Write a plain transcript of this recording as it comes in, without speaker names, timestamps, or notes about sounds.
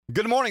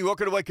Good morning.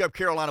 Welcome to Wake Up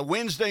Carolina.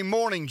 Wednesday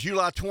morning,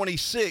 July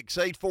 26,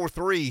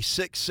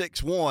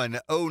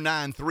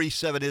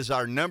 843-661-0937 is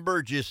our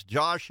number. Just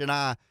Josh and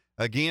I,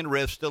 again,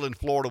 Rev still in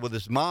Florida with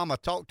his mom. I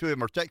talked to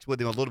him or texted with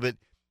him a little bit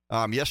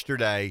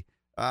yesterday.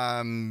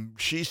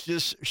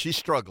 She's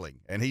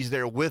struggling, and he's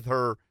there with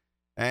her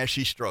as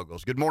she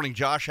struggles. Good morning,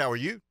 Josh. How are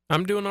you?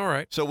 I'm doing all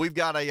right. So we've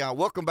got a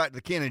welcome back to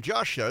the Ken and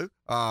Josh show.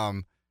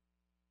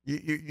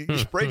 You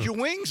spread your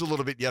wings a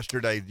little bit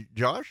yesterday,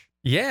 Josh.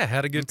 Yeah,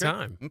 had a good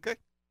time. Okay.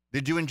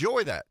 Did you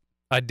enjoy that?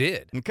 I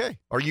did. Okay.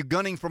 Are you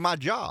gunning for my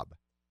job?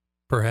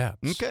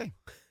 Perhaps. Okay.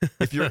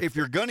 If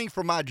you're gunning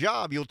for my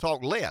job, you'll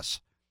talk less.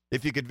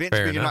 If you convince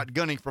Fair me you're enough. not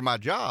gunning for my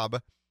job,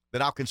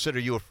 then I'll consider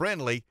you a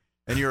friendly,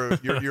 and your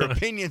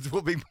opinions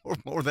will be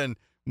more than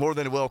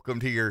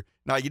welcomed here.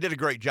 No, you did a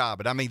great job,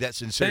 and I mean that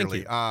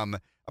sincerely. Thank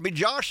you.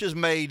 Josh has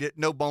made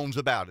no bones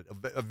about it.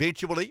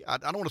 Eventually, I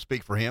don't want to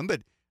speak for him,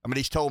 but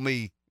he's told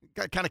me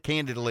kind of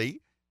candidly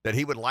that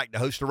he would like to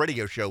host a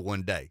radio show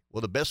one day.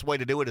 Well, the best way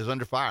to do it is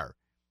under fire,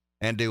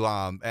 and to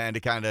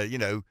kind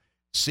of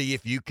see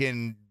if you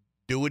can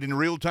do it in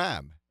real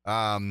time.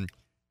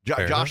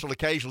 Josh will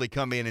occasionally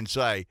come in and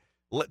say,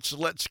 we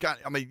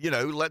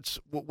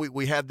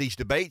have these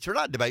debates, or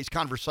not debates,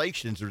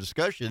 conversations or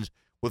discussions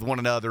with one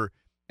another,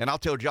 and I'll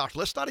tell Josh,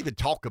 let's not even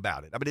talk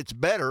about it. It's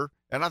better,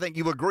 and I think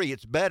you agree,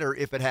 it's better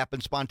if it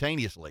happens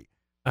spontaneously.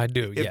 I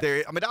do,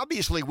 yeah.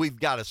 Obviously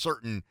we've got a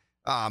certain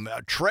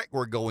trek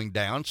we're going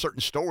down,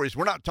 certain stories.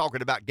 We're not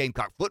talking about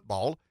Gamecock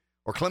football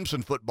or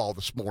Clemson football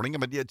this morning.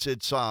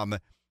 It's a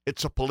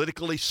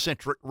politically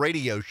centric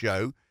radio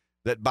show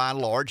that by and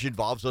large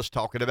involves us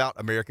talking about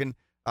American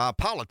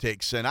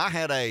politics. And I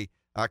had a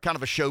kind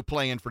of a show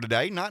planned for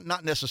today,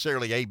 not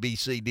necessarily A, B,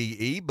 C, D,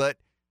 E, but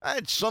I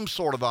had some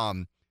sort of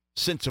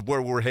sense of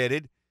where we're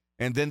headed.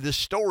 And then this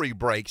story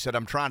breaks that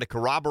I'm trying to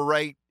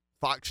corroborate.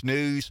 Fox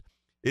News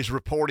is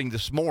reporting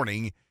this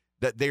morning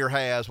that there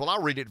has, well,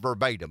 I'll read it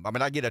verbatim.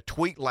 I get a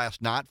tweet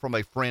last night from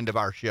a friend of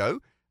our show.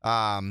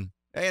 And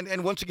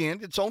once again,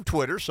 it's on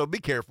Twitter, so be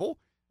careful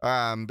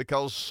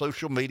because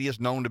social media is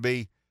known to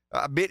be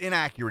a bit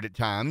inaccurate at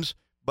times.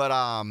 But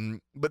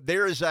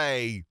there is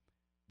a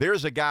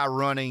guy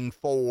running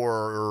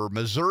for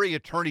Missouri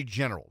Attorney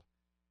General,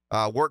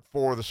 worked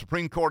for the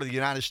Supreme Court of the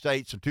United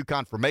States in 2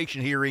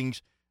 confirmation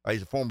hearings.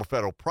 He's a former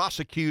federal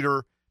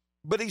prosecutor,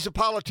 but he's a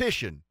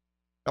politician.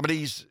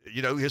 He's,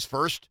 his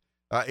first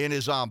in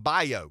his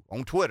bio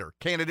on Twitter,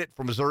 candidate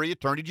for Missouri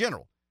Attorney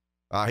General.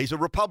 He's a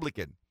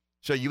Republican,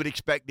 so you would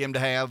expect him to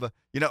have, a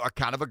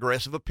kind of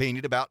aggressive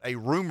opinion about a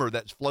rumor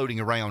that's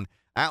floating around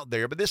out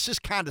there. But this is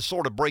kind of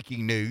sort of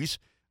breaking news.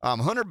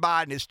 Hunter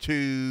Biden is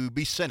to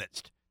be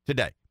sentenced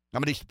today.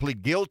 He's to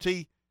plead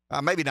guilty.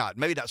 Maybe not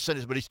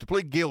sentenced, but he's to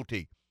plead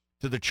guilty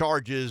to the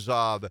charges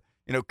of, a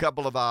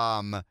couple of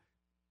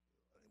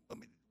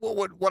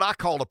what I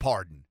call a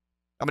pardon.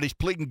 He's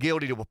pleading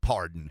guilty to a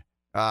pardon.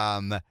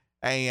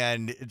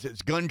 And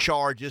it's gun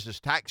charges, it's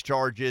tax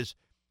charges.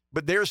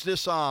 But there's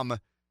this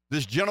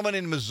gentleman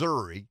in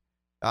Missouri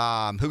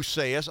who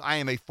says, I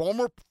am a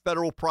former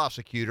federal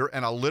prosecutor,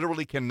 and I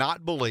literally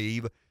cannot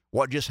believe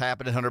what just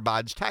happened in Hunter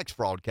Biden's tax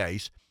fraud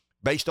case.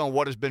 Based on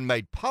what has been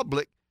made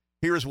public,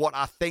 here's what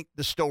I think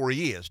the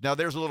story is. Now,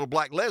 there's a little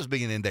black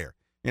lesbian in there.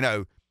 He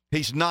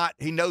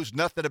knows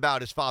nothing about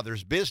his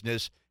father's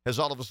business, has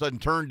all of a sudden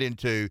turned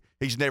into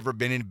he's never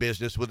been in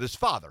business with his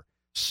father.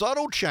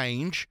 Subtle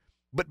change,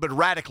 but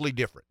radically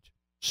different.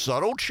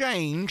 Subtle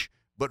change,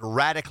 but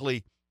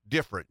radically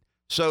different.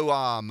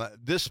 So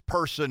this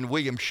person,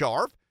 William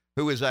Scharf,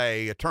 who is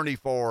a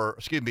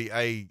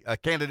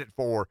candidate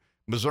for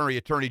Missouri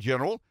Attorney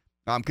General,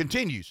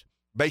 continues.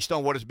 Based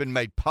on what has been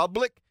made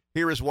public,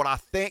 here is what I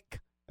think.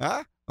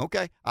 I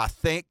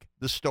think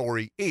the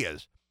story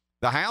is.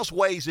 The House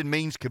Ways and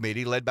Means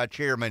Committee, led by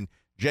Chairman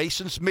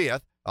Jason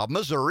Smith of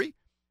Missouri,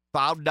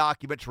 filed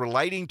documents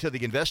relating to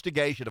the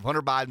investigation of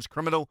Hunter Biden's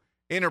criminal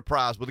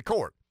enterprise with the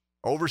court,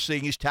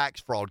 overseeing his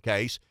tax fraud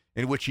case,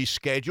 in which he's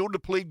scheduled to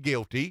plead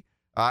guilty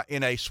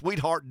in a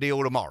sweetheart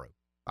deal tomorrow.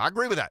 I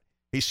agree with that.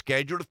 He's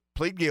scheduled to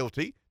plead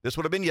guilty. This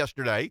would have been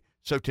yesterday,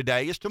 so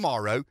today is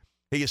tomorrow.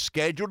 He is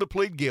scheduled to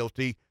plead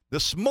guilty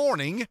this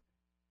morning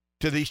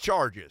to these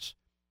charges.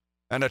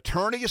 An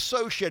attorney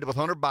associated with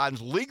Hunter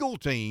Biden's legal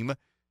team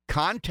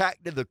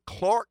contacted the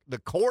court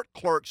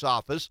clerk's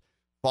office,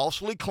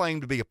 falsely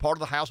claimed to be a part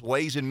of the House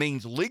Ways and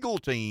Means legal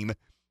team,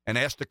 and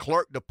asked the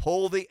clerk to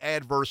pull the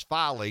adverse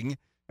filing,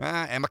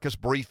 amicus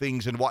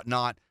briefings and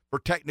whatnot, for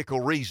technical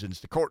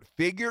reasons. The court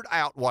figured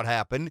out what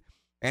happened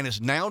and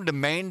is now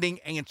demanding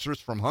answers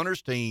from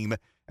Hunter's team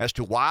as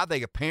to why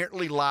they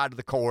apparently lied to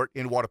the court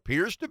in what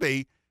appears to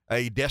be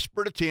a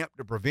desperate attempt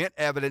to prevent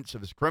evidence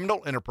of his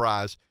criminal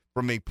enterprise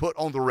from being put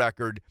on the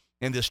record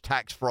in this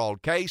tax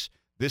fraud case.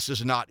 This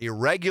is not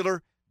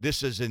irregular.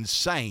 This is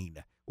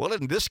insane. Well,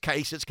 in this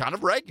case, it's kind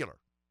of regular.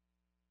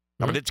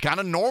 It's kind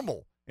of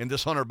normal in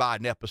this Hunter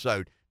Biden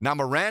episode. Now,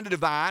 Miranda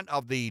Devine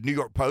of the New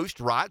York Post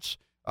writes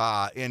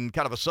in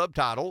kind of a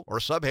subtitle or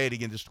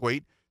subheading in this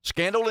tweet,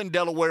 "Scandal in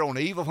Delaware on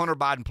eve of Hunter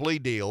Biden plea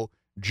deal.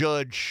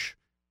 Judge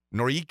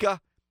Noriega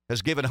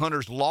has given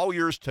Hunter's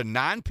lawyers to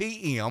 9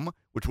 p.m.,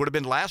 which would have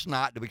been last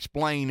night, to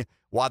explain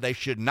why they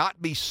should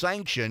not be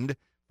sanctioned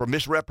for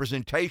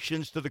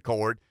misrepresentations to the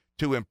court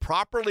to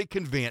improperly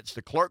convince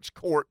the clerk's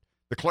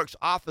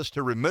office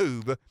to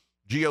remove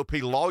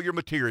GOP lawyer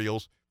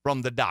materials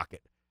from the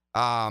docket.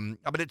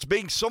 But it's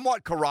being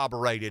somewhat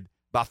corroborated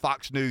by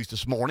Fox News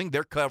this morning.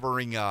 They're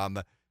covering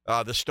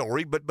the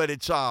story, but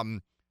it's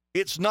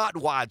not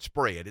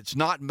widespread. It's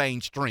not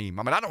mainstream.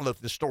 I mean, I don't know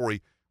if this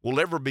story will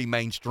ever be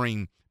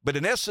mainstream, but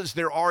in essence,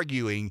 they're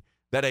arguing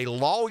that a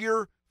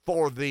lawyer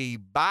for the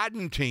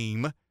Biden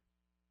team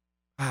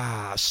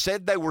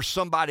said they were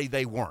somebody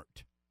they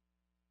weren't,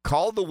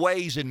 called the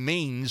Ways and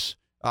Means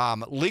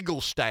legal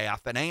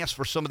staff and asked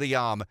for some of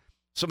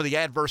the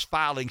adverse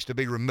filings to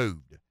be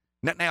removed.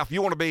 Now, if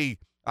you want to be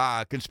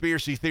a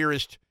conspiracy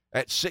theorist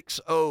at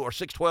 6:00 or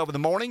 6:12 in the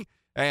morning,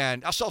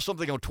 and I saw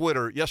something on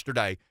Twitter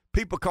yesterday,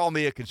 people call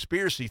me a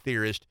conspiracy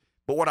theorist,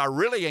 but what I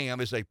really am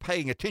is a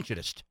paying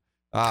attentionist.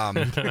 I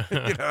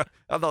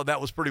thought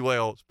that was pretty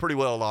well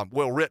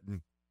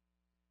written.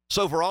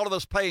 So for all of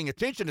us paying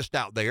attentionists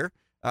out there,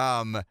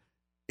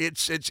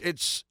 it's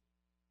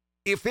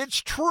if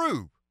it's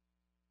true,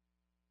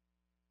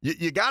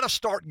 you got to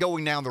start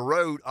going down the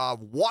road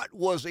of what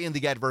was in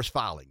the adverse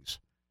filings.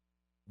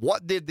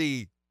 What did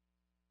the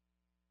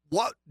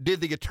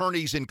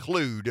attorneys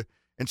include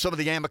in some of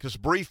the amicus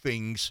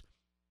briefings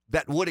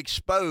that would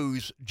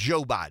expose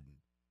Joe Biden?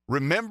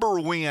 Remember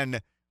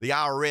when the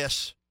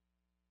IRS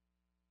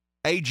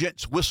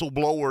agents,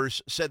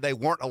 whistleblowers, said they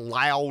weren't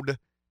allowed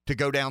to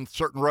go down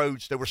certain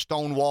roads? They were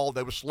stonewalled.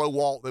 They were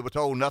slow-walked. They were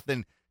told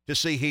nothing to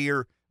see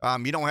here.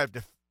 You don't have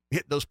to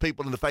hit those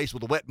people in the face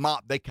with a wet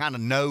mop. They kind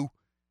of know,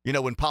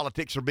 when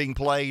politics are being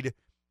played.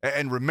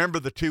 And remember,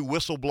 the two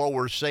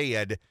whistleblowers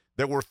said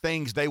there were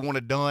things they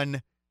wanted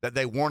done that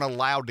they weren't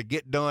allowed to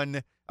get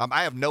done.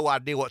 I have no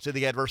idea what's in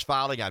the adverse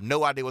filing. I have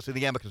no idea what's in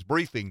the amicus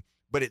briefing,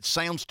 but it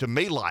sounds to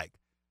me like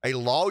a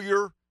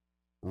lawyer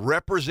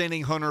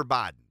representing Hunter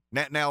Biden.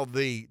 Now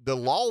the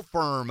law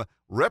firm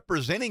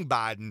representing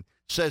Biden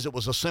says it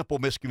was a simple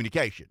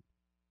miscommunication,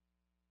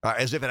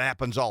 as if it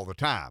happens all the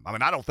time. I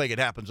mean, I don't think it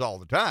happens all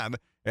the time,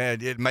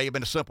 and it may have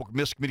been a simple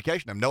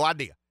miscommunication. I have no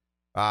idea.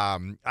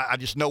 I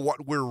just know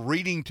what we're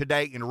reading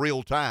today in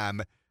real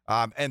time,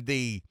 and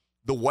the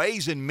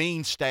Ways and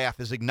Means staff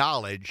has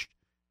acknowledged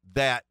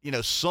that,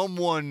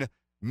 someone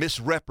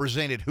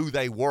misrepresented who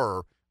they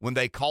were when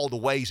they called the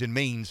Ways and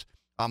Means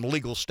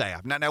legal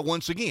staff. Now,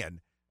 once again,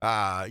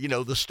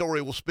 the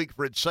story will speak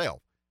for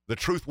itself. The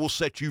truth will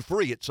set you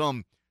free at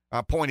some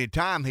point in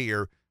time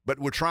here, but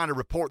we're trying to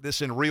report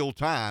this in real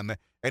time,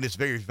 and it's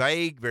very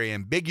vague, very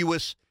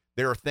ambiguous.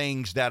 There are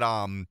things that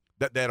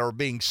that are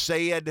being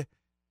said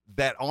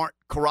that aren't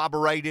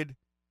corroborated.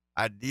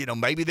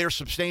 Maybe they're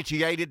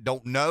substantiated.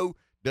 Don't know.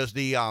 Does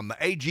the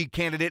AG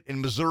candidate in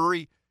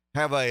Missouri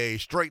have a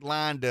straight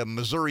line to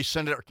Missouri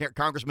Senator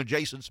Congressman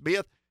Jason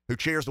Smith, who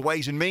chairs the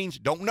Ways and Means?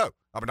 Don't know.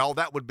 I mean, all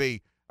that would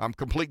be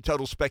complete,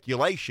 total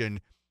speculation.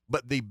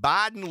 But the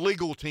Biden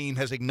legal team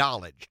has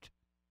acknowledged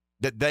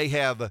that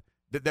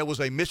that there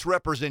was a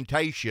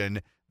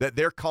misrepresentation that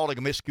they're calling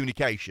a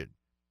miscommunication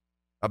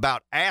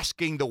about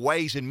asking the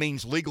Ways and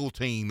Means legal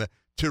team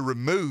to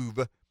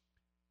remove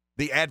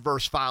the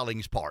adverse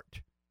filings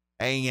part.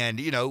 And,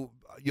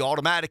 you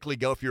automatically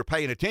go, if you're a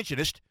paying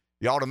attentionist,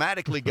 you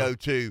automatically go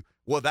to,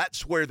 well,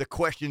 that's where the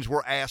questions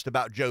were asked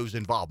about Joe's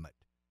involvement.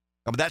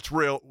 I mean, that's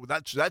real.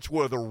 That's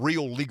where the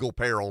real legal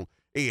peril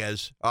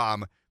is.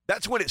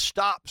 That's when it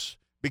stops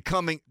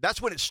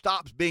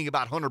being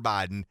about Hunter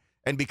Biden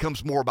and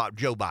becomes more about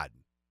Joe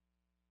Biden.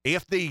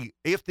 If the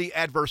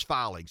adverse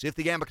filings, if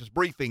the amicus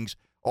briefings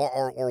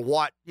or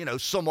what,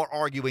 some are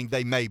arguing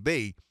they may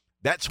be,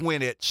 that's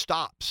when it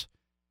stops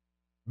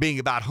being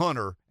about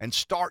Hunter and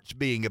starts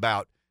being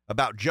about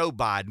Joe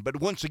Biden.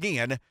 But once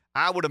again,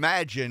 I would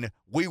imagine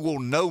we will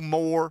know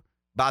more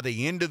by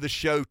the end of the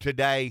show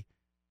today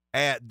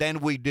than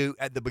we do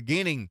at the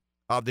beginning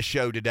of the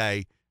show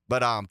today.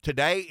 But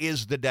today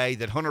is the day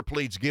that Hunter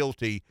pleads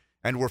guilty,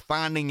 and we're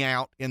finding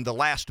out in the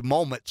last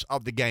moments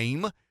of the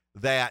game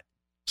that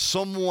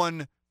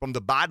someone from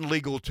the Biden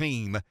legal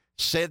team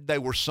said they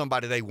were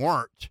somebody they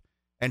weren't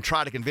and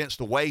tried to convince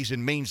the Ways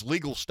and Means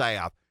legal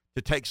staff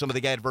to take some of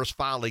the adverse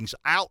filings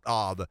out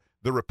of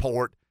the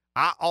report.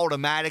 I'm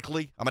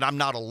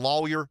not a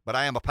lawyer, but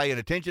I am a paying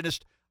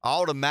attentionist. I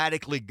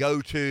automatically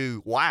go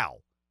to, wow,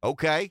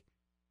 okay.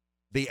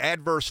 The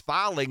adverse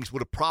filings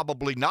would have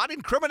probably not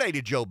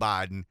incriminated Joe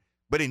Biden,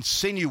 but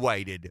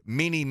insinuated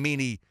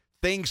many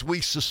things we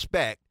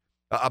suspect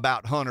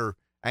about Hunter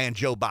and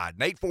Joe Biden.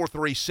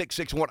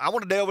 843-661. I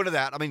want to delve into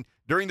that. I mean,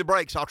 during the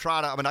breaks, I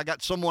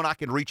got someone I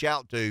can reach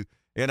out to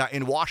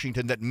in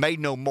Washington that may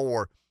know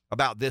more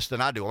about this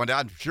than I do. I mean,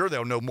 I'm sure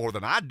they'll know more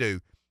than I do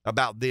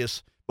about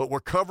this, but we're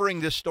covering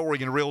this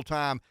story in real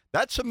time.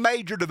 That's a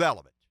major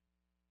development.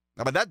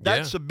 I mean,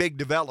 that's a big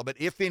development,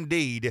 if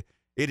indeed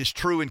it is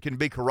true and can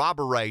be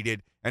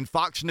corroborated. And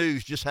Fox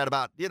News just had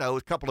about,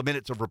 a couple of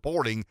minutes of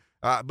reporting.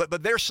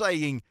 But they're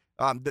saying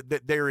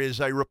that there is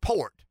a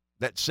report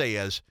that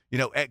says,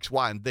 X,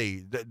 Y, and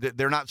Z.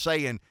 They're not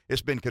saying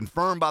it's been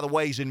confirmed by the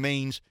Ways and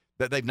Means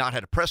that they've not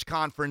had a press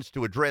conference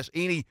to address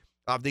any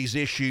of these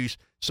issues.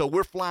 So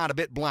we're flying a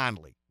bit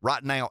blindly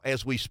right now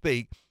as we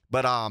speak.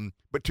 But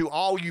to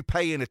all you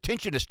paying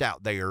attentionists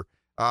out there,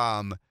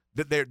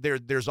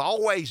 there's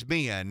always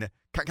been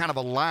kind of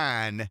a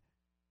line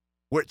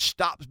where it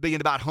stops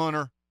being about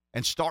Hunter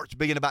and starts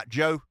being about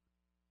Joe.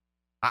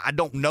 I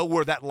don't know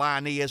where that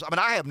line is. I mean,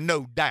 I have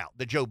no doubt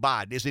that Joe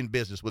Biden is in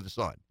business with his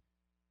son.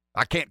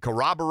 I can't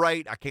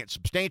corroborate. I can't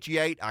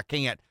substantiate. I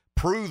can't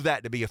prove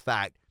that to be a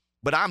fact.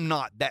 But I'm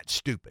not that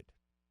stupid.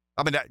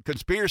 I mean, that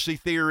conspiracy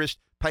theorist,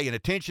 paying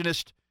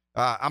attentionist,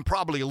 I'm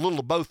probably a little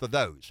of both of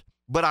those.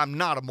 But I'm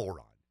not a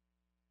moron.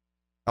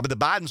 I mean, the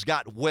Bidens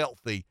got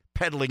wealthy,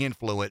 peddling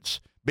influence,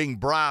 being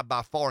bribed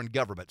by foreign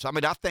governments. I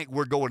mean, I think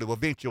we're going to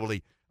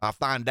eventually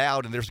find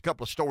out, and there's a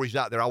couple of stories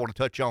out there I want to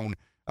touch on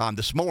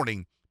this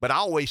morning. But I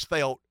always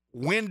felt,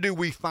 when do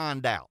we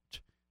find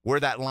out where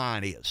that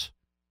line is?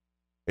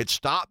 It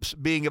stops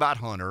being about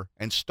Hunter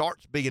and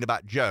starts being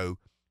about Joe,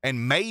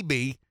 and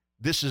maybe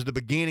this is the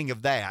beginning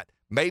of that.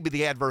 Maybe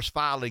the adverse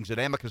filings and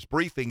amicus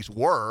briefings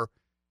were,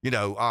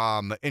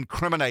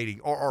 incriminating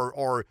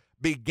or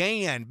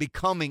began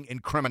becoming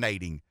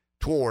incriminating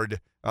toward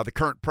the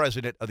current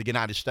president of the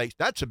United States.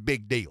 That's a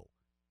big deal.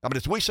 I mean,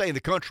 as we say in the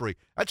country,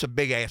 that's a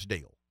big-ass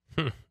deal.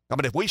 I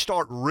mean, if we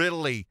start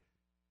really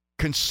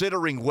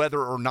considering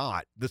whether or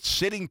not the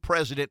sitting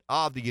president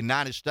of the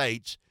United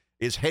States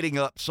is heading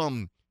up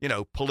some,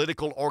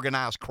 political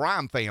organized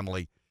crime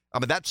family, I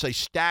mean, that's a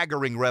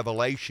staggering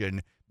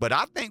revelation, but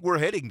I think we're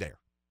heading there.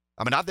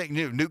 I mean, I think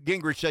Newt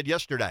Gingrich said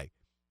yesterday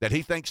that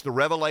he thinks the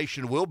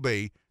revelation will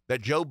be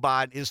that Joe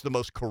Biden is the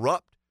most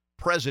corrupt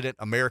president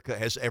America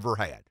has ever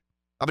had.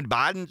 I mean,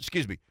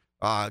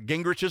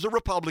 Gingrich is a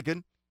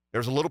Republican.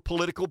 There's a little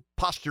political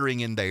posturing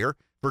in there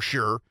for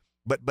sure.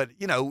 But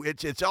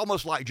it's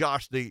almost like,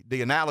 Josh,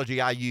 the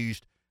analogy I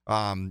used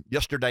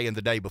yesterday and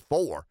the day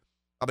before.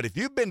 I mean, if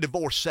you've been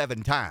divorced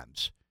 7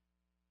 times,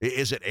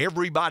 is it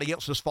everybody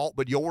else's fault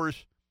but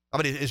yours?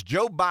 I mean, is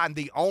Joe Biden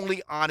the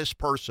only honest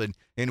person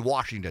in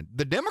Washington?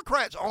 The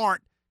Democrats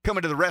aren't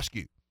coming to the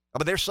rescue. I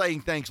mean, they're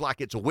saying things like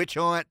it's a witch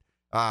hunt.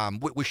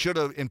 We should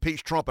have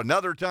impeached Trump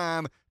another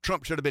time.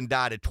 Trump should have been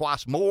indicted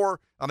twice more.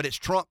 I mean, it's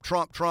Trump,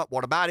 Trump, Trump.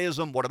 What about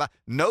ism?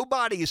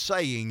 Nobody is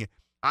saying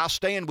I'll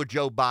stand with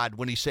Joe Biden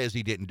when he says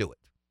he didn't do it.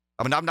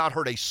 I mean, I've not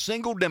heard a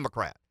single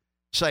Democrat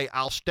say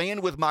I'll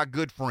stand with my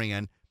good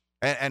friend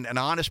and an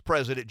honest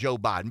president, Joe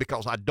Biden,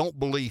 because I don't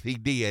believe he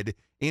did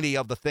any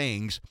of the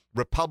things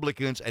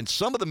Republicans and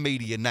some of the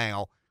media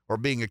now are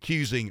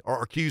accusing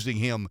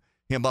him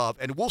of.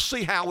 And we'll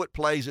see how it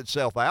plays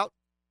itself out.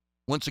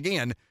 Once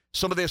again,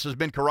 some of this has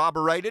been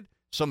corroborated.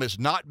 Some has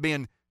not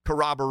been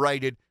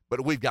corroborated.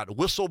 But we've got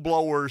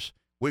whistleblowers.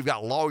 We've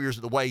got lawyers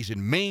at the Ways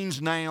and Means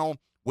now.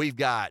 We've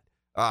got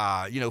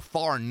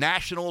foreign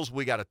nationals.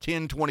 We got a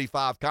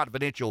 1025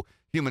 confidential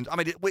humans. I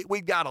mean,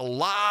 we've got a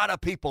lot of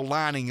people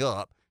lining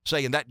up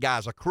saying that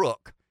guy's a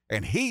crook,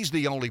 and he's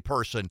the only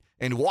person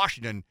in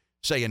Washington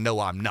saying,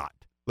 no, I'm not.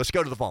 Let's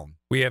go to the phone.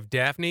 We have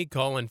Daphne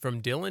calling from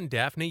Dillon.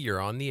 Daphne,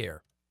 you're on the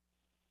air.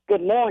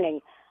 Good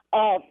morning.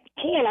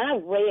 Ken,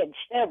 I've read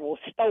several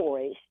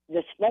stories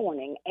this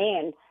morning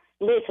and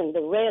listened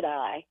to Red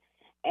Eye,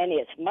 and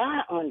it's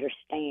my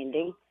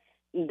understanding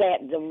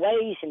that the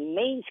Ways and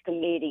Means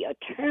Committee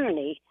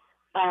attorney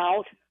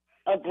filed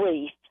a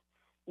brief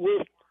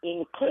with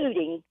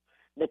including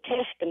the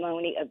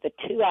testimony of the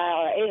 2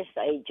 IRS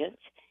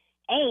agents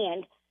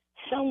and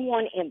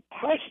someone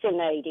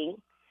impersonating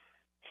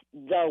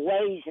the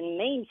Ways and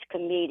Means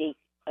Committee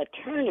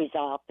attorney's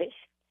office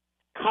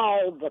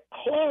called the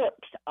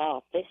clerk's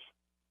office,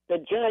 the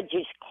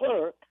judge's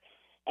clerk,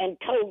 and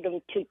told them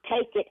to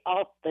take it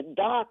off the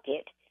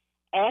docket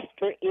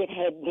after it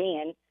had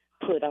been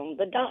put on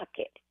the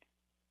docket.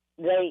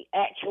 They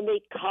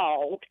actually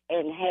called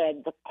and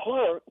had the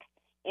clerk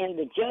in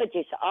the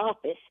judge's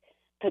office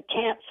to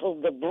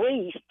cancel the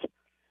brief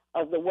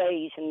of the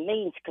Ways and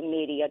Means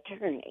Committee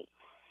attorney.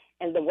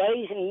 And the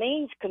Ways and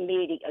Means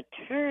Committee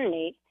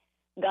attorney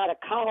got a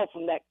call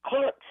from that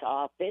clerk's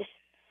office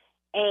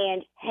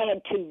and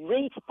had to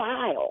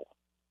refile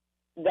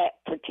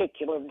that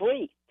particular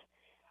brief.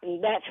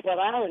 And that's what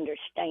I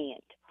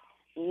understand.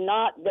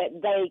 Not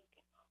that they,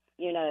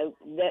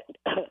 that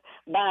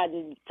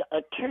Biden's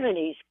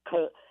attorneys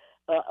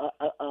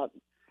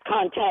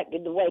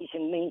contacted the Ways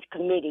and Means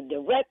Committee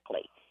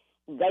directly.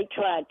 They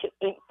tried to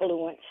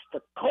influence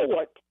the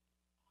court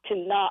to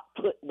not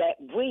put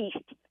that brief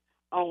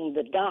on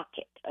the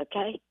docket,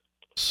 okay?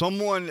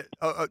 Someone,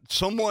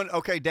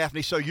 okay,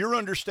 Daphne, so you're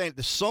understanding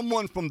that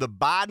someone from the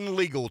Biden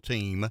legal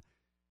team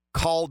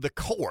called the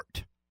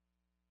court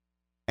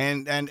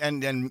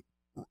and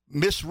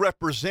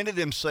misrepresented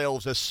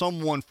themselves as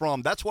someone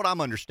from, that's what I'm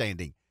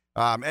understanding.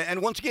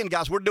 And once again,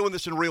 guys, we're doing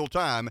this in real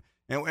time,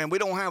 and we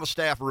don't have a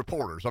staff of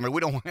reporters. I mean, we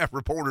don't have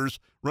reporters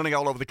running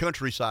all over the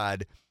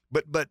countryside.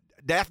 But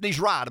Daphne's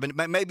right. I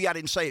mean, maybe I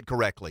didn't say it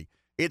correctly.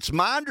 It's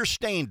my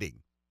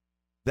understanding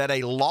that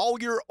a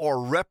lawyer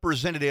or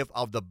representative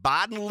of the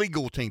Biden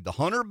legal team, the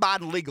Hunter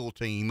Biden legal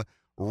team,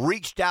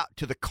 reached out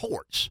to the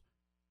courts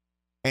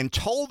and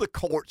told the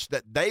courts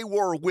that they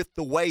were with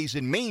the Ways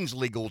and Means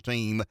legal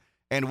team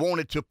and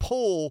wanted to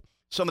pull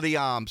some of the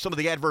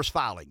adverse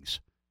filings.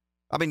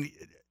 I mean,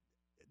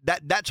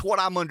 that's what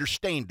I'm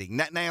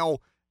understanding. Now,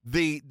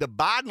 the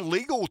Biden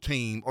legal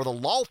team or the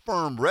law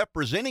firm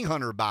representing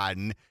Hunter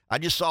Biden, I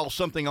just saw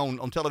something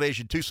on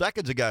television 2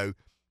 seconds ago,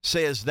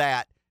 says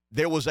that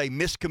there was a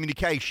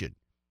miscommunication.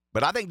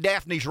 But I think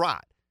Daphne's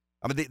right.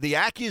 I mean, the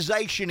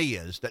accusation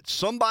is that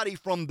somebody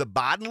from the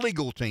Biden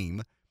legal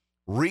team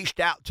reached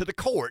out to the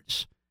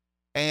courts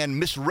and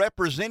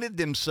misrepresented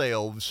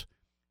themselves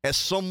as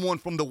someone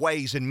from the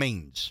Ways and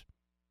Means.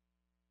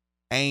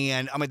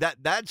 And, I mean,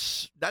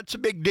 that's a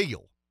big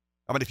deal.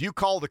 I mean, if you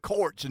call the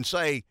courts and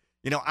say,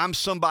 I'm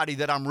somebody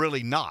that I'm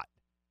really not,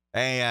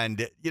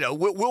 and,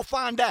 we'll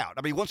find out.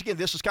 I mean, once again,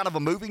 this is kind of a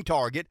moving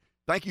target.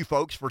 Thank you,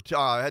 folks, for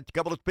had a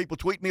couple of people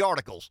tweet me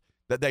articles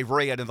that they've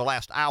read in the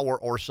last hour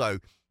or so.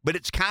 But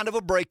it's kind of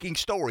a breaking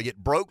story. It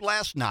broke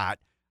last night.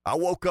 I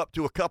woke up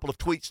to a couple of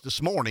tweets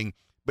this morning,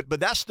 but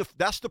that's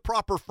the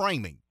proper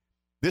framing.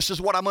 This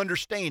is what I'm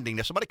understanding.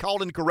 Now, somebody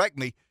called in to correct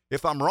me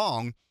if I'm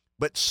wrong,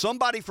 but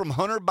somebody from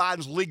Hunter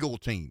Biden's legal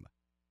team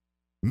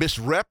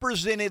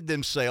misrepresented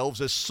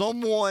themselves as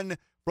someone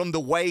from the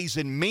Ways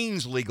and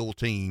Means legal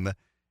team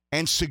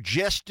and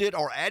suggested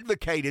or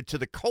advocated to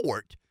the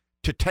court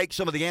to take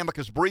some of the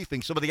amicus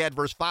briefings, some of the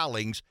adverse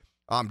filings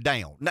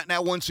down.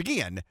 Now, once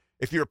again,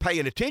 if you're a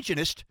paying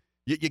attentionist,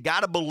 you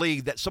got to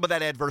believe that some of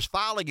that adverse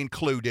filing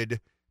included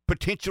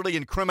potentially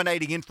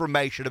incriminating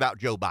information about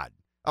Joe Biden.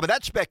 I mean,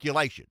 that's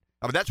speculation.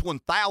 I mean, that's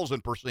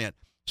 1,000%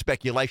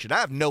 speculation. I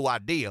have no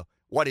idea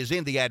what is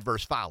in the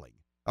adverse filing.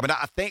 I mean,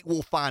 I think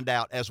we'll find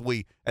out as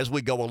we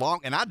go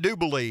along, and I do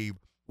believe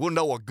we'll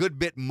know a good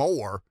bit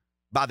more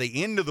by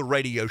the end of the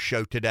radio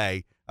show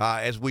today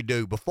as we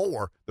do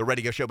before the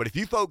radio show. But if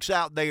you folks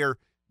out there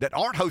that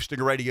aren't hosting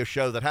a radio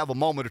show that have a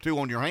moment or two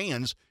on your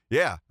hands,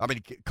 yeah, I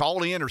mean,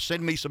 call in or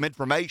send me some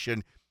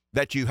information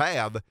that you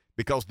have,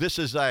 because this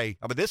is a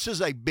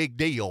big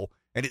deal,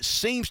 and it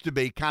seems to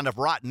be kind of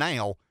right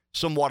now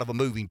somewhat of a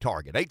moving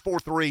target.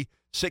 843-66,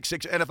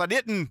 and if I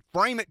didn't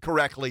frame it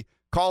correctly,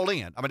 call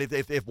in. I mean,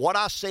 if what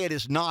I said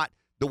is not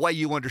the way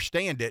you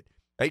understand it,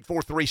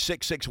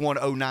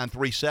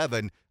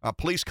 843-661-0937,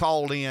 please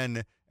call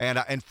in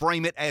and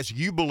frame it as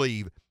you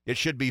believe it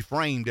should be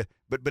framed.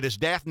 But as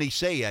Daphne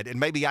said, and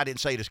maybe I didn't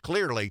say it as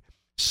clearly,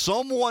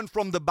 someone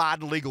from the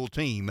Biden legal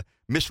team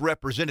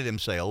misrepresented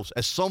themselves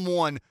as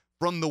someone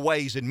from the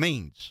Ways and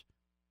Means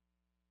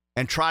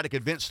and tried to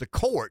convince the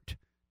court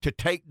to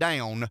take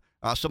down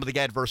some of the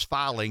adverse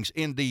filings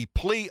in the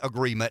plea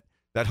agreement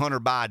that Hunter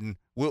Biden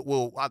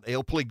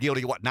he'll plead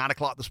guilty at 9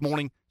 o'clock this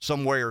morning,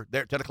 somewhere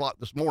there, 10 o'clock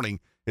this morning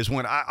is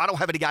when I don't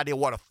have any idea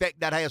what effect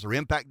that has or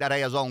impact that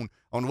has on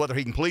whether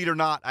he can plead or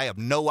not. I have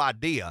no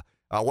idea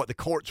what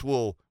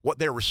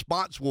their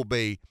response will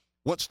be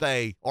once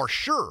they are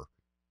sure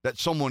that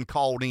someone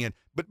called in.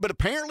 But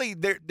apparently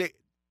the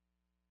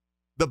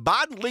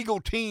Biden legal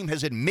team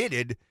has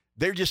admitted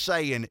they're just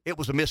saying it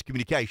was a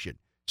miscommunication.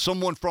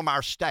 Someone from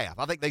our staff,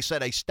 I think they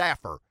said a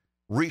staffer,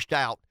 reached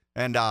out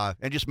and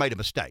just made a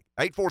mistake.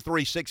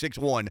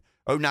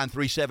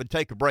 843-661-0937.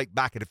 Take a break.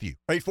 Back in a few.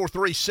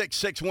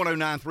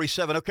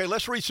 843-661-0937. Okay,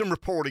 let's read some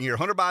reporting here.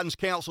 Hunter Biden's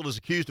counsel is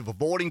accused of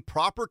avoiding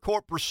proper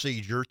court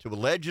procedure to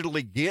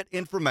allegedly get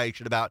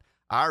information about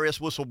IRS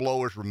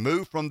whistleblowers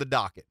removed from the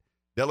docket.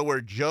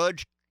 Delaware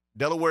Judge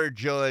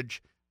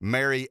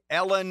Mary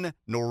Ellen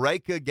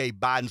Noreka gave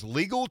Biden's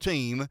legal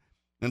team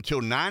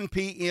until 9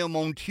 p.m.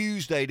 on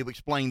Tuesday to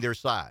explain their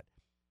side.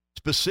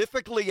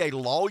 Specifically, a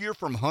lawyer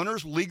from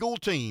Hunter's legal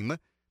team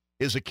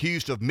is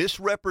accused of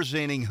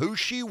misrepresenting who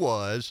she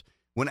was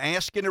when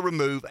asking to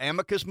remove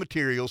amicus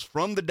materials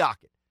from the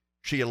docket.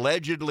 She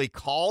allegedly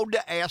called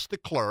to ask the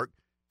clerk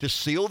to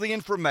seal the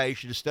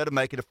information instead of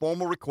making a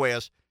formal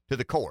request to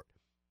the court.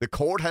 The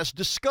court has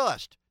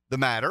discussed the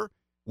matter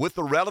with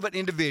the relevant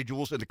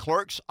individuals in the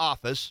clerk's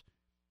office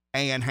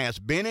and has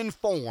been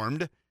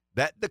informed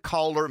that the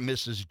caller,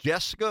 Mrs.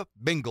 Jessica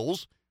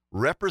Bingles,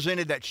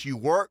 represented that she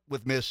worked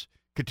with Miss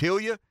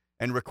Catilia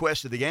and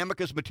requested the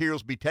amicus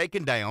materials be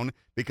taken down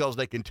because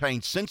they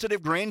contain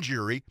sensitive grand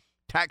jury,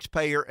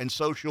 taxpayer, and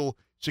Social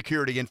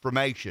Security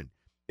information.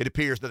 It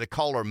appears that the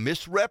caller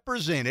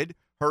misrepresented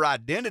her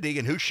identity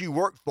and who she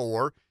worked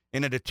for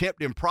in an attempt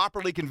to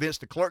improperly convince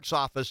the clerk's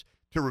office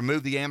to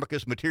remove the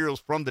amicus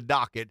materials from the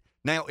docket.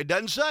 Now, it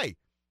doesn't say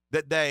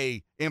that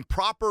they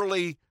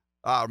improperly,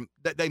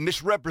 that they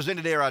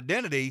misrepresented their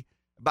identity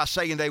by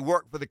saying they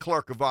work for the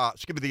clerk of,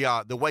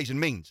 the Ways and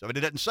Means. I mean,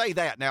 it doesn't say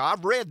that. Now,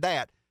 I've read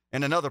that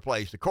in another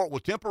place. The court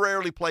will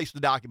temporarily place the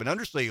document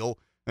under seal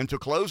until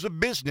close of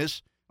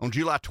business on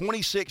July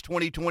 26,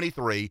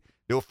 2023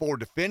 to afford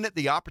defendant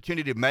the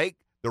opportunity to make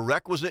the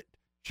requisite,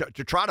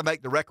 to try to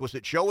make the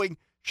requisite showing.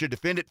 Should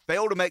defendant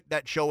fail to make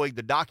that showing,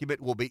 the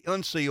document will be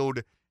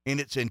unsealed in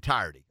its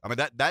entirety. I mean,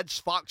 that's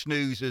Fox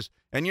News,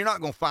 and you're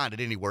not going to find it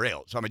anywhere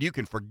else. I mean, you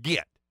can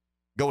forget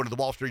going to the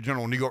Wall Street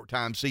Journal, New York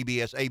Times,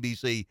 CBS,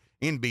 ABC,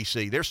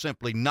 NBC. They're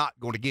simply not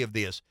going to give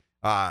this.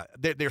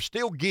 They're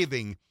still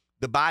giving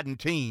the Biden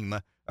team,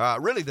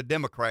 really the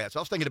Democrats. I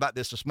was thinking about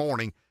this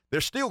morning. They're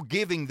still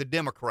giving the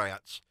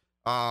Democrats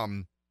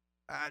time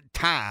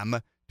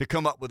to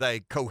come up with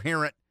a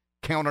coherent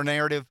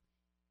counter-narrative.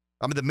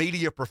 I mean, the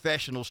media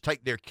professionals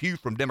take their cue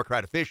from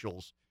Democrat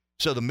officials.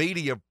 So the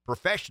media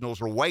professionals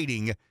are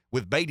waiting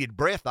with bated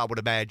breath, I would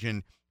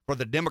imagine, for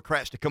the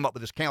Democrats to come up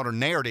with this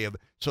counter-narrative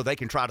so they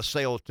can try to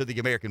sell to the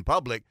American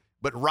public.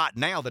 But right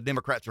now, the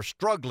Democrats are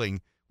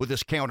struggling with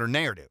this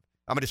counter-narrative.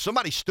 I mean, if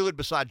somebody stood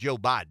beside Joe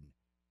Biden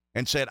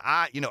and said,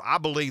 I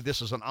believe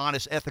this is an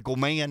honest, ethical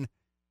man,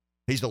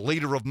 he's the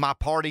leader of my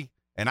party,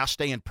 and I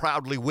stand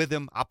proudly with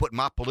him. I put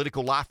my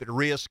political life at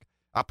risk.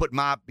 I put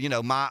my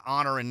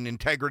honor and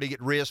integrity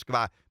at risk,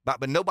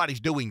 but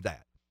nobody's doing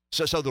that.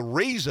 So the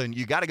reason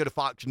you got to go to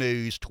Fox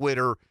News,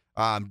 Twitter,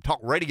 talk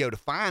radio to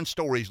find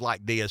stories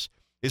like this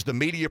is the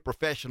media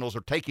professionals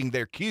are taking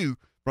their cue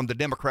from the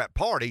Democrat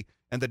Party,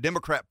 and the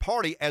Democrat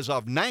Party, as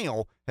of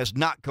now, has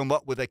not come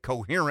up with a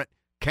coherent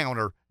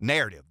counter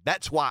narrative.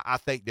 That's why I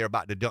think they're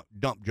about to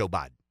dump Joe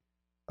Biden.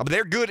 I mean,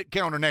 they're good at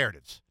counter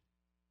narratives,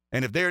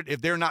 and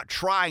if they're not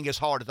trying as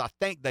hard as I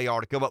think they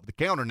are to come up with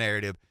the counter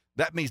narrative,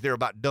 that means they're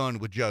about done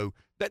with Joe.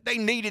 That they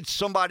needed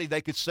somebody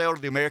they could sell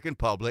to the American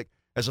public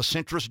as a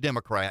centrist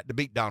Democrat to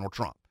beat Donald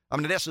Trump. I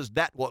mean,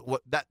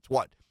 that's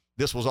what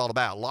this was all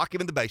about. Lock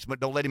him in the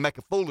basement. Don't let him make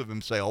a fool of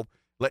himself.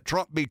 Let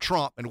Trump be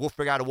Trump, and we'll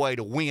figure out a way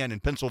to win in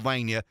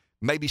Pennsylvania.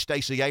 Maybe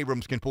Stacey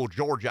Abrams can pull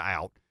Georgia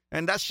out,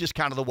 and that's just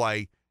kind of the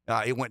way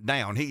it went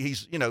down.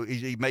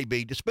 He may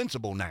be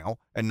dispensable now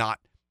and not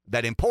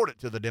that important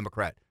to the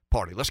Democrat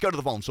Party. Let's go to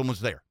the phone.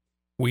 Someone's there.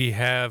 We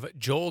have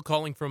Joel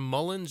calling from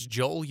Mullins.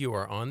 Joel, you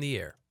are on the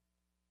air.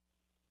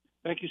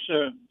 Thank you,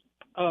 sir.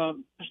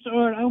 Mr.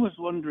 Ard, I was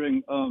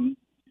wondering,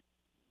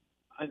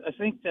 I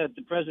think that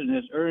the president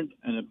has earned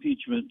an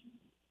impeachment,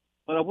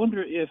 but I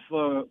wonder if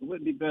it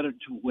would be better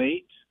to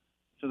wait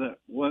so that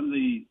when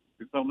the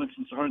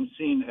Republicans aren't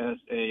seen as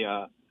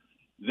a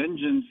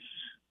vengeance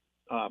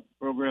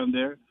program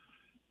there,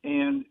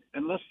 and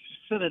unless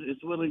the Senate is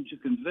willing to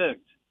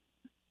convict,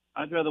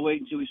 I'd rather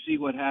wait until we see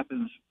what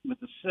happens with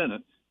the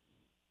Senate,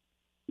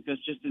 because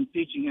just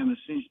impeaching him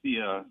seems to be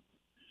a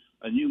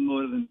new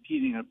mode of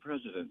impeding a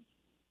president.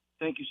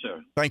 Thank you,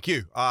 sir. Thank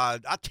you. I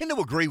tend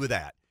to agree with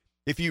that.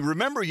 If you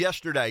remember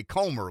yesterday,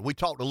 Comer, we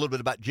talked a little bit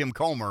about Jim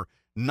Comer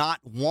not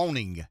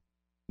wanting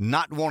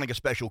a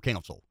special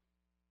counsel.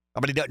 I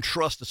mean, he doesn't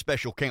trust the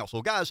special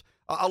counsel. Guys,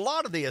 a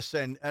lot of this,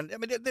 and I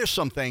mean, there's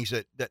some things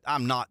that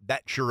I'm not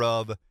that sure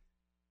of.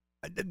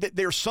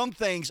 There's some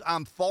things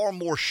I'm far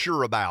more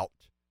sure about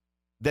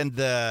than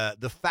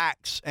the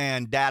facts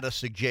and data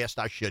suggest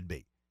I should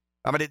be.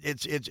 I mean,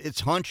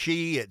 it's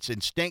hunchy, it's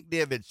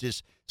instinctive, it's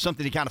just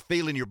something you kind of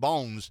feel in your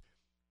bones.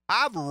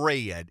 I've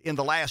read in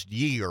the last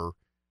year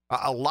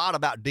a lot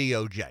about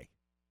DOJ.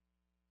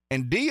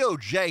 And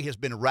DOJ has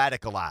been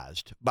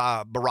radicalized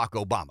by Barack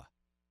Obama.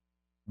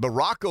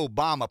 Barack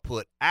Obama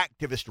put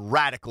activist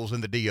radicals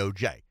in the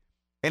DOJ.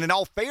 And in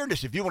all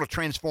fairness, if you want to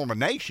transform a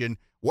nation,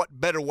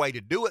 what better way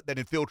to do it than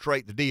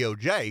infiltrate the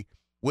DOJ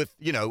with,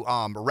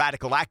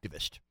 radical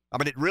activists? I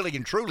mean, it really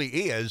and truly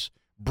is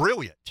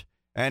brilliant.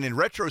 And in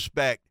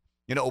retrospect,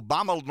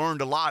 Obama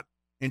learned a lot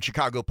in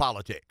Chicago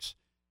politics.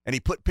 And he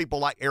put people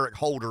like Eric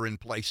Holder in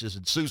places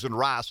and Susan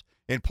Rice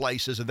in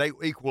places, and they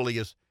equally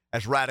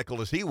as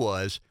radical as he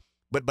was.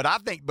 But I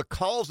think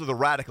because of the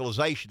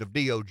radicalization of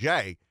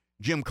DOJ,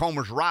 Jim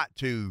Comer's right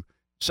to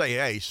say,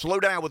 hey, slow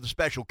down with the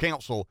special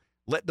counsel,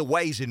 let the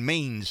Ways and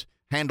Means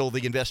handle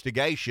the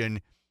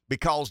investigation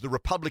because the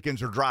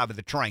Republicans are driving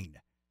the train.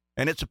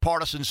 And it's a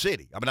partisan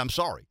city. I mean, I'm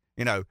sorry.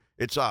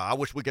 It's I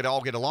wish we could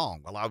all get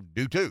along. Well, I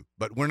do too,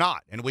 but we're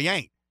not, and we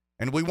ain't,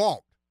 and we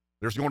won't.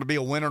 There's going to be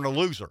a winner and a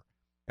loser.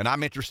 And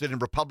I'm interested in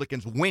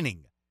Republicans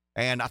winning.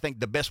 And I think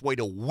the best way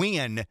to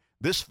win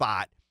this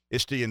fight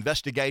is the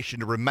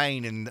investigation to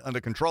remain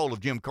under control of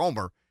Jim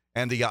Comer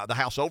and the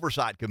House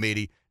Oversight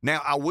Committee.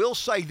 Now, I will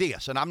say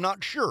this, and I'm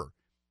not sure.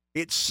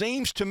 It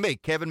seems to me,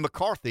 Kevin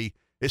McCarthy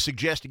is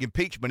suggesting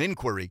impeachment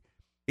inquiry.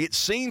 It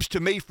seems to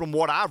me from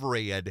what I've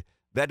read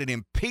that an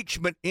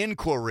impeachment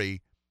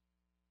inquiry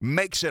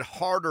makes it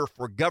harder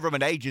for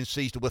government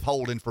agencies to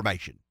withhold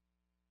information.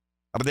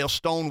 I mean, they'll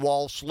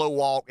stonewall, slow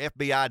walk,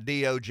 FBI,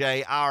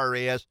 DOJ,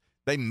 IRS.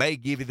 They may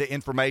give you the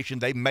information.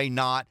 They may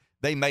not.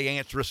 They may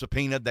answer a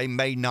subpoena. They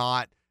may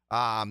not.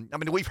 I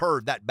mean, we've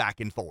heard that back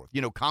and forth.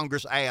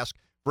 Congress asks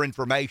for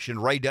information.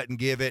 Ray doesn't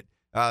give it.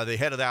 The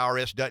head of the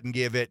IRS doesn't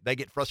give it. They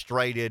get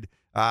frustrated.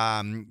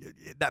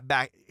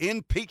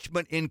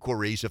 Impeachment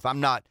inquiries, if I'm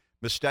not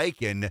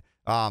mistaken,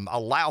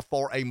 allow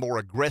for a more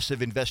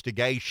aggressive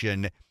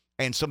investigation.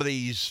 And some of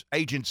these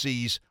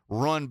agencies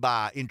run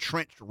by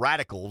entrenched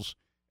radicals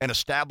and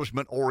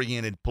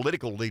establishment-oriented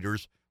political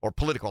leaders or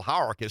political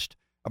hierarchists,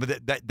 I mean,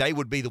 that they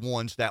would be the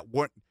ones that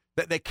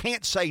they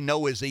can't say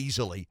no as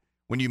easily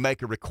when you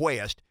make a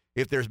request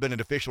if there's been an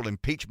official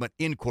impeachment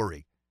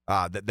inquiry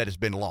that has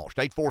been launched.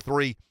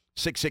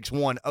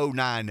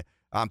 843-661-09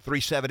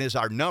 37 is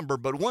our number.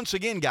 But once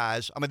again,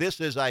 guys, this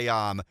is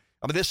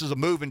a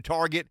moving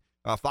target.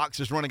 Fox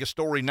is running a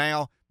story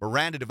now.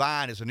 Miranda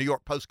Devine is a New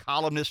York Post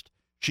columnist.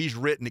 She's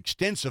written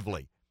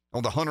extensively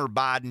on the Hunter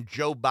Biden,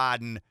 Joe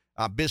Biden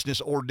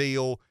business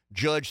ordeal.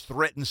 Judge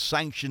threatens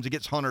sanctions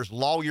against Hunter's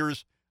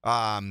lawyers.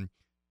 That's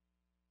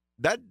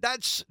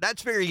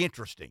very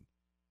interesting.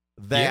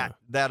 It's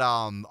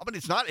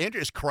not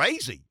interesting. It's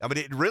crazy.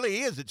 It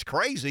really is. It's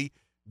crazy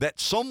that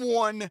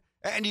someone,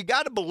 and you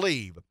got to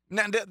believe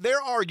now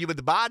they're arguing,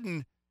 the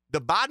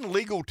Biden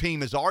legal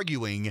team is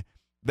arguing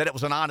that it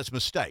was an honest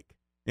mistake.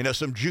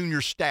 Some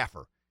junior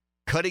staffer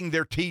cutting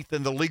their teeth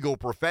in the legal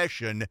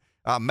profession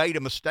made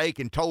a mistake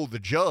and told the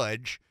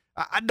judge.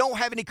 I don't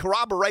have any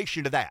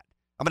corroboration to that.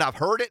 I've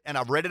heard it and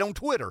I've read it on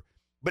Twitter,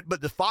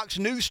 but the Fox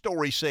News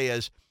story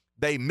says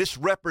they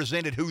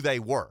misrepresented who they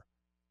were.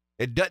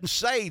 It doesn't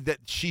say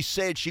that she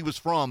said she was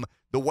from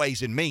the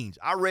Ways and Means.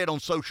 I read on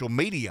social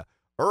media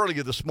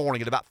earlier this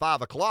morning at about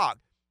 5 o'clock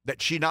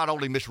that she not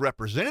only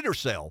misrepresented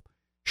herself,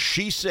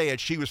 she said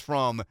she was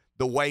from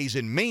the Ways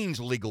and Means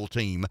legal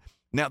team.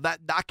 Now, that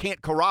I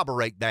can't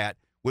corroborate that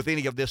with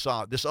any of this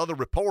other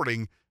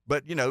reporting,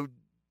 but, the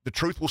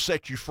truth will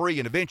set you free,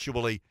 and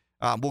eventually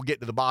we'll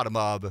get to the bottom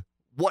of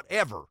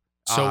whatever.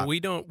 So we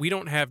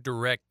don't have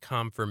direct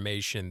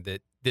confirmation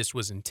that this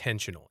was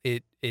intentional.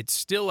 It's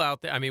still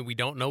out there. We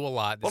don't know a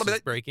lot. This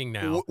is breaking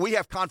now. We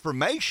have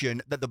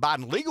confirmation that the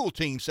Biden legal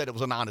team said it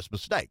was an honest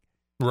mistake.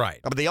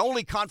 Right. The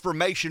only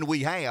confirmation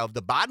we have,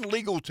 the Biden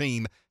legal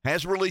team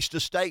has released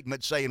a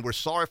statement saying we're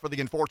sorry for the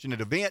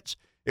unfortunate events.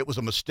 It was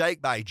a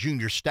mistake by a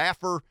junior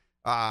staffer.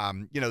 But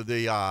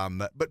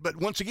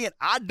once again,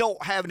 I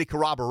don't have any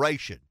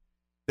corroboration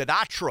that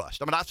I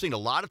trust. I've seen a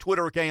lot of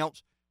Twitter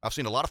accounts. I've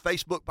seen a lot of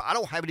Facebook, but I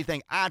don't have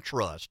anything I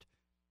trust.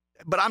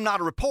 But I'm not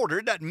a reporter.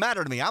 It doesn't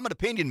matter to me. I'm an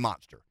opinion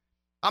monster.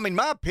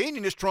 My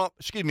opinion is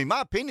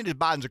my opinion is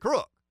Biden's a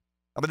crook.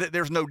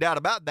 There's no doubt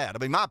about that.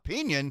 My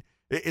opinion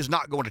is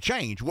not going to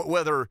change,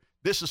 whether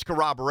this is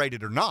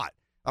corroborated or not.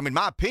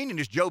 My opinion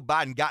is Joe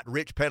Biden got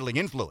rich peddling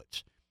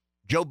influence.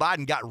 Joe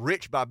Biden got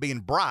rich by being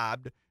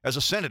bribed as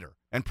a senator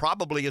and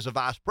probably as a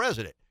vice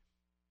president.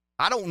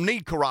 I don't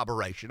need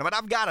corroboration.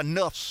 I've got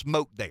enough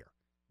smoke there.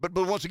 But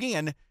once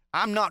again,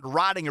 I'm not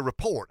writing a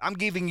report. I'm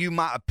giving you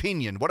my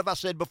opinion. What have I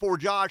said before,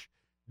 Josh?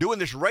 Doing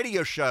this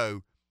radio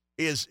show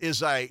is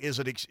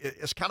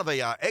kind of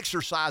a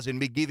exercise in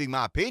me giving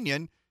my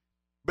opinion.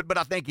 But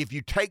I think if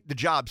you take the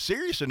job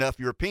serious enough,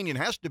 your opinion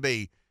has to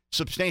be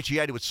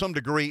substantiated with some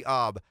degree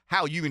of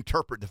how you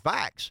interpret the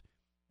facts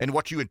and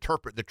what you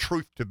interpret the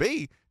truth to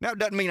be. Now, it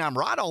doesn't mean I'm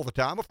right all the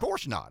time. Of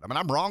course not.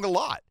 I'm wrong a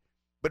lot.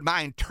 But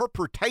my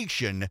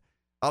interpretation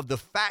of the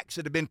facts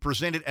that have been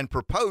presented and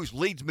proposed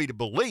leads me to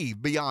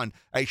believe beyond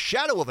a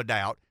shadow of a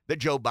doubt that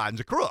Joe Biden's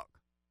a crook.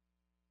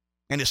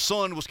 And his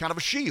son was kind of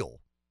a shield.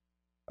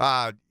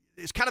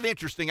 It's kind of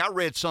interesting. I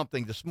read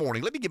something this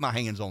morning. Let me get my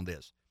hands on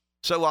this.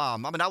 So, I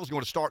was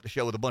going to start the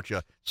show with a bunch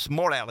of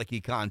smart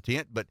alecky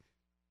content, but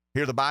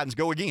here the Bidens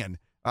go again.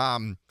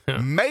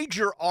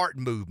 Major art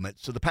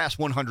movements of the past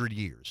 100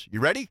 years. You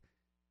ready?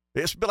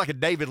 It's a bit like a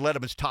David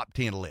Letterman's top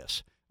 10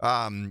 list.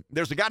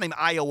 There's a guy named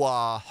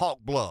Iowa Hawk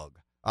blog.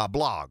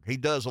 He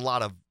does a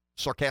lot of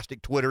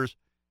sarcastic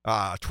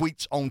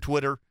tweets on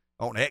Twitter,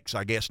 on X,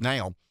 I guess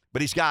now.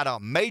 But he's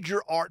got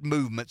major art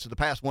movements of the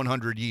past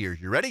 100 years.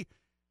 You ready?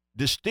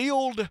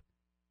 Distilled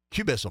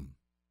Cubism,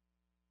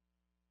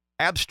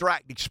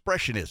 Abstract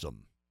Expressionism,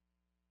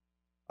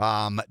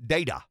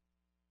 Dada,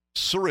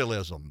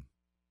 Surrealism,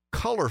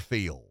 Color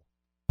Field,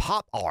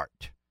 Pop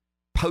Art,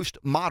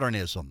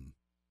 Postmodernism,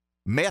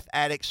 meth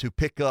addicts who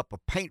pick up a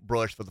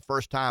paintbrush for the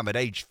first time at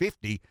age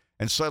 50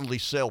 and suddenly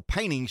sell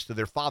paintings to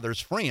their father's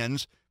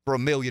friends for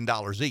 $1 million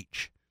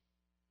each.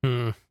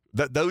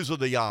 Those are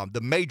the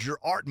major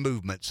art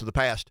movements of the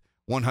past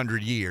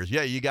 100 years.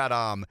 Yeah, you got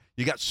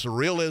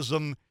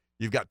surrealism,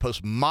 you've got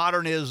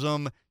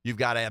postmodernism, you've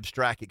got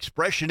abstract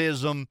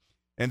expressionism,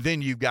 and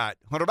then you've got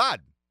Hunter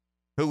Biden,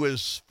 who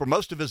has, for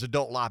most of his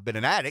adult life, been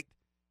an addict,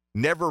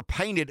 never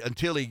painted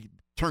until he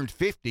turned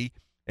 50,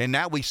 and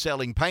now he's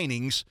selling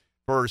paintings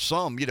for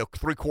some,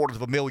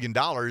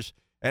 $750,000.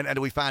 And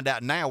we find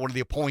out now one of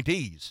the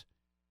appointees,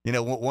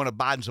 one of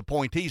Biden's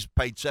appointees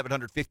paid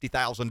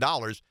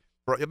 $750,000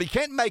 for it. You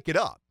can't make it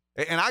up.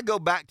 And I go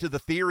back to the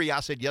theory I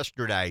said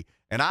yesterday,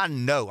 and I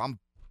know I'm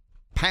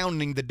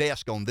pounding the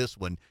desk on this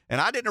one.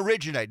 And I didn't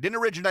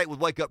originate with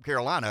Wake Up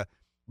Carolina,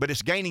 but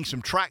it's gaining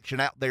some traction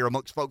out there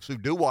amongst folks who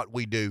do what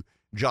we do,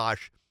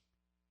 Josh.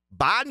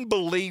 Biden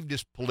believed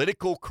his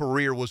political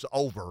career was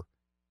over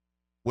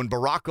when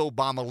Barack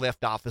Obama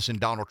left office and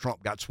Donald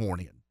Trump got sworn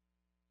in.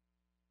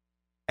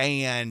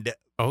 And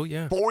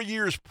 4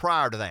 years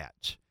prior to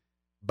that,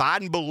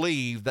 Biden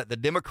believed that the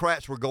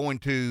Democrats were going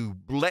to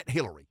let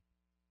Hillary.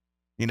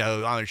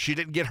 She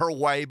didn't get her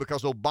way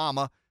because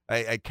Obama,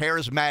 a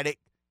charismatic,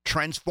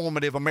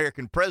 transformative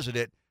American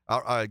president,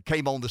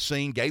 came on the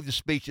scene, gave the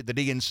speech at the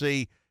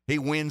DNC. He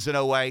wins in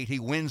 2008. He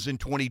wins in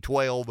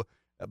 2012.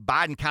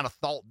 Biden kind of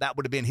thought that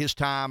would have been his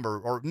time,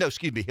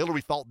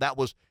 Hillary thought that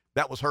was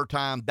That was her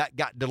time. That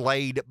got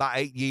delayed by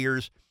 8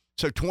 years.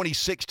 So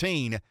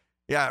 2016,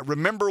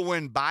 remember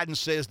when Biden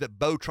says that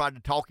Beau tried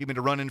to talk him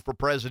into running for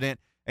president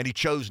and he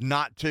chose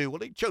not to?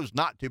 Well, he chose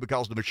not to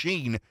because the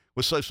machine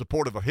was so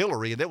supportive of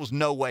Hillary, and there was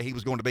no way he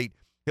was going to beat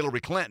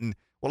Hillary Clinton.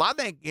 Well, I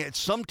think it's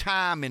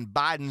sometime in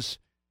Biden's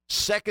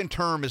second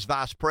term as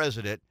vice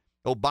president,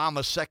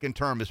 Obama's second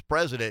term as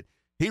president,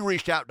 he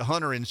reached out to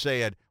Hunter and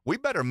said, we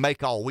better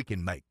make all we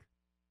can make.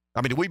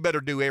 I mean, we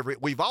better do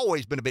we've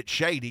always been a bit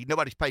shady.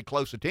 Nobody's paid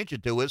close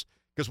attention to us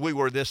because we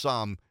were this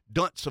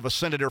dunce of a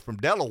senator from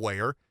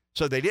Delaware,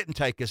 so they didn't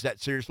take us that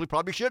seriously.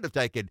 Probably should have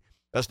taken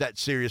us that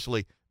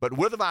seriously. But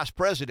we're the vice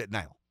president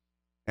now,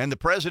 and the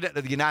president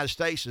of the United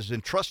States is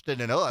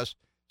entrusted in us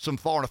some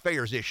foreign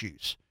affairs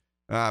issues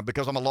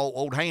because I'm a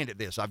old hand at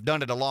this. I've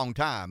done it a long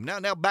time.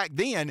 Now, back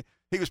then,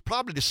 he was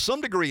probably to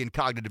some degree in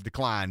cognitive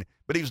decline,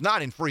 but he was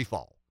not in free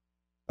fall.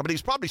 I mean,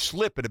 he's probably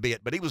slipping a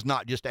bit, but he was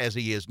not just as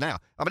he is now.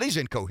 I mean, he's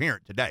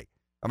incoherent today.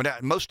 I mean,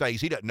 most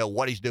days he doesn't know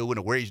what he's doing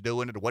or where he's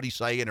doing it or what he's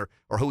saying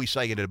or who he's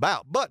saying it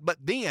about. But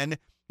then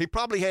he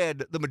probably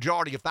had the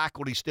majority of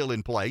faculty still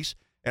in place,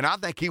 and I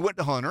think he went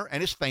to Hunter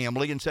and his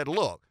family and said,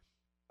 look,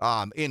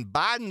 in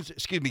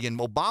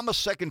Obama's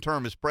second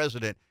term as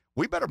president,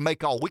 we better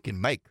make all we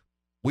can make.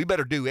 We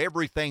better do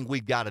everything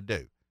we've got to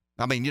do.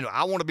 I mean,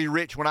 I want to be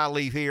rich when I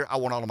leave here. I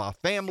want all of my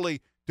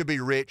family to be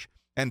rich.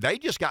 And they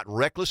just got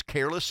reckless,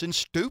 careless, and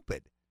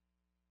stupid.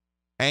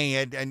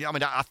 And I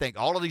mean, I think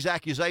all of these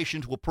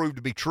accusations will prove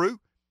to be true.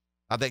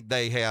 I think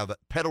they have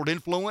peddled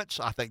influence.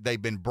 I think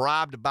they've been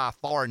bribed by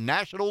foreign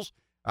nationals.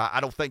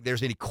 I don't think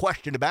there's any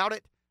question about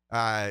it.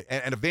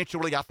 And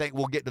eventually, I think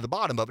we'll get to the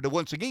bottom of it. And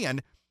once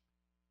again,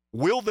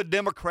 will the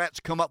Democrats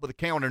come up with a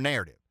counter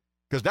narrative?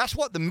 Because that's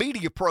what the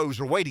media pros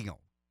are waiting on.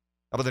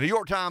 But the New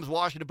York Times,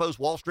 Washington Post,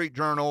 Wall Street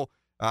Journal,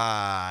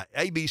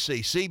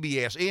 ABC,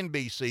 CBS,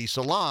 NBC,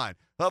 Salon,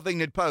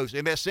 Huffington Post,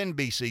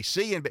 MSNBC,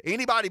 CNBC,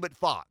 anybody but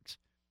Fox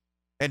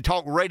and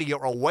talk radio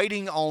are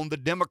waiting on the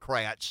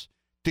Democrats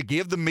to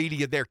give the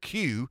media their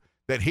cue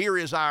that here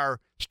is our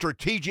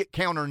strategic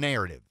counter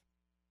narrative.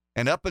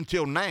 And up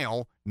until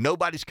now,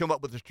 nobody's come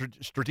up with a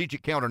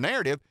strategic counter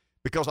narrative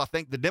because I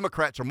think the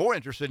Democrats are more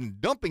interested in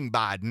dumping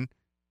Biden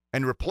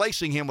and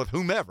replacing him with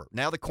whomever.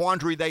 Now the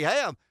quandary they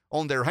have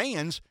on their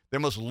hands, their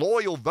most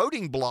loyal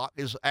voting bloc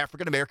is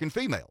African-American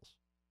females.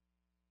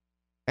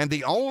 And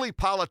the only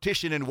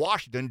politician in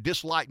Washington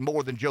disliked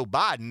more than Joe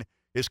Biden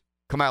is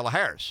Kamala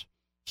Harris.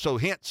 So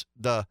hence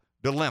the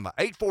dilemma.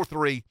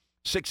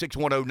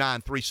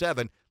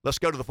 843-661-0937. Let's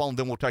go to the phone,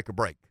 then we'll take a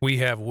break. We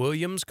have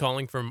Williams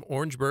calling from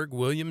Orangeburg.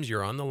 Williams,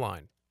 you're on the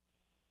line.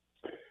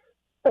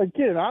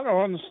 Again, I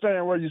don't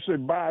understand why you say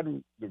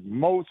Biden, the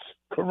most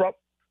corrupt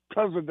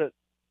president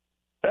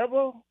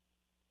ever.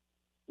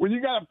 When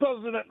you got a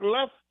president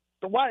left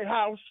the White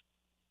House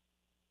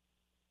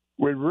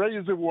with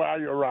razor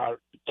wire around it.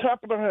 The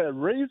Capitol had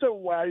razor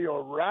wire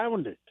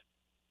around it.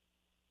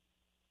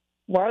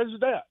 Why is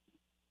that?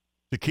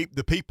 To keep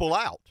the people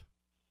out.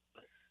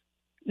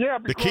 Yeah,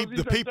 to keep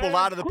the people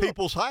out of the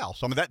people's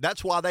house. I mean,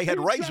 that's why they had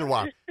razor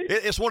wire.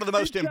 It's one of the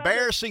most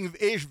embarrassing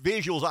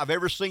visuals I've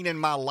ever seen in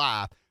my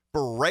life.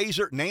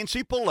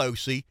 Nancy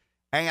Pelosi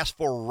asked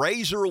for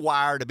razor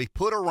wire to be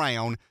put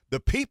around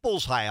the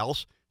people's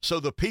house so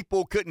the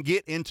people couldn't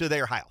get into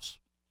their house.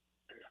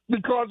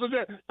 Because of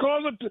that.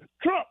 Because of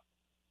Trump.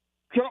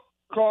 Trump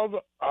caused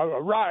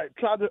a riot,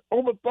 tried to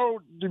overthrow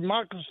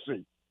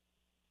democracy.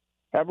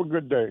 Have a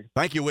good day.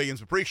 Thank you,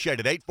 Williams. Appreciate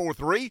it.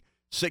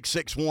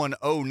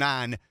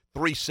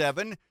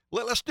 843-661-0937.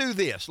 Let's do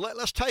this.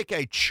 Let's take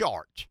a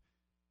chart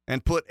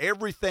and put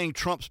everything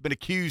Trump's been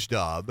accused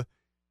of,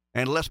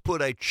 and let's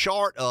put a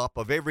chart up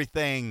of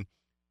everything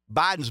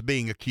Biden's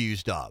being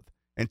accused of,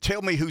 and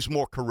tell me who's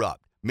more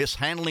corrupt.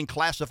 Mishandling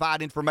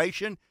classified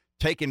information,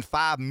 taking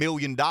 $5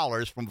 million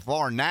from a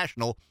foreign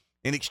national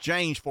in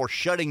exchange for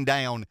shutting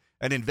down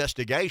an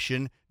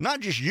investigation. Not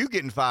just you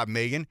getting $5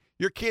 million,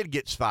 your kid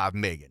gets $5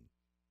 million.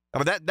 I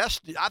mean,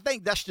 I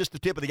think that's just the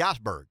tip of the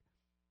iceberg.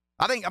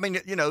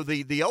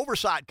 The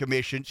Oversight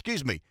Commission,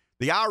 the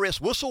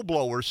IRS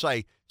whistleblowers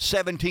say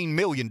 $17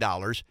 million.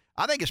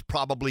 I think it's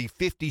probably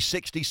 50,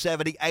 60,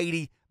 70,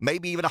 80,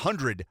 maybe even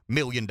 $100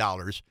 million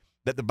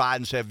that the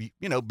Bidens have,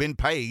 been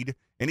paid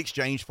in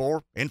exchange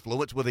for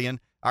influence within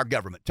our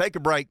government. Take a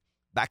break.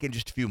 Back in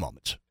just a few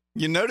moments.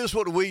 You notice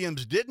what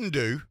Williams didn't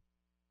do.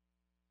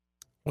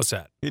 What's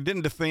that? He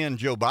didn't defend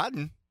Joe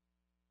Biden.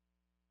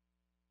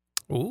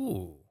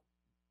 Ooh.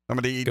 I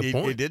mean, he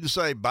didn't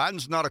say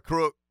Biden's not a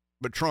crook,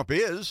 but Trump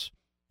is.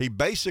 He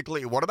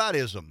basically, what about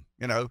ism?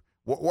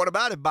 What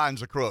about if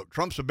Biden's a crook?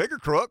 Trump's a bigger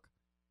crook.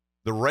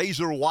 The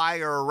razor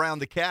wire around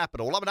the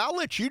Capitol. I mean, I'll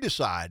let you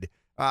decide.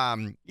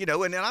 And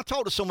I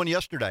talked to someone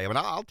yesterday. I mean,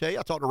 I'll tell you,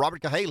 I talked to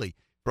Robert Cahaley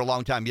for a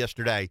long time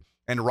yesterday,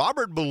 and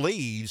Robert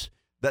believes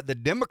that the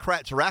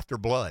Democrats are after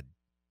blood.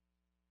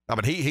 I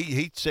mean,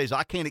 he says,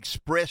 I can't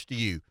express to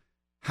you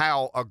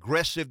how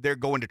aggressive they're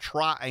going to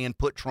try and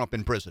put Trump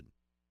in prison.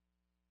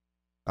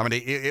 I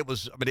mean,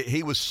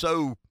 he was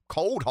so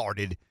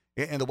cold-hearted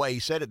in the way he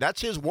said it.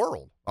 That's his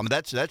world. I mean,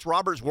 that's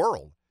Robert's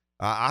world.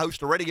 I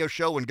host a radio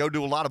show and go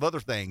do a lot of other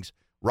things.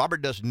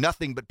 Robert does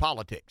nothing but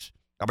politics.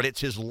 I mean,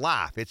 it's his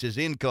life. It's his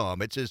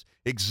income. It's his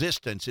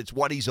existence. It's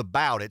what he's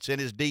about. It's in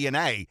his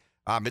DNA.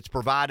 It's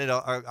provided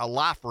a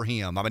life for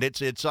him. I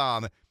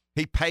mean,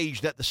 he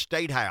paged at the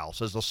State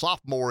House as a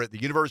sophomore at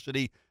the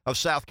University of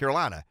South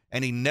Carolina,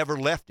 and he never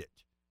left it.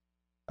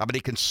 I mean,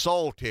 he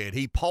consulted,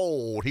 he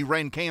polled, he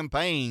ran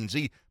campaigns,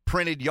 he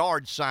printed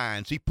yard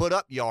signs, he put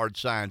up yard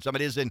signs. I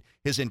mean,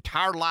 his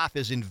entire life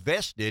is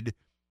invested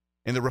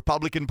in the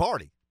Republican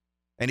Party,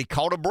 and he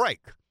caught a break.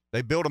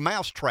 They built a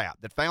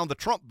mousetrap that found the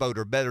Trump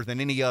voter better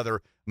than any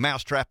other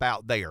mousetrap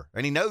out there,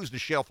 and he knows the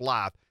shelf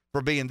life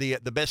for being the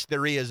best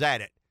there is at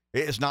it.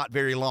 It is not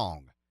very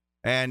long,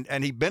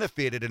 and he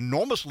benefited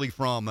enormously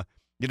from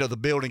the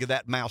building of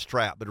that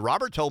mousetrap. But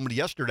Robert told me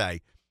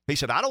yesterday, he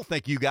said, I don't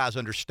think you guys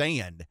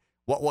understand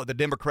what the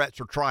Democrats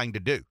are trying to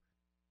do.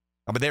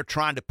 I mean, they're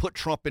trying to put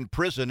Trump in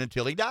prison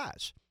until he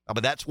dies. I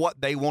mean, that's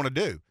what they want to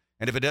do.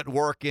 And if it doesn't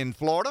work in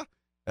Florida,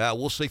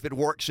 we'll see if it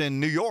works in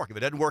New York. If it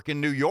doesn't work in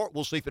New York,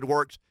 we'll see if it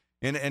works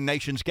in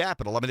nation's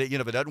capital. I mean,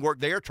 if it doesn't work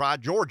there, try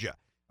Georgia.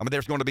 I mean,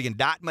 there's going to be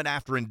indictment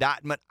after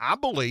indictment. I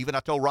believe, and I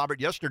told Robert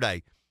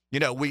yesterday,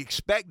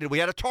 we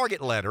had a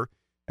target letter,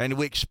 and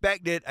we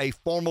expected a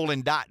formal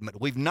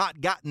indictment. We've not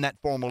gotten that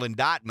formal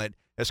indictment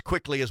as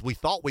quickly as we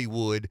thought we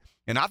would,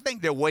 and I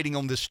think they're waiting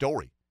on this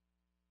story.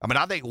 I mean,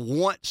 I think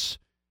once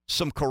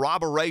some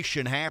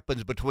corroboration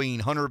happens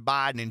between Hunter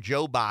Biden and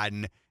Joe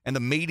Biden and the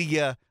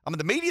media,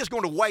 the media is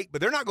going to wait,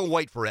 but they're not going to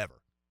wait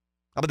forever.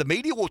 The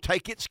media will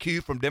take its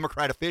cue from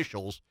Democrat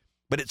officials,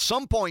 but at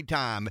some point in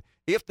time,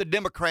 if the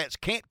Democrats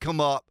can't come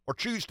up or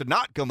choose to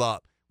not come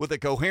up with a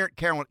coherent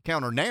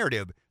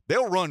counter-narrative,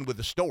 they'll run with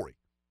the story.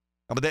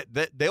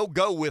 They'll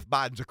go with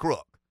Biden's a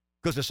crook,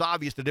 because it's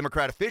obvious the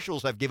Democrat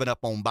officials have given up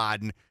on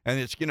Biden, and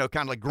it's, kind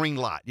of like green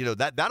light.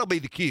 That'll be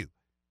the cue.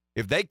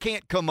 If they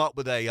can't come up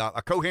with a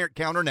coherent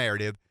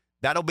counter-narrative,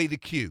 that'll be the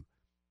cue,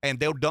 and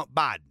they'll dump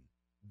Biden.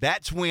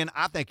 That's when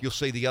I think you'll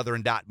see the other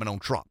indictment on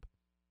Trump.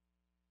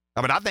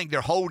 I think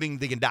they're holding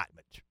the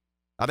indictment.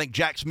 I think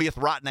Jack Smith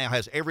right now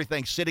has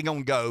everything sitting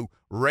on go,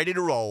 ready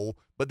to roll,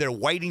 but they're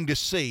waiting to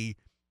see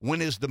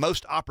when is the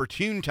most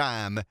opportune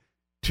time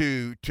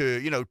to do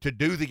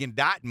the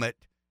indictment,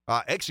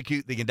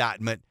 execute the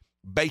indictment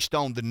based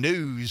on the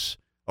news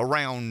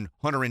around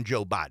Hunter and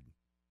Joe Biden.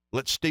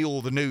 Let's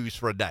steal the news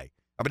for a day.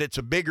 It's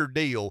a bigger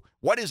deal.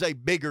 What is a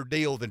bigger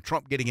deal than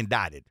Trump getting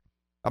indicted?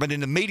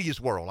 In the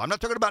media's world. I'm not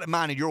talking about in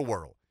mine and your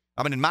world.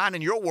 In mine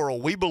and your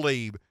world, we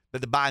believe that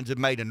the Bidens have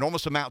made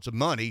enormous amounts of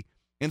money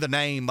in the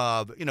name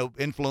of,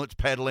 influence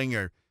peddling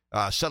or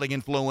selling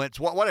influence,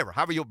 whatever,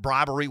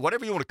 bribery,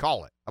 whatever you want to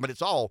call it.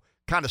 It's all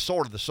kind of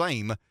sort of the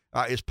same.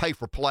 Is pay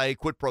for play,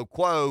 quid pro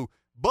quo.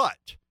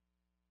 But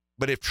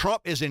if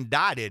Trump is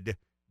indicted,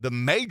 the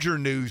major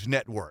news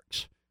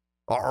networks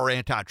are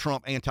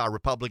anti-Trump,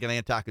 anti-Republican,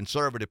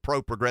 anti-conservative,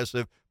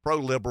 pro-progressive,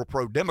 pro-liberal,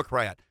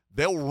 pro-Democrat.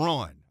 They'll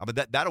run.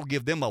 That'll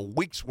give them a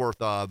week's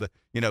worth of,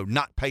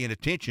 not paying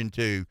attention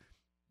to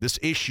this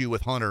issue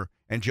with Hunter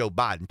and Joe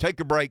Biden. Take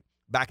a break.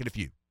 Back in a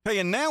few. Hey,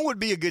 and now would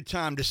be a good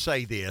time to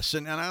say this,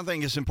 and I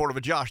think it's important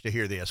for Josh to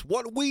hear this.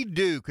 What we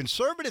do,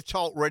 conservative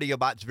talk radio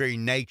by its very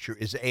nature,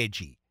 is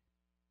edgy.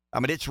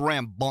 It's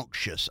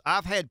rambunctious.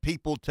 I've had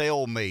people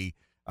tell me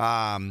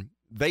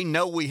they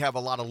know we have a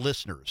lot of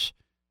listeners.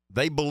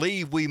 They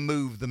believe we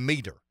move the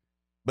meter,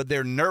 but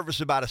they're nervous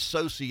about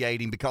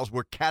associating because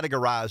we're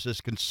categorized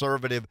as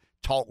conservative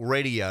talk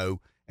radio,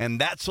 and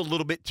that's a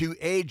little bit too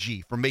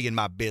edgy for me in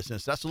my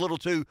business. That's a little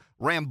too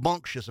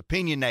rambunctious,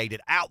 opinionated,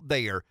 out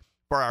there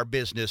for our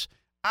business.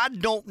 I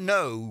don't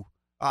know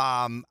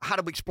how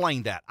to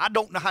explain that. I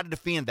don't know how to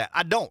defend that.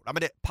 I don't.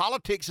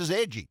 Politics is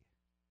edgy.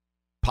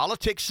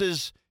 Politics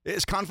is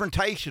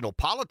confrontational.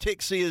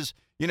 Politics is,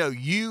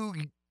 you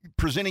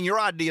presenting your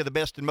idea the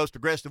best and most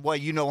aggressive way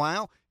you know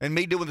how, and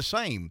me doing the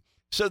same.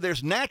 So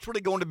there's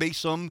naturally going to be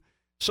some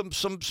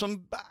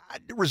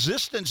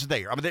resistance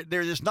there.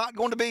 There is not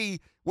going to be.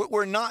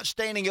 We're not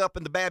standing up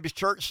in the Baptist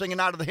church singing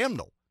out of the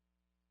hymnal.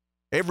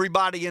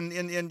 Everybody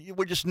and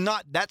we're just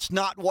not. That's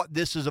not what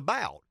this is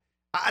about.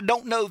 I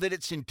don't know that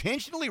it's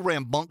intentionally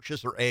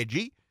rambunctious or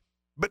edgy,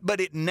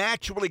 but it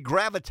naturally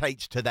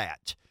gravitates to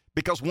that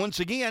because once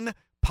again,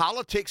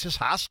 politics is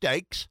high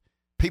stakes.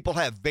 People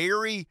have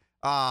very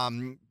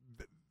they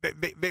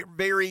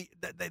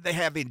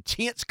have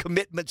intense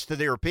commitments to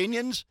their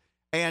opinions,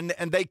 and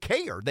they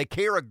care. They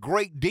care a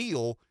great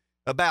deal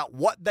about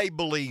what they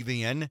believe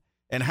in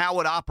and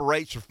how it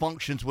operates or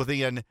functions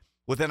within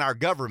our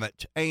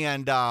government.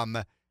 And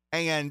I'm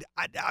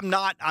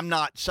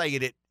not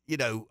saying it.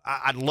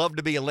 I'd love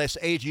to be a less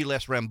edgy,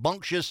 less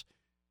rambunctious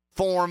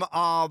form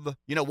of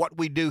what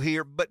we do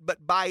here, but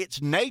by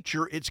its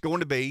nature, it's going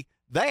to be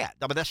that.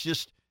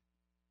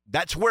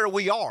 That's where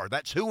we are.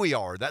 That's who we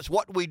are. That's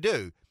what we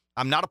do.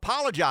 I'm not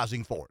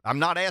apologizing for it. I'm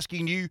not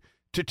asking you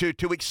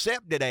to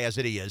accept it as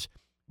it is.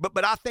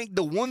 But I think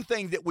the one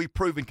thing that we've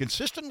proven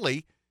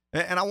consistently,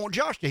 and I want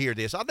Josh to hear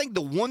this, I think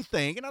the one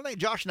thing, and I think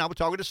Josh and I were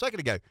talking a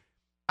second ago,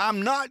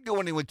 I'm not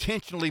going to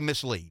intentionally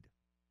mislead.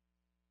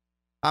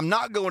 I'm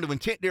not going to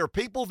intent. There are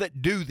people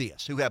that do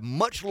this who have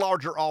much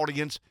larger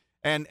audience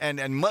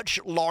and much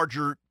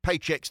larger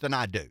paychecks than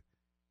I do.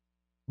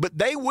 But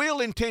they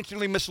will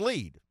intentionally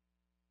mislead.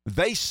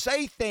 They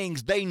say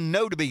things they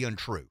know to be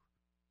untrue.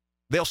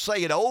 They'll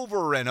say it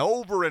over and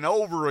over and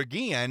over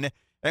again,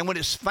 and when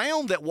it's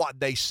found that what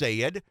they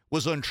said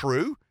was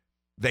untrue,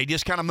 they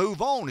just kind of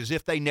move on as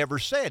if they never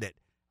said it.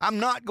 I'm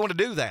not going to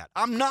do that.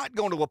 I'm not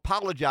going to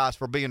apologize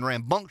for being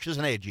rambunctious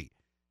and edgy.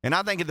 And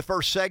I think in the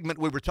first segment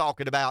we were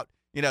talking about,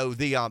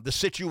 the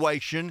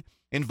situation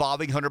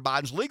involving Hunter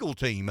Biden's legal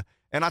team.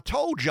 And I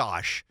told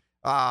Josh,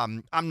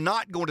 I'm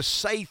not going to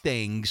say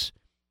things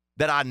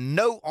that I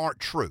know aren't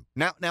true.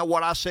 Now,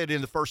 what I said in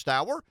the first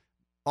hour,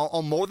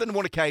 on more than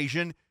one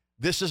occasion,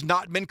 this has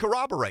not been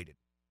corroborated.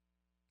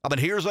 I mean,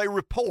 here's a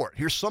report.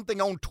 Here's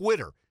something on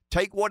Twitter.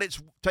 Take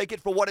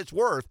it for what it's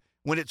worth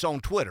when it's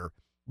on Twitter,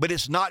 but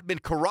it's not been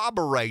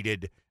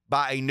corroborated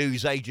by a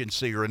news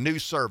agency or a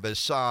news service.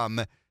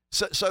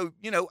 So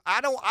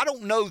I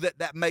don't know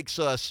that makes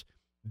us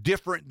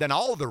different than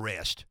all the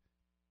rest,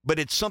 but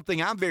it's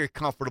something I'm very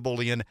comfortable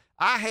in.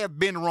 I have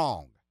been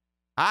wrong.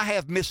 I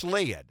have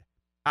misled.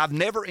 I've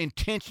never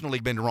intentionally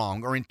been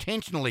wrong or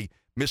intentionally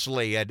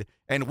misled,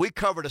 and we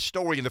covered a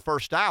story in the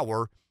first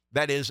hour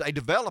that is a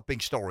developing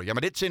story. I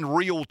mean, it's in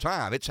real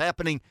time. It's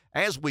happening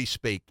as we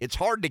speak. It's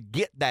hard to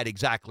get that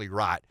exactly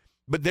right.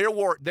 But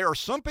there are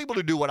some people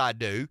who do what I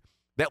do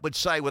that would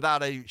say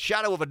without a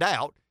shadow of a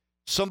doubt,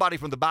 somebody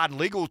from the Biden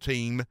legal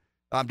team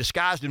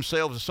disguised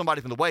themselves as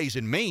somebody from the Ways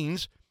and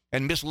Means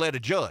and misled a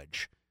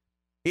judge.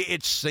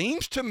 It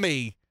seems to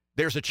me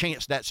there's a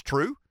chance that's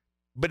true,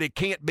 but it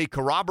can't be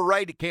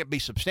corroborated. It can't be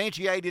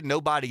substantiated.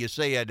 Nobody has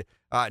said,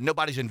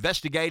 nobody's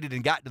investigated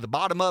and gotten to the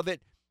bottom of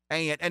it.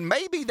 And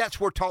maybe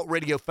that's where talk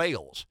radio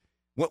fails,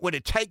 when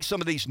it takes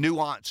some of these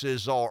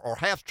nuances or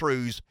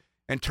half-truths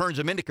and turns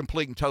them into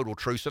complete and total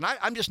truths. And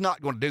I'm just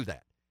not going to do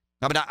that.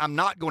 I mean, I'm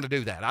not going to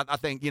do that. I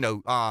think,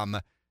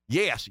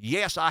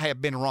 yes, I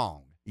have been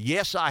wrong.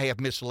 Yes, I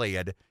have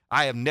misled.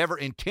 I have never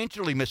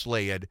intentionally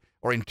misled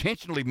or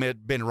intentionally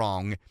been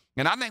wrong.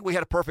 And I think we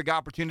had a perfect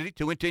opportunity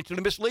to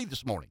intentionally mislead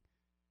this morning,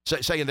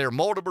 saying there are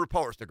multiple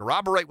reports that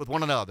corroborate with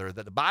one another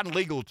that the Biden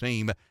legal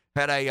team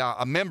had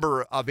a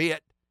member of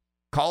it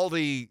call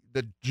the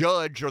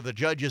judge or the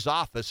judge's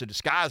office and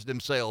disguise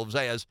themselves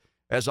as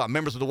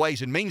members of the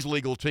Ways and Means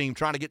legal team,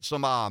 trying to get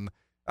some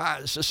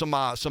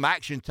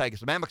action taken,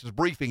 some amicus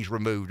briefings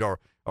removed, or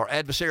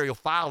adversarial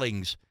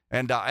filings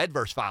and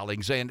adverse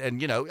filings,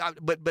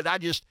 but I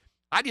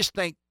just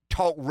think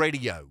talk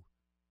radio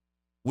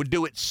would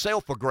do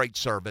itself a great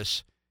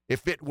service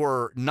if it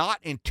were not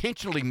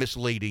intentionally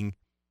misleading.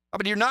 I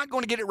mean, you're not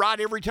going to get it right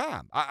every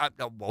time.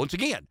 Once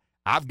again,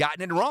 I've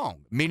gotten it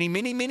wrong many,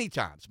 many, many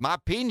times. My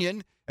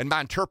opinion and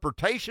my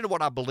interpretation of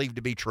what I believe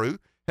to be true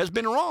has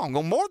been wrong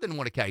on more than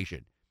one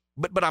occasion.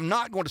 But I'm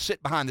not going to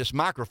sit behind this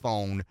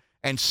microphone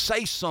and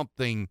say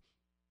something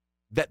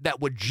that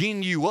would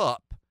gin you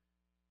up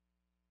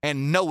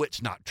and know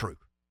it's not true.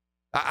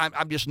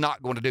 I'm just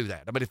not going to do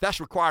that. I mean, if that's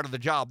required of the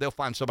job, they'll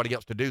find somebody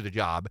else to do the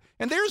job.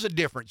 And there's a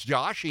difference,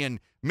 Josh, in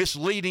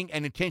misleading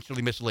and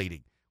intentionally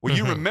misleading. Well,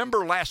 you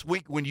remember last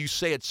week when you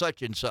said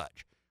such and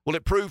such. Well,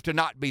 it proved to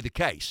not be the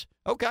case.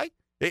 Okay,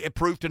 it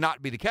proved to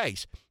not be the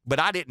case. But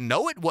I didn't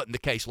know it wasn't the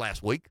case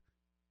last week.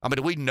 I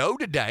mean, we know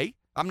today.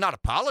 I'm not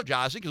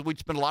apologizing because we'd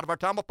spend a lot of our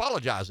time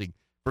apologizing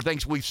for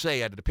things we've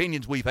said and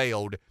opinions we've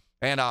held,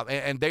 and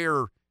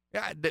they're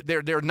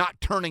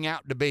not turning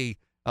out to be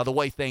the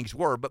way things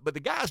were. But the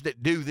guys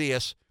that do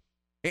this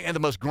in the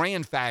most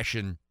grand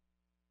fashion,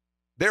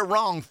 they're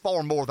wrong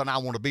far more than I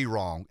want to be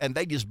wrong, and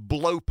they just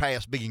blow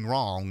past being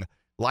wrong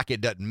like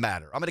it doesn't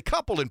matter. I mean, a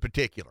couple in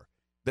particular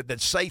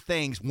that say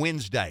things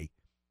Wednesday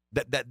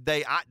that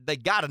they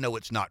got to know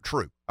it's not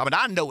true. I mean,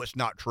 I know it's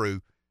not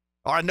true,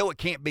 or I know it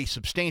can't be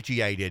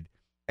substantiated,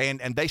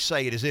 and they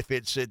say it as if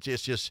it's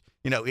just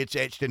it's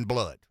etched in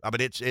blood. I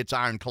mean, it's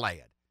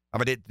ironclad.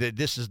 I mean,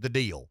 this is the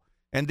deal.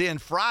 And then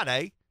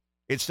Friday,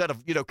 instead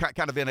of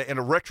kind of in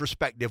a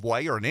retrospective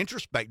way or an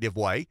introspective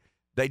way,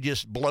 they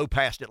just blow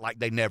past it like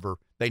they never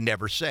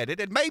said it.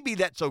 And maybe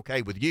that's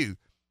okay with you,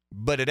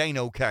 but it ain't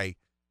okay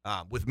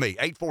with me.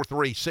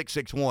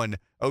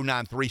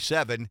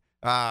 843-661-0937.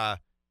 I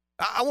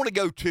want to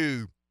go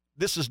to,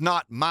 this is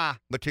not my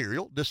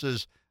material. This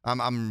is,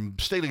 I'm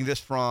stealing this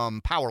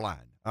from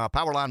Powerline.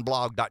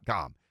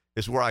 Powerlineblog.com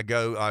is where I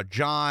go.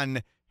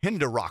 John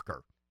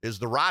Hinderrocker is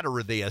the writer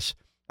of this.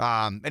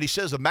 And he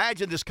says,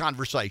 imagine this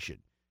conversation,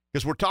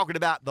 because we're talking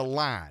about the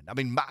line. I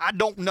mean, I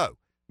don't know.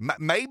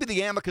 Maybe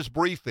the amicus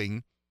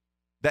briefing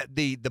that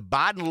the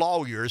Biden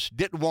lawyers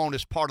didn't want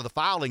as part of the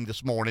filing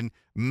this morning,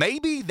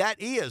 maybe that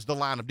is the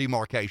line of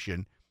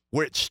demarcation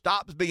where it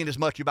stops being as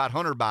much about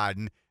Hunter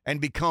Biden and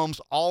becomes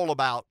all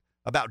about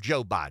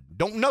Joe Biden.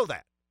 Don't know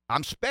that.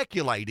 I'm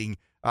speculating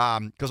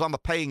because I'm a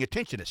paying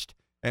attentionist,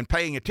 and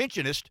paying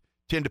attentionists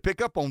tend to pick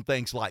up on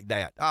things like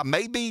that.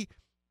 Maybe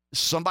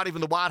somebody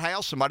from the White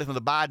House, somebody from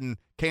the Biden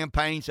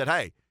campaign said,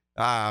 hey,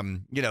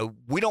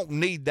 we don't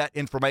need that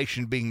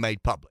information being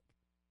made public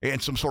in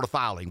some sort of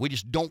filing. We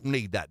just don't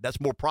need that. That's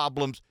more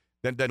problems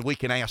than we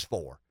can ask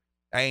for.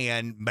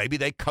 And maybe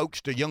they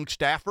coaxed a young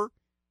staffer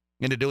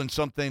into doing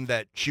something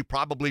that she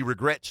probably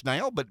regrets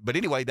now. But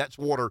anyway, that's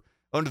water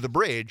under the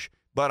bridge.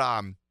 But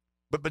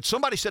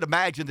somebody said,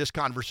 imagine this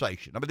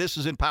conversation. I mean, this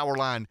is in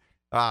Powerline.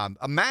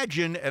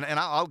 Imagine, and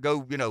I'll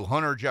go,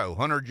 Hunter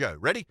Joe.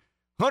 Ready?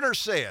 Hunter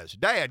says,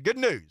 Dad, good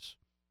news.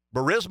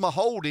 Burisma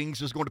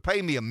Holdings is going to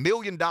pay me $1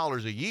 million a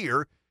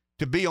year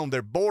to be on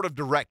their board of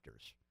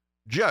directors.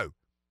 Joe,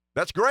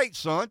 that's great,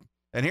 son.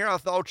 And here I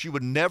thought you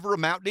would never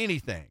amount to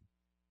anything.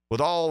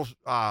 With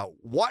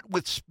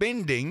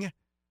spending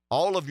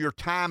all of your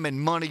time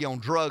and money on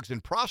drugs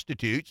and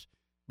prostitutes.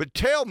 But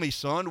tell me,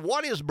 son,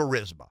 what is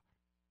Burisma?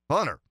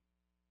 Hunter,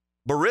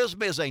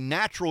 Burisma is a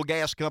natural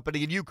gas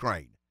company in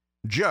Ukraine.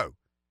 Joe,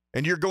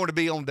 and you're going to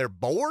be on their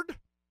board?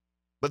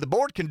 But the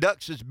board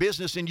conducts its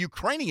business in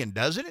Ukrainian,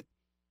 doesn't it?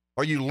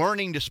 Are you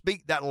learning to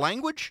speak that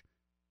language?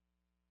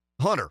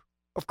 Hunter,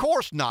 of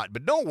course not,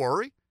 but don't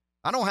worry.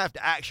 I don't have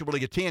to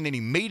actually attend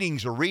any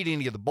meetings or read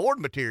any of the board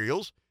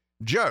materials.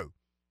 Joe,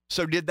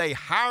 so did they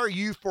hire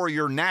you for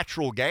your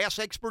natural gas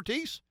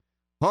expertise?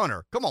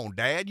 Hunter, come on,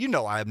 Dad. You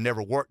know I have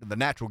never worked in the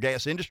natural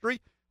gas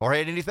industry or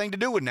had anything to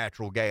do with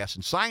natural gas,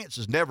 and science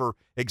has never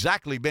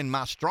exactly been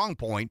my strong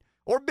point,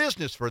 or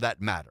business for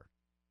that matter.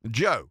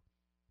 Joe,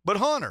 but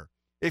Hunter,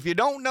 if you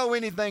don't know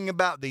anything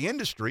about the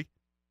industry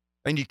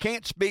and you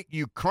can't speak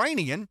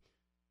Ukrainian,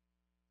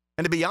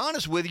 and to be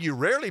honest with you, you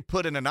rarely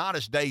put in an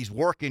honest day's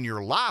work in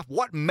your life,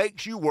 what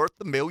makes you worth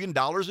 $1 million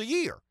a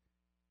year?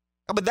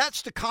 But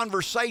that's the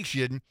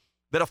conversation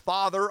that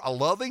a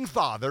loving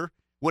father,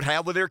 would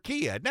have with their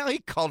kid. Now, he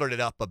colored it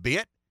up a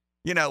bit,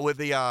 with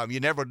the you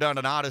never done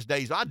an honest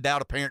day's. I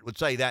doubt a parent would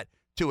say that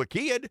to a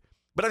kid.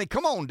 But, I mean,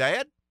 come on,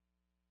 Dad.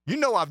 You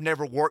know I've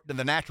never worked in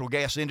the natural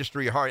gas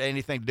industry or had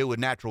anything to do with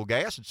natural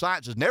gas, and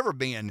science has never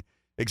been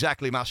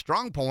exactly my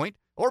strong point,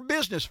 or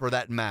business for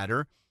that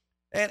matter.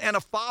 And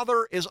a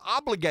father is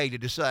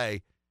obligated to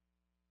say,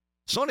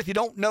 son, if you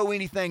don't know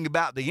anything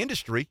about the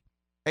industry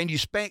and you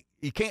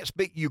can't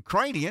speak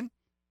Ukrainian,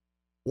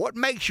 what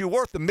makes you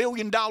worth $1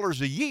 million a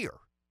year?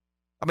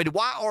 I mean,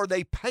 why are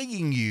they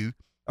paying you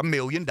 $1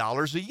 million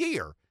a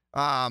year?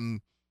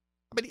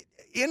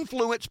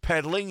 Influence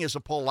peddling is a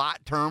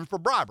polite term for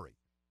bribery.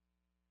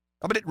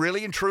 It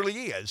really and truly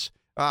is.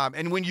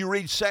 And when you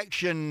read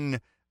Section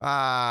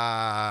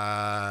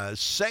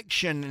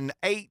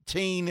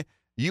 18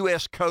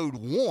 U.S. Code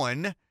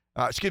 1,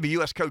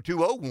 U.S. Code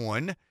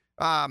 201,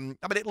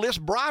 it lists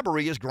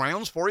bribery as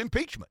grounds for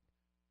impeachment,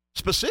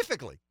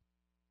 specifically.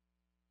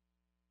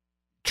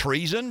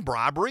 Treason,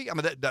 bribery,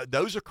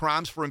 those are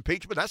crimes for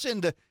impeachment. That's in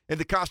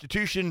the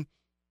Constitution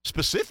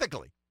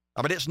specifically.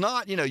 It's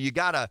not,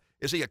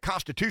 is he a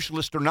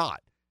constitutionalist or not?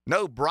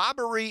 No,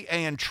 bribery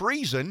and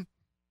treason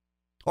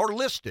are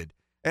listed.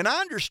 And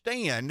I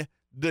understand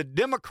the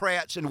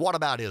Democrats and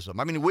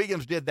whataboutism.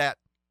 Williams did that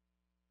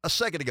a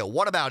second ago.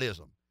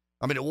 Whataboutism.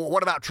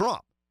 What about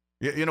Trump?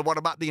 What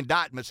about the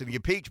indictments and the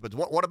impeachments?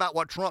 What about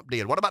what Trump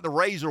did? What about the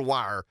razor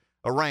wire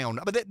around?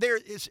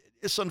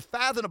 It's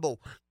unfathomable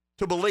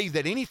to believe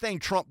that anything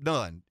Trump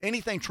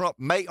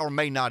may or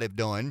may not have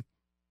done,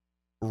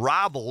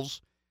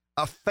 rivals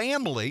a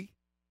family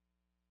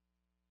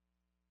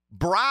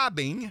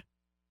bribing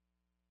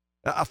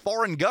a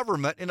foreign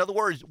government. In other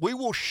words,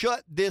 we'll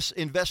have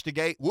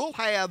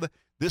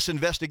this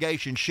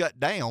investigation shut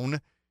down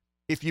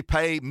if you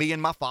pay me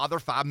and my father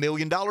 $5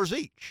 million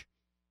each.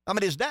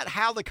 Is that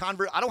how I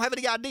don't have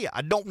any idea.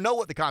 I don't know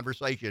what the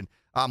conversation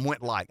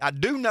went like. I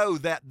do know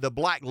that the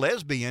black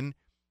lesbian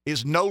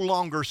is no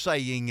longer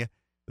saying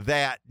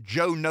that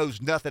Joe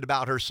knows nothing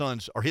about his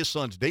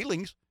son's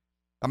dealings.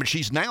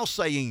 She's now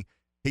saying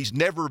he's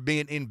never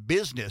been in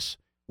business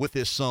with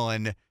his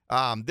son.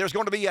 There's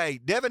going to be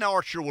Devin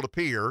Archer will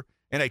appear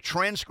in a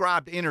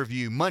transcribed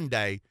interview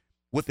Monday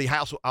with the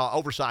House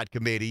Oversight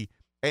Committee.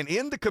 And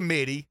in the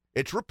committee,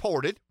 it's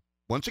reported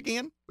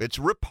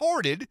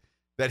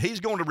that he's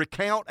going to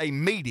recount a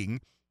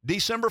meeting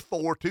December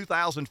 4,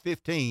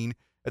 2015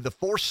 at the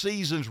Four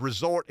Seasons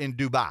Resort in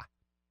Dubai.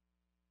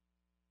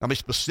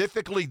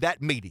 Specifically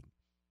that meeting.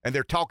 And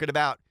they're talking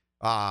about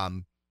a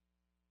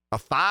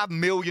 $5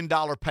 million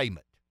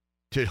payment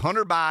to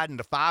Hunter Biden,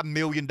 a $5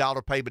 million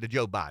payment to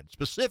Joe Biden.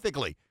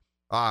 Specifically,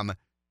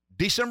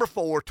 December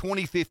 4,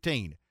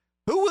 2015.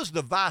 Who was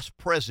the vice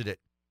president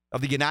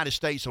of the United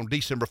States on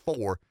December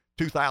 4,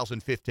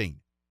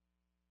 2015?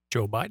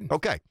 Joe Biden.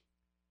 Okay.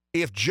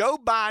 If Joe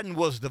Biden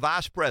was the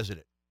vice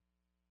president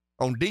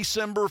on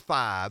December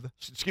 4,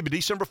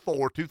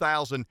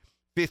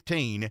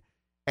 2015,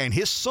 and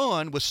his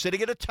son was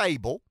sitting at a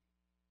table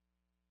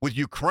with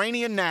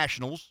Ukrainian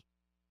nationals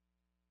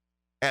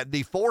at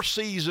the Four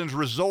Seasons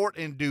Resort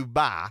in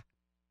Dubai,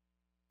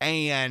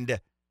 and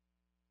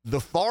the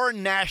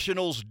foreign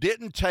nationals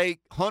didn't take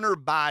Hunter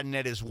Biden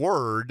at his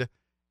word,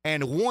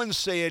 and one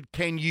said,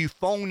 can you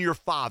phone your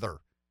father?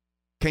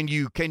 Can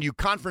you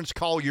conference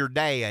call your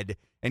dad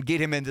and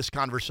get him in this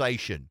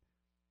conversation?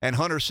 And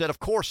Hunter said, of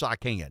course I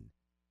can.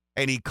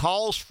 And he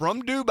calls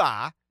from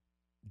Dubai.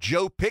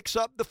 Joe picks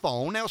up the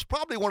phone. Now, it's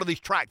probably one of these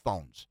track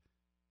phones.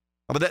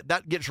 I mean,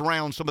 that gets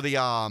around some of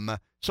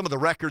the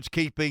records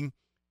keeping.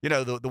 You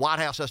know, the White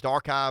House has to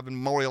archive and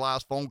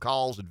memorialize phone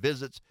calls and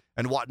visits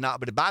and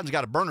whatnot. But if Biden's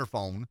got a burner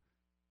phone,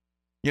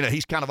 you know,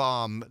 he's kind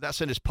of that's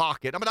in his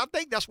pocket. I mean, I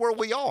think that's where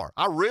we are.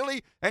 I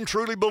really and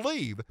truly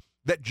believe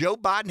that Joe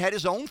Biden had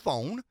his own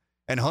phone,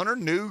 and Hunter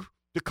knew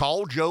to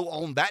call Joe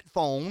on that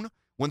phone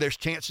when there's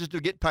chances to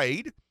get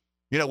paid.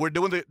 You know, we're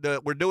doing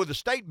the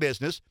state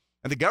business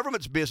and the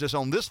government's business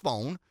on this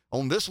phone,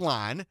 on this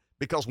line,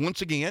 because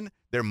once again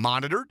they're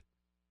monitored.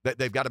 That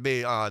they've got to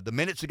be the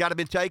minutes have got to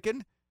be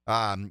taken.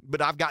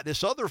 But I've got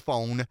this other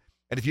phone,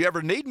 and if you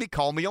ever need me,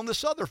 call me on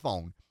this other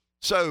phone.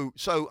 So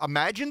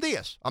imagine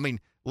this. I mean,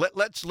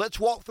 let's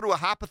walk through a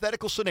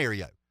hypothetical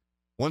scenario.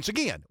 Once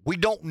again, we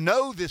don't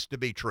know this to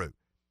be true.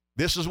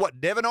 This is what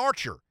Devin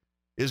Archer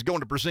is going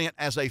to present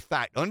as a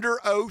fact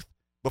under oath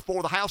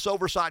before the House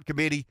Oversight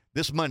Committee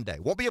this Monday.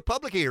 Won't be a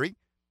public hearing,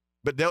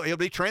 but it'll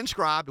be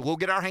transcribed. We'll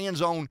get our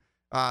hands on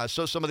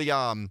some of the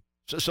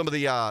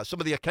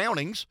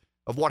accountings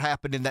of what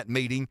happened in that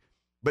meeting.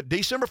 But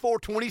December 4,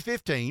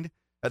 2015,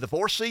 at the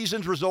Four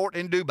Seasons Resort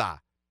in Dubai,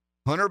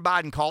 Hunter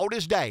Biden called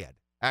his dad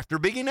after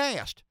being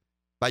asked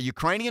by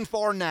Ukrainian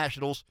foreign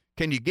nationals,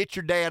 "Can you get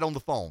your dad on the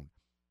phone?"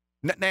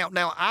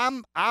 Now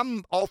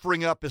I'm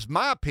offering up as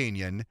my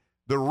opinion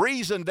the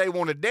reason they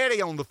wanted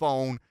Daddy on the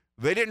phone.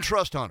 They didn't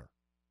trust Hunter.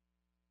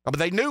 I mean,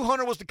 they knew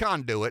Hunter was the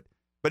conduit,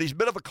 but he's a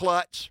bit of a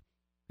klutz.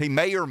 He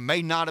may or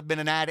may not have been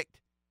an addict.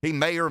 He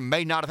may or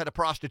may not have had a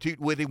prostitute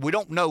with him. We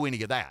don't know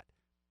any of that.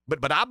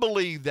 But I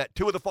believe that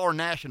two of the foreign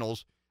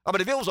nationals, I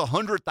mean, if it was a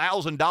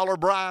 $100,000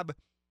 bribe,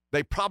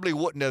 they probably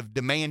wouldn't have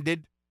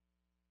demanded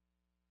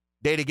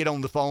Daddy get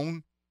on the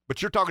phone.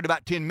 But you're talking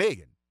about $10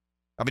 million.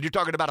 I mean, you're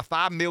talking about a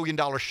 $5 million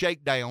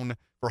shakedown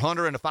for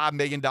Hunter and a $5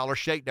 million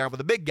shakedown for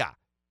the big guy.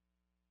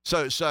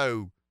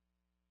 So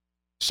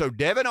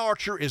Devin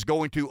Archer is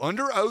going to,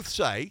 under oath,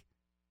 say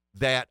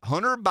that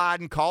Hunter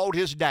Biden called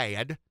his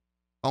dad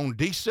on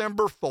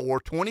December 4,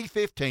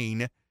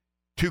 2015,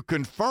 to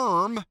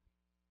confirm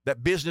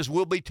that business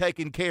will be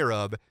taken care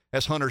of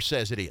as Hunter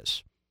says it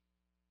is.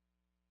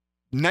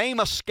 Name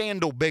a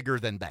scandal bigger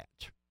than that.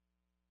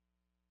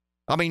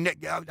 I mean,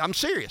 I'm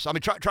serious. I mean,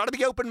 try to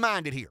be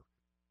open-minded here.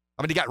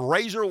 I mean, you got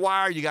razor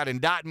wire, you got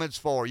indictments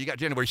you got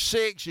January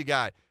 6th, you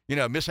got,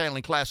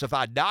 mishandling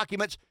classified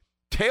documents.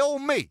 Tell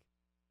me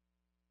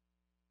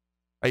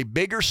a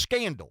bigger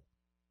scandal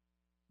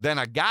than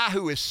a guy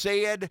who has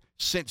said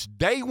since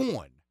day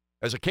one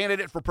as a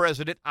candidate for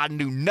president, I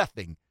knew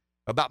nothing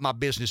about my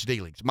business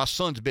dealings, my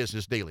son's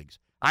business dealings.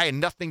 I had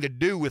nothing to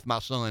do with my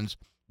son's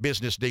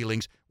business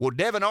dealings. Well,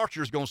 Devin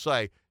Archer is going to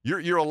say,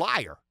 you're a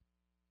liar.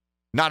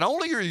 Not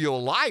only are you a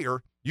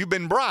liar, you've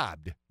been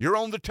bribed. You're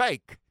on the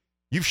take.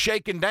 You've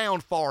shaken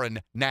down foreign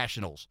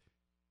nationals.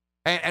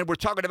 And we're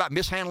talking about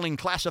mishandling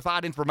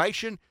classified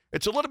information.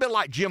 It's a little bit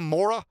like Jim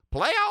Mora.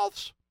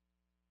 Playoffs?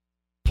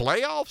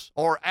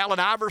 Or Allen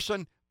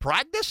Iverson,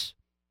 practice?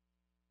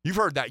 You've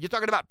heard that. You're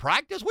talking about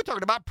practice? We're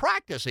talking about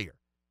practice here.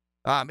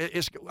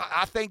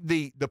 I think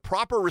the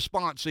proper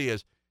response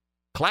is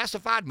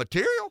classified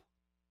material?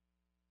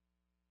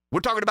 We're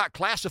talking about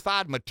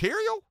classified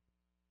material?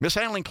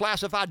 Mishandling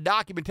classified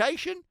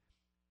documentation?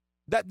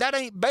 That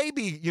ain't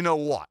baby, you know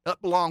what,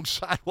 up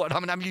alongside what,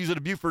 I'm using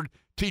a Buford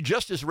T.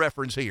 Justice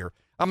reference here.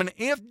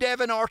 If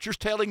Devin Archer's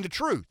telling the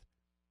truth,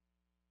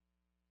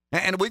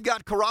 and we've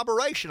got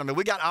corroboration.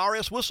 We got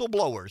IRS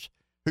whistleblowers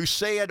who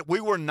said we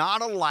were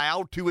not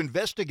allowed to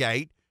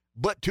investigate,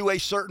 but to a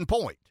certain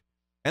point.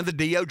 And the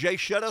DOJ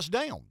shut us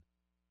down.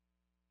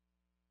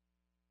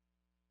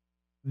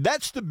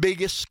 That's the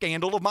biggest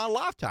scandal of my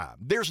lifetime.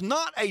 There's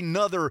not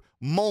another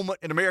moment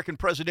in American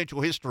presidential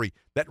history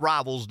that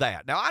rivals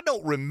that. Now, I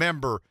don't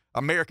remember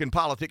American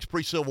politics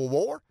pre-Civil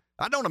War.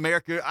 I don't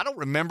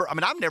remember.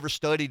 I've never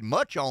studied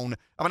much on,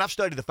 I've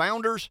studied the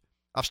founders.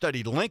 I've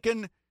studied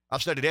Lincoln.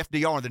 I've studied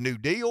FDR and the New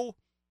Deal.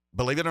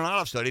 Believe it or not,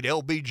 I've studied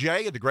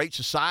LBJ and the Great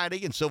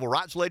Society and civil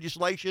rights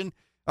legislation.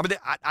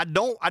 I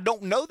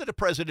don't know that a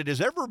president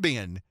has ever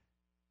been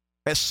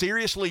as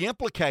seriously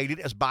implicated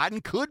as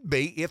Biden could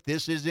be if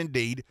this is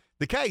indeed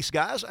the case,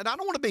 guys. And I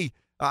don't want to be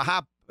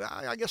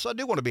I guess I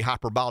do want to be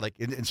hyperbolic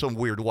in some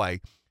weird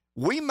way.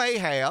 We may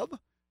have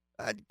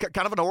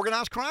kind of an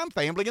organized crime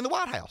family in the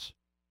White House.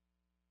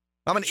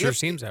 Sure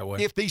seems that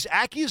way. If these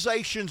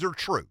accusations are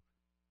true,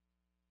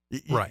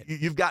 right?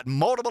 You've got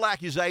multiple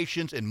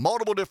accusations in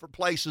multiple different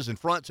places and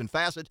fronts and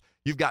facets.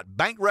 You've got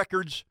bank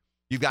records.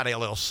 You've got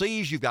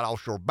LLCs. You've got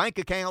offshore bank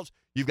accounts.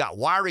 You've got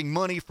wiring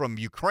money from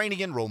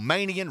Ukrainian,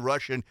 Romanian,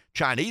 Russian,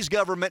 Chinese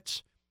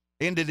governments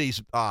into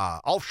these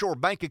offshore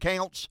bank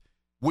accounts.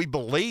 We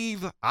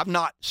believe, I've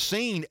not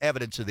seen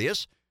evidence of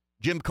this.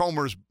 Jim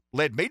Comer's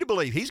led me to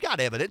believe he's got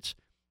evidence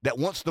that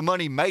once the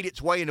money made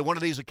its way into one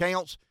of these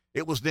accounts,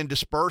 it was then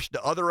dispersed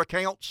to other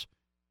accounts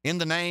in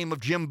the name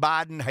of Jim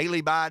Biden,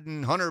 Haley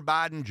Biden, Hunter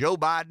Biden, Joe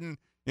Biden.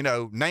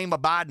 Name a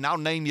Biden, I'll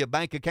name you a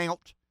bank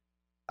account.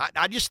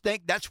 I just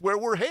think that's where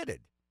we're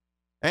headed.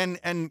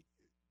 And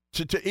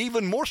to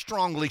even more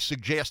strongly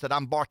suggest that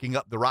I'm barking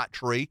up the right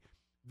tree,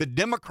 the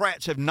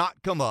Democrats have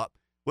not come up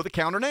with a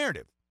counter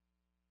narrative.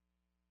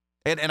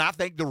 And I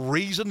think the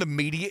reason the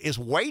media is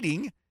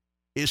waiting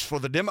is for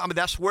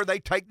that's where they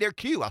take their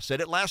cue. I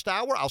said it last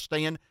hour. I'll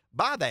stand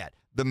by that.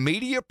 The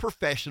media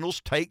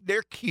professionals take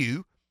their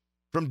cue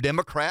from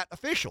Democrat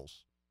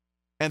officials.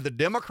 And the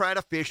Democrat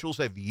officials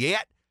have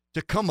yet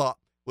to come up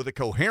with a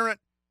coherent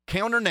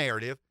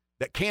counter-narrative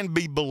that can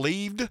be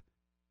believed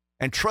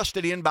and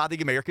trusted in by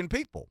the American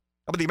people.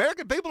 I mean, the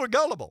American people are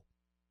gullible.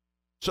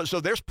 So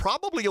there's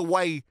probably a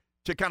way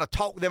to kind of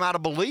talk them out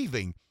of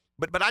believing.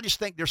 But I just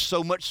think there's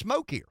so much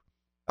smoke here.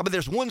 I mean,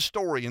 there's one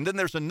story, and then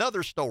there's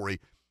another story.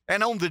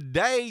 And on the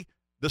day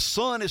the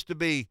son is to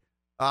be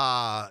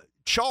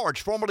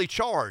formally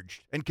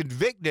charged and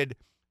convicted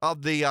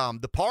of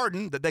the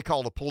pardon that they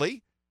call a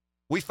plea,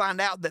 we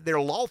find out that their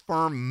law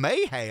firm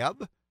may have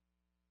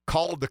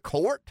called the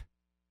court,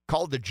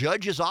 called the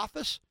judge's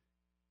office,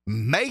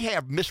 may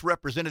have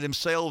misrepresented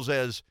themselves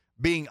as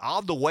being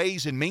of the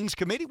Ways and Means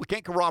Committee. We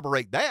can't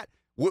corroborate that.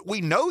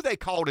 We know they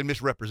called and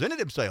misrepresented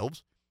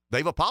themselves.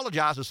 They've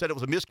apologized and said it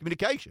was a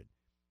miscommunication.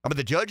 I mean,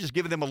 the judge has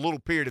given them a little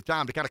period of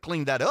time to kind of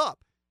clean that up.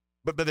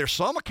 But there's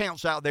some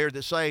accounts out there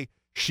that say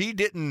she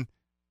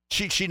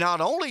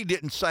not only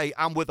didn't say,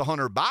 I'm with the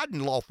Hunter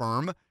Biden law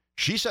firm,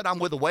 she said, I'm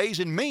with the Ways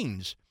and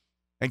Means.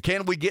 And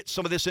can we get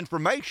some of this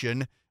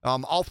information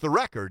off the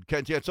record?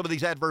 Can some of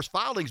these adverse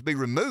filings be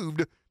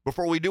removed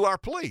before we do our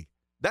plea?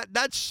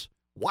 That's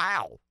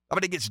wow. I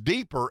mean, it gets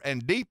deeper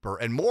and deeper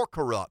and more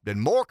corrupt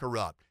and more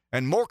corrupt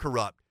and more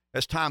corrupt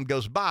as time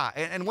goes by.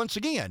 And once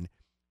again,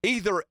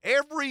 either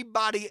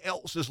everybody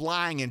else is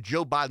lying and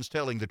Joe Biden's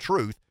telling the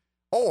truth,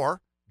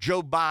 or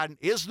Joe Biden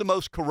is the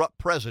most corrupt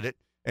president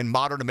in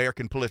modern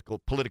American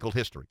political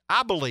history.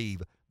 I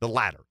believe the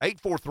latter.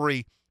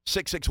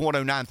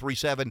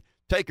 843-661-0937.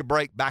 Take a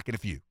break. Back in a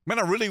few. Man,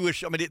 I really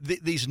wish,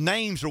 these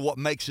names are what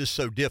makes this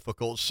so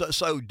difficult.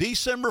 So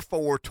December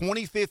 4,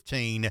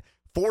 2015,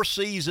 Four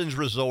Seasons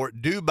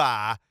Resort,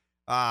 Dubai,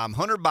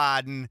 Hunter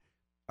Biden,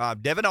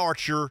 Devin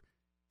Archer,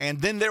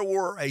 and then there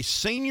were a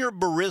senior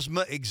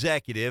Burisma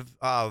executive,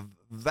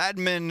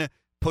 Vadman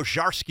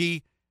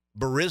Pozharsky,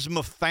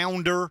 Burisma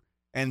founder,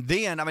 and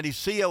then, he's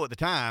CEO at the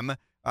time,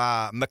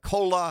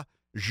 Mykola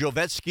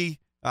Zhilevsky,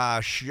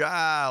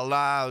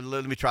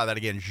 let me try that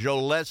again,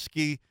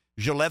 Zhilevsky.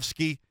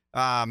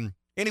 The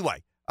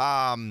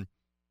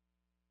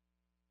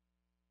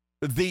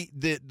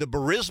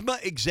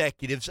Burisma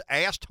executives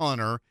asked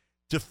Hunter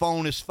to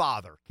phone his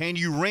father. Can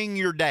you ring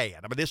your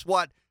dad? This is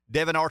what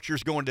Devin Archer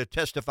is going to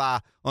testify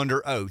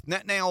under oath.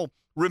 Now,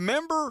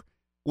 remember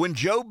when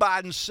Joe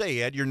Biden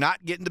said you're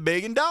not getting the $1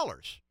 billion?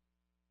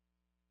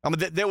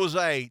 There was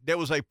a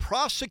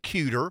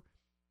prosecutor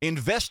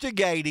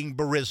investigating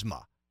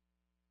Burisma,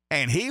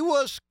 and he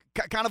was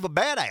kind of a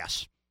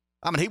badass.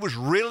 He was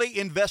really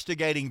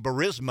investigating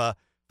Burisma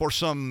for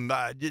some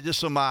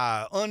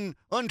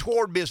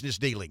untoward business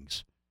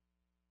dealings.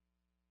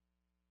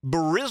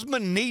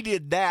 Burisma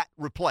needed that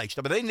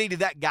replaced. They needed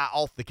that guy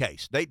off the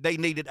case. They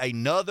needed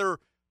another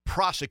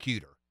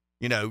prosecutor,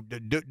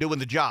 doing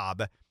the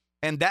job.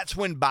 And that's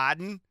when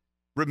Biden,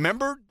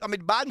 remember,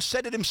 Biden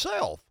said it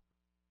himself.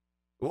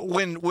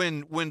 When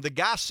the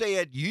guy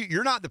said,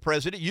 you're not the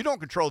president, you don't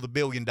control the $1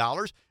 billion.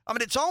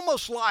 It's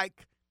almost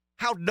like,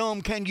 how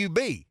dumb can you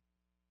be?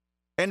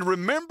 And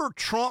remember,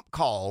 Trump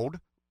called,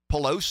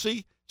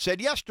 Pelosi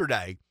said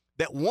yesterday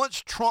that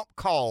once Trump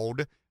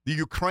called the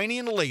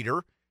Ukrainian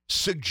leader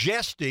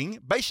suggesting,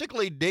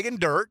 basically digging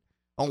dirt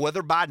on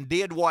whether Biden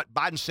did what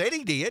Biden said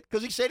he did,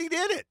 because he said he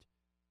did it.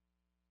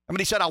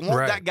 He said, I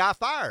want that guy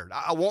fired.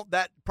 I want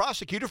that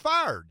prosecutor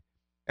fired.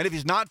 And if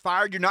he's not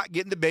fired, you're not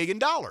getting the $1 billion.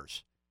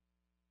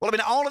 Well,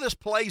 all of this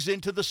plays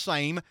into the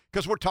same,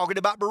 because we're talking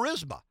about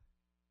Burisma.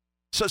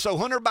 So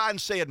Hunter Biden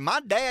said, my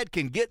dad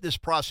can get this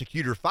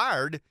prosecutor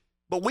fired,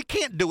 but we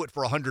can't do it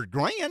for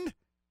 $100,000.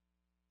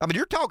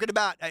 You're talking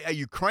about a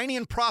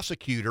Ukrainian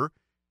prosecutor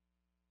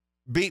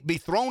be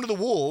thrown to the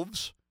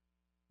wolves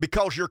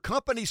because your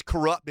company's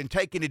corrupt and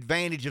taking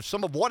advantage of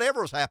some of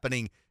whatever is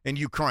happening in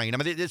Ukraine.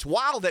 It's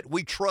wild that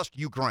we trust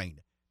Ukraine.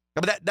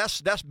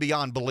 That's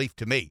beyond belief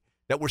to me,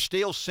 that we're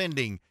still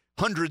sending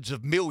hundreds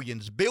of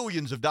millions,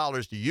 billions of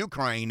dollars to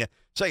Ukraine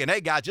saying,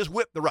 hey, guys, just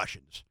whip the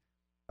Russians.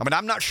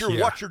 I'm not sure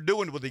what you're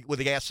doing with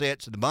the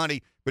assets and the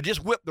money, but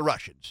just whip the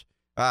Russians.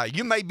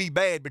 You may be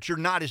bad, but you're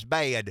not as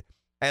bad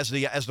as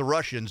the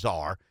Russians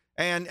are.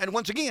 And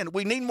once again,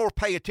 we need more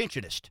pay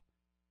attentionists.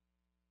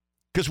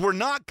 Because we're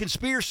not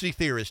conspiracy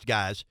theorists,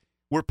 guys.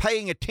 We're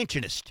paying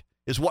attentionists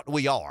is what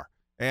we are.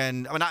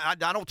 And I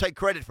don't take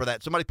credit for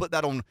that. Somebody put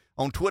that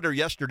on Twitter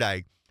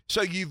yesterday.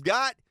 So you've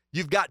got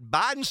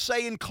Biden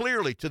saying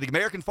clearly to the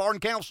American Foreign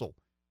Council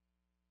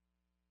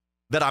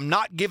that I'm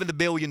not giving the $1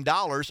 billion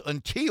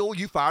until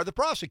you fire the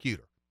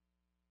prosecutor.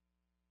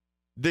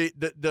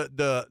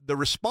 The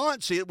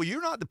response is, well,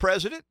 you're not the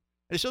president.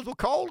 And he says, well,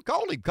 call him.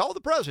 Call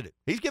the president.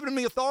 He's giving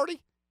me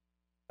authority.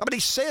 He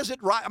says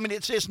it right.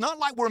 It's not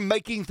like we're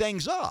making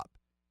things up.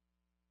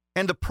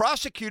 And the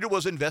prosecutor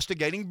was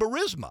investigating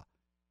Burisma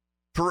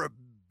for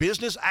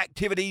business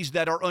activities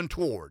that are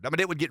untoward.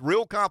 It would get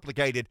real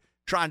complicated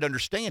trying to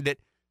understand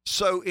it.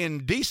 So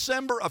in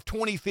December of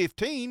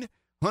 2015,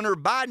 Hunter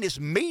Biden is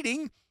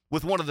meeting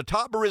with one of the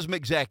top Burisma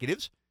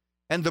executives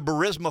and the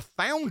Burisma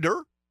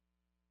founder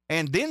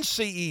and then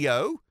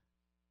CEO.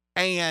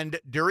 And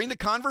during the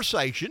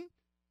conversation,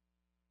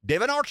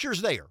 Devon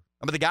Archer's there.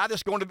 I mean, the guy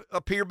that's going to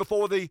appear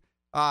before the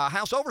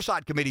House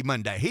Oversight Committee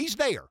Monday, he's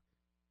there.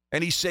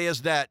 And he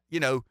says that,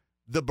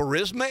 the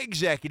Burisma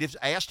executives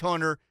asked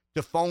Hunter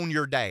to phone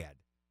your dad.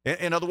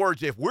 In other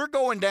words, if we're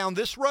going down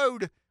this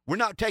road, we're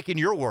not taking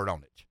your word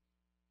on it.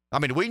 I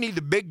mean, we need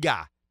the big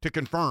guy to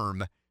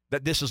confirm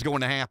that this is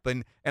going to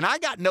happen. And I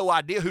got no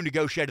idea who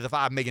negotiated the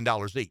 $5 million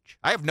each.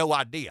 I have no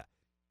idea.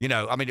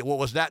 What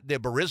was that, the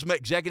Burisma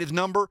executive's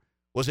number?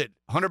 Was it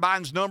Hunter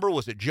Biden's number?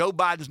 Was it Joe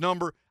Biden's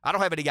number? I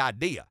don't have any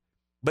idea.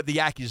 But the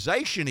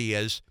accusation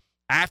is,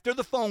 after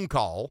the phone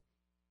call,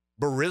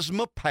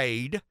 Burisma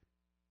paid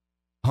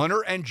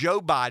Hunter and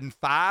Joe Biden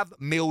 $5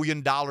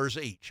 million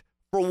each.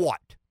 For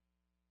what?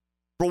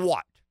 For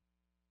what?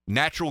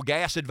 Natural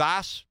gas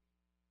advice?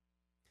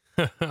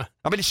 I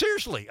mean,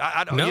 seriously.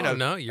 I don't.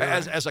 No, you're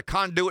as a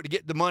conduit to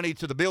get the money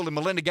to the Bill and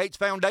Melinda Gates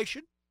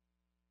Foundation?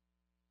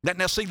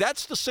 Now, see,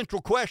 that's the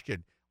central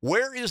question.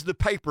 Where is the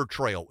paper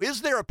trail?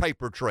 Is there a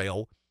paper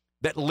trail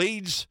that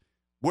leads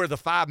where the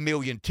 $5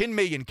 million, $10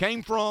 million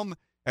came from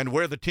and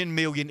where the $10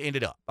 million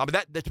ended up? I mean,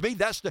 that to me,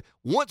 that's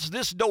once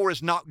this door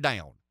is knocked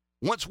down,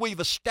 once we've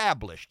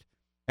established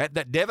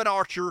that Devon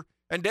Archer,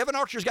 and Devon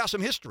Archer's got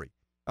some history.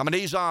 I mean,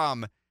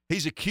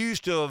 he's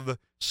accused of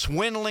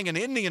swindling an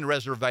Indian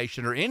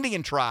reservation or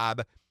Indian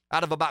tribe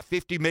out of about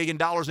 $50 million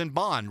in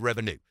bond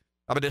revenue.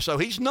 I mean, so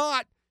he's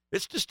not,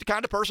 it's just the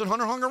kind of person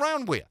Hunter hung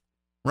around with,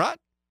 right?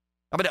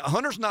 I mean,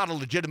 Hunter's not a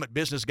legitimate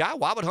business guy.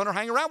 Why would Hunter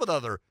hang around with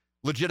other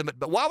legitimate,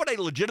 but why would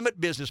a legitimate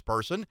business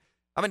person?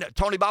 I mean,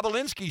 Tony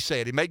Bobulinski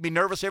said he made me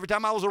nervous every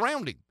time I was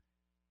around him.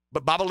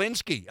 But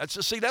Bobulinski,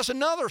 that's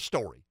another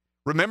story.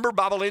 Remember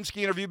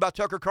Bobulinski interviewed by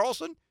Tucker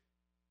Carlson?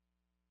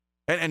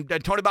 And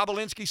Tony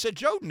Bobulinski said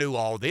Joe knew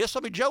all this. I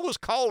mean, Joe was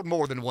called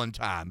more than one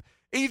time.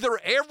 Either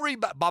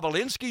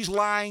Bobulinski's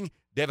lying,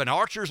 Devon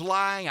Archer's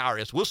lying,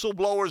 IRS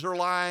whistleblowers are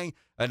lying,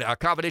 and a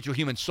confidential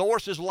human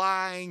source is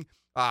lying,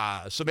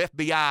 some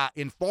FBI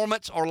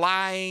informants are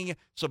lying,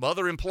 some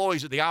other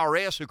employees at the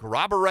IRS who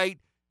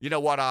corroborate,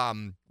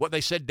 what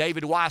they said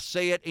David Weiss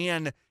said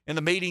in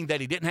the meeting,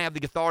 that he didn't have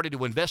the authority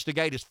to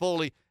investigate as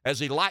fully as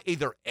he liked.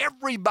 Either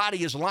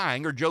everybody is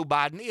lying or Joe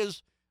Biden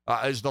is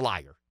the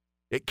liar.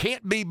 It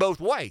can't be both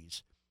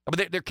ways. I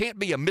mean, there can't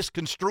be a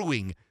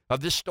misconstruing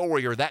of this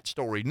story or that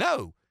story.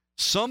 No,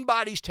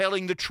 somebody's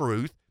telling the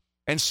truth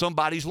and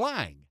somebody's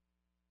lying.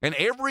 And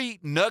every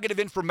nugget of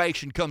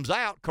information comes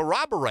out,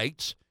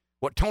 corroborates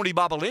what Tony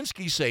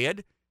Bobulinski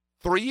said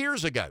 3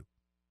 years ago.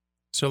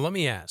 So let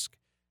me ask,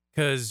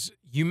 because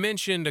you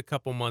mentioned a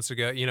couple months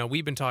ago,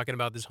 we've been talking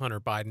about this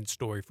Hunter Biden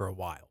story for a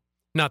while.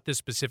 Not this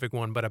specific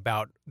one, but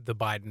about the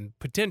Biden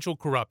potential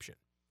corruption.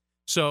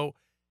 So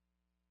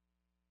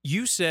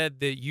you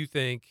said that you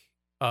think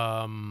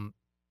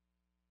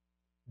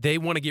they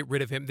want to get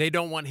rid of him. They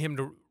don't want him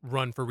to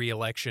run for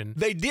re-election.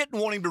 They didn't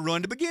want him to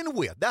run to begin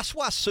with. That's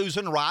why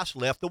Susan Rice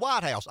left the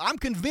White House. I'm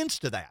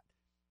convinced of that.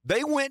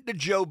 They went to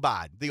Joe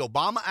Biden. The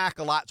Obama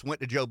acolytes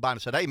went to Joe Biden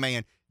and said, hey,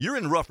 man, you're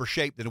in rougher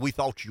shape than we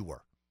thought you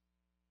were.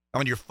 I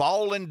mean, you're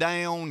falling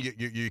down.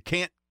 You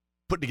can't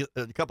put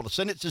a couple of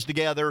sentences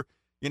together.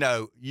 We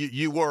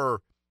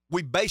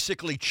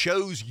basically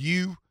chose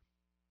you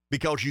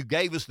because you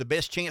gave us the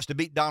best chance to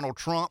beat Donald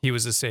Trump. He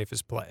was the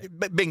safest play.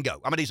 Bingo.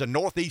 I mean, he's a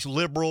Northeast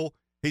liberal.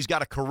 He's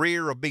got a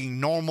career of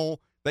being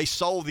normal. They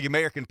sold the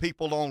American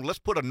people on, let's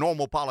put a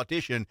normal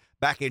politician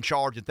back in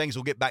charge and things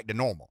will get back to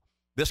normal.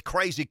 This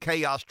crazy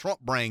chaos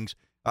Trump brings,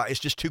 it's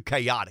just too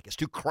chaotic. It's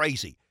too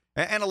crazy.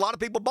 And a lot of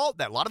people bought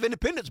that. A lot of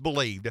independents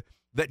believed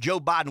that Joe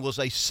Biden was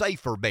a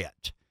safer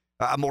bet,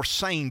 a more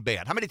sane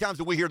bet. How many times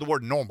do we hear the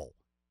word normal?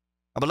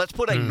 But let's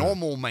put a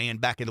normal man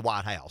back in the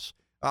White House.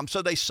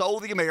 So they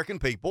sold the American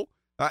people,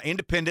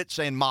 independents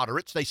and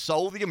moderates. They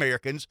sold the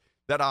Americans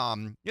that,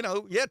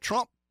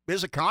 Trump,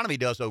 his economy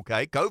does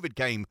okay. COVID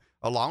came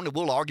along, and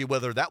we'll argue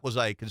whether that was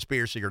a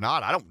conspiracy or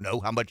not. I don't know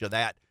how much of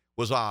that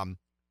was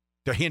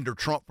to hinder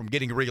Trump from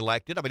getting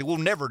reelected. I mean, we'll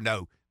never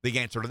know the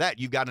answer to that.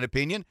 You've got an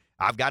opinion.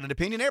 I've got an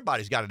opinion.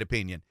 Everybody's got an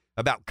opinion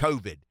about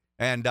COVID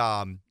and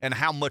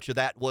how much of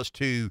that was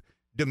to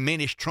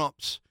diminish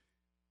Trump's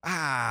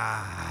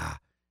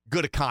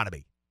good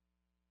economy.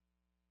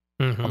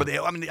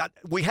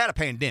 Mm-hmm. We had a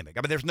pandemic.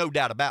 I mean, there's no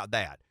doubt about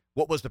that.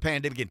 What was the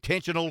pandemic?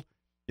 Intentional?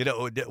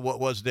 What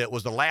was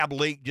the lab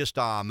leak just?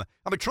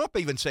 Trump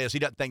even says he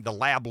doesn't think the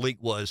lab leak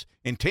was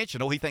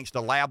intentional. He thinks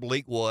the lab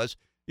leak was,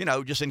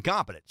 just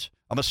incompetence,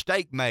 a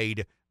mistake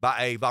made by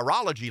a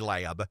virology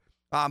lab.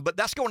 But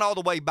that's going all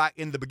the way back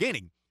in the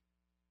beginning.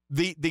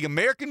 The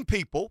American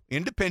people,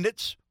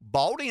 independents,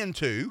 bought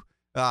into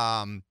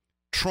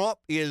Trump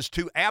is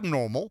too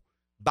abnormal.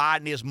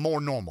 Biden is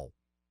more normal.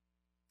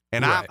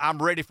 And right. I'm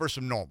ready for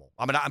some normal.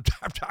 I mean, I'm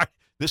tired.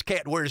 This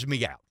cat wears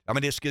me out. I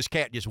mean, this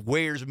cat just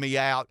wears me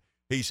out.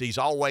 He's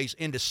always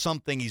into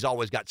something. He's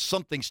always got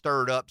something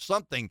stirred up,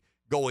 something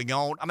going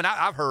on. I mean,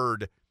 I've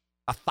heard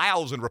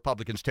 1,000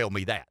 Republicans tell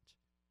me that.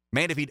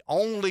 Man, if he'd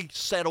only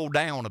settled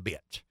down a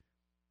bit.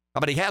 I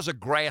mean, he has a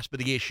grasp of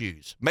the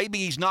issues. Maybe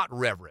he's not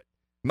reverent.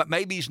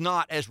 Maybe he's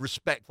not as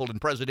respectful and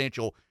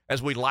presidential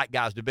as we'd like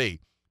guys to be.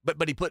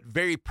 But he put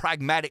very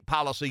pragmatic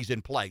policies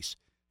in place.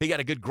 He got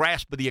a good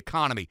grasp of the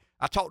economy.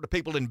 I talked to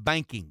people in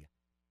banking.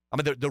 I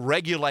mean, the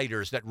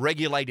regulators that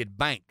regulated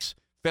banks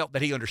felt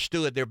that he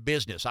understood their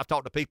business. I've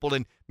talked to people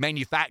in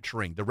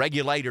manufacturing, the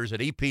regulators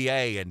at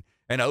EPA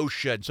and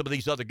OSHA and some of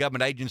these other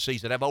government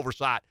agencies that have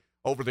oversight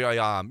over the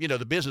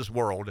the business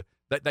world,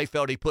 that they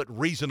felt he put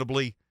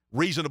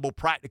reasonable,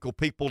 practical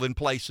people in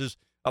places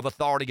of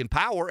authority and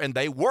power, and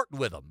they worked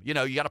with them. You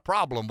got a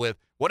problem with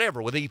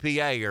whatever, with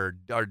EPA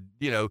or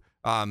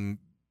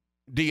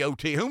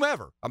DOT,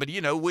 whomever. I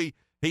mean,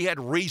 he had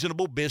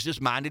reasonable,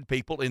 business-minded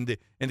people in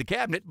the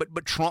cabinet,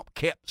 but Trump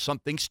kept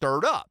something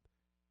stirred up,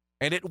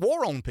 and it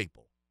wore on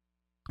people,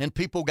 and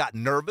people got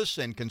nervous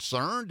and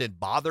concerned and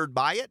bothered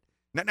by it.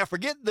 Now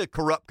forget the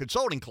corrupt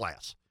consulting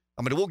class.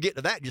 I mean, we'll get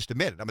to that in just a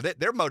minute. I mean,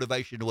 their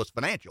motivation was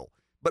financial,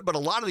 but a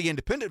lot of the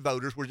independent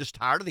voters were just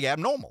tired of the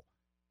abnormal.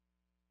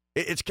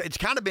 It's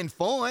kind of been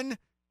fun,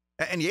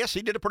 and yes,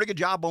 he did a pretty good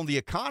job on the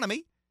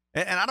economy.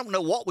 And I don't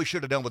know what we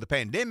should have done with the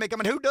pandemic. I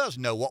mean, who does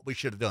know what we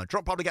should have done?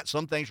 Trump probably got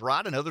some things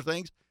right and other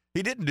things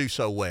he didn't do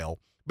so well.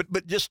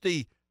 But just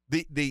the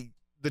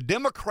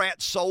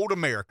Democrats sold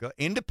America,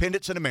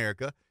 independents in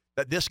America,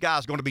 that this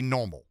guy's going to be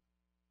normal.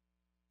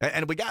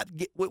 And we got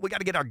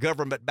to get our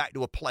government back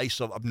to a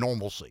place of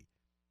normalcy.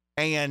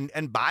 And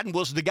Biden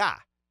was the guy.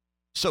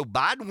 So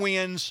Biden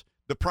wins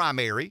the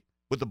primary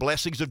with the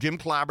blessings of Jim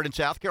Clyburn in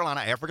South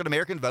Carolina. African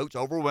American votes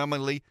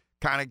overwhelmingly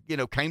kind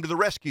of came to the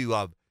rescue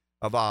of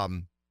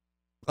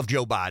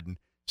Joe Biden.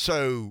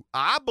 So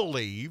I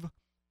believe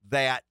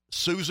that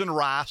Susan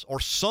Rice or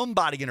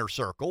somebody in her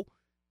circle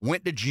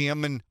went to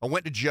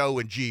Joe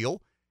and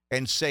Jill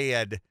and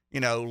said,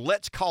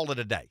 let's call it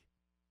a day.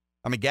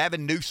 I mean,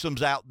 Gavin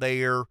Newsom's out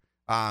there.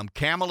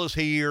 Kamala's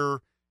here.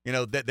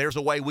 That there's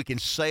a way we can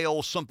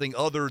sell something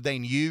other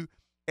than you.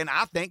 And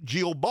I think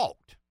Jill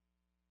balked.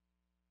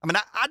 I mean,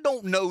 I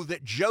don't know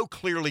that Joe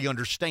clearly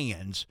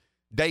understands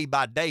day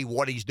by day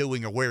what he's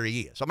doing or where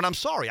he is. I mean, I'm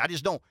sorry. I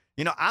just don't.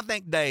 I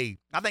think they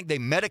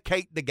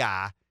medicate the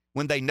guy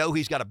when they know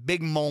he's got a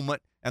big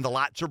moment and the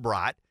lights are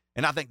bright.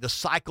 And I think the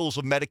cycles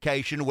of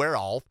medication wear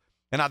off.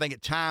 And I think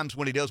at times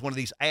when he does one of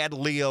these ad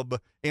lib,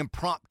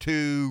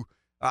 impromptu,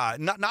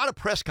 not a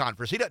press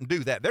conference, he doesn't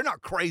do that. They're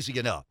not crazy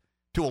enough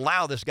to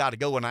allow this guy to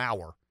go an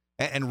hour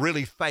and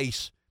really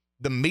face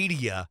the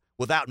media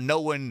without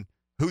knowing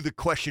who the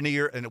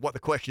questionnaire and what the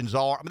questions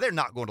are. I mean, they're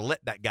not going to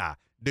let that guy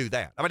do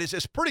that. I mean,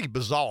 it's pretty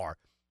bizarre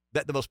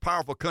that the most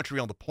powerful country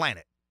on the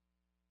planet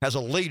has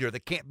a leader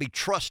that can't be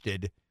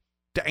trusted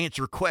to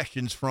answer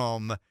questions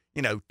from,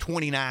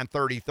 29,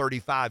 30,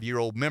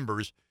 35-year-old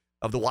members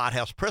of the White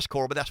House press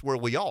corps, but that's where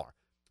we are.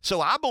 So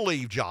I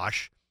believe,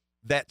 Josh,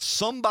 that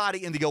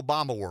somebody in the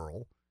Obama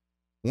world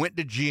went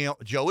to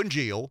Joe and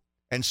Jill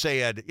and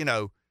said,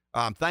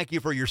 thank you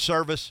for your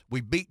service.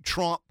 We beat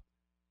Trump.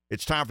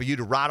 It's time for you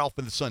to ride off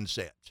in the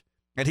sunset.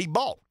 And he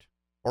balked,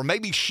 or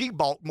maybe she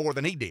balked more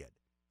than he did,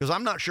 because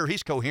I'm not sure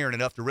he's coherent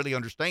enough to really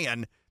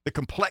understand the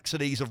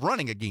complexities of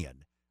running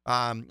again.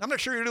 I'm not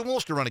sure he really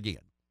wants to run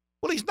again.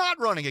 Well, he's not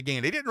running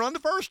again. He didn't run the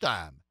first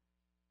time.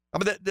 I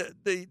mean,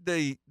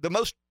 the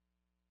most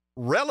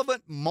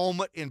relevant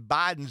moment in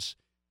Biden's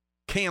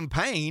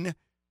campaign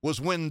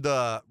was when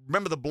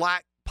remember the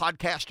black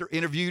podcaster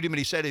interviewed him and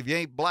he said, if you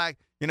ain't black,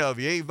 if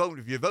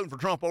you're voting for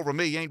Trump over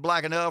me, you ain't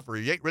black enough, or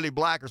you ain't really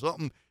black or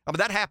something. I mean,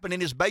 that happened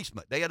in his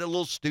basement. They had a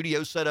little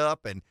studio set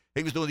up and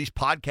he was doing these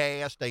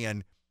podcasts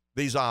and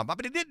these,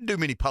 he didn't do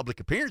many public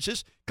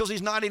appearances because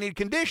he's not in any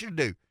condition to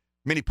do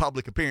many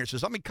public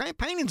appearances. I mean,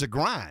 campaigning's a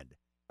grind.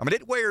 I mean,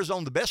 it wears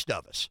on the best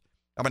of us.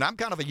 I mean, I'm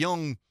kind of a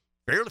young,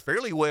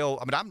 fairly well,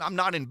 I'm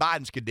not in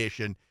Biden's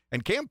condition,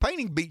 and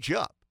campaigning beats you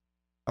up.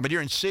 I mean,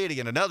 you're in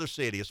city and another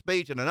city, a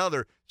speech and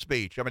another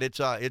speech. I mean,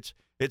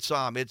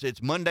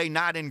 it's Monday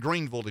night in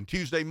Greenville and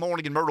Tuesday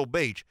morning in Myrtle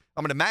Beach.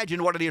 I mean,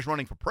 imagine what it is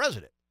running for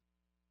president.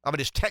 I mean,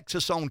 it's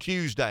Texas on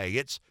Tuesday.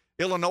 It's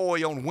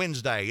Illinois on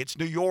Wednesday. It's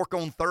New York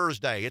on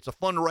Thursday. It's a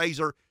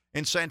fundraiser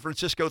in San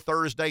Francisco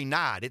Thursday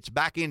night. It's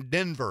back in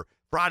Denver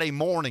Friday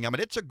morning. I mean,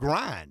 it's a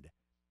grind.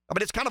 I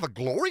mean, it's kind of a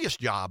glorious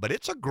job, but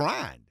it's a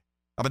grind.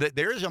 I mean,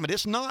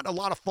 it's not a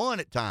lot of fun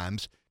at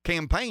times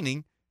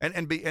campaigning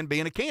and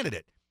being a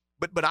candidate.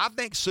 But I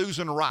think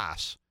Susan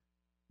Rice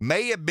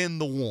may have been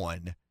the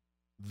one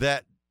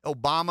that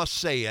Obama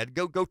said,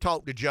 go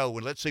talk to Joe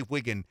and let's see if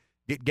we can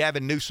get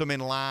Gavin Newsom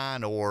in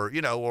line or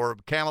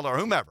Kamala or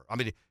whomever. I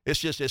mean,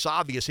 it's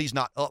obvious he's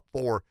not up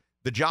for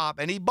the job,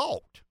 and he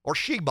balked, or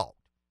she balked,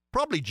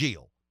 probably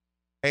Jill.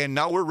 And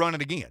now we're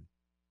running again.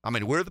 I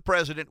mean, we're the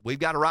president. We've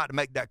got a right to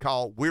make that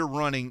call. We're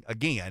running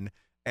again.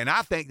 And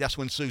I think that's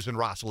when Susan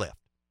Rice left.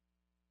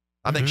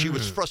 I think she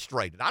was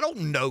frustrated. I don't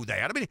know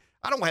that. I mean,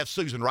 I don't have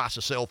Susan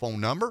Rice's cell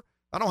phone number.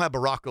 I don't have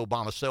Barack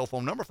Obama's cell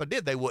phone number. If I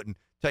did, they wouldn't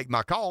take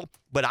my call.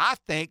 But I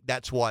think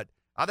that's what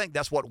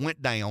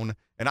went down.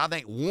 And I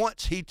think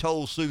once he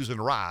told Susan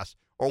Rice,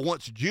 or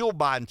once Jill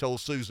Biden told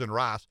Susan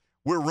Rice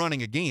we're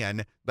running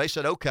again, they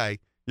said, okay,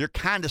 you're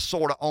kind of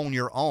sort of on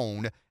your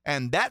own.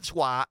 And that's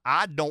why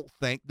I don't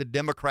think the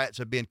Democrats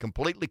have been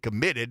completely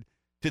committed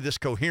to this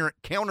coherent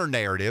counter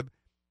narrative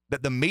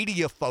that the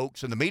media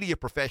folks and the media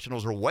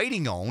professionals are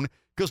waiting on,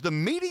 because the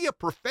media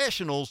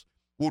professionals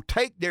will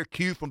take their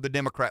cue from the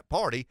Democrat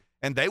Party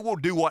and they will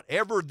do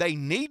whatever they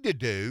need to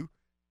do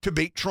to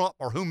beat Trump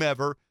or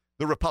whomever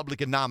the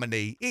Republican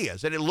nominee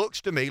is. And it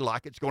looks to me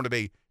like it's going to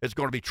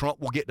be Trump.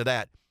 We'll get to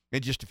that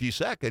in just a few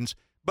seconds.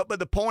 But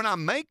the point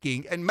I'm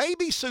making, and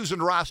maybe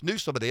Susan Rice knew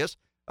some of this,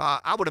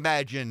 I would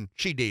imagine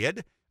she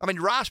did. I mean,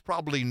 Rice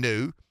probably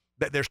knew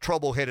that there's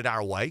trouble headed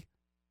our way.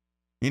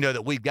 You know,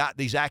 that we've got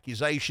these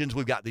accusations,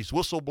 we've got these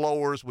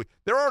whistleblowers.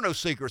 There are no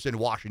secrets in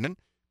Washington.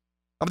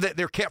 I mean,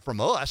 they're kept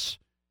from us.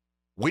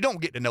 We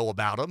don't get to know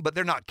about them, but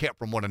they're not kept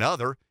from one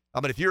another.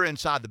 I mean, if you're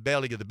inside the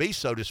belly of the beast,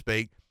 so to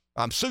speak,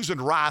 Susan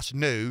Rice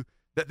knew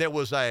that there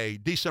was a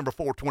December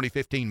 4,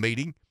 2015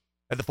 meeting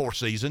at the Four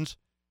Seasons.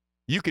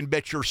 You can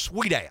bet your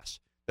sweet ass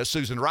that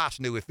Susan Rice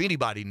knew, if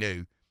anybody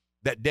knew,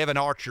 that Devin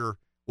Archer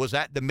was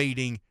at the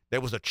meeting. There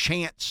was a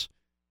chance,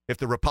 if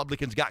the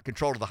Republicans got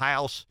control of the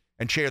House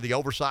and chair the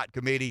Oversight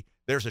Committee,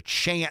 there's a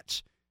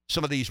chance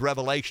some of these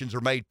revelations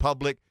are made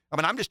public. I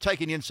mean, I'm just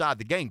taking you inside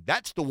the game.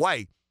 That's the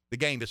way the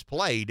game is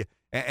played,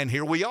 and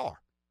here we are.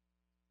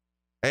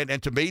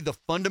 And to me, the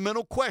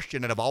fundamental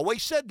question, and I've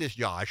always said this,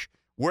 Josh,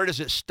 where does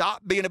it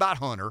stop being about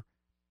Hunter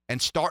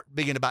and start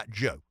being about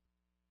Joe?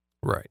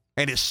 Right.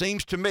 And it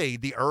seems to me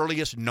the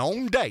earliest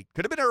known date,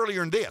 could have been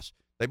earlier than this.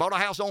 They bought a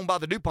house owned by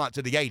the DuPonts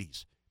in the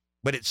 80s.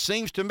 But it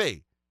seems to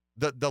me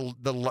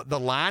the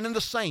line in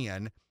the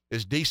sand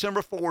is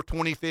December 4,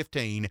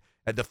 2015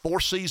 at the Four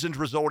Seasons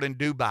Resort in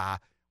Dubai,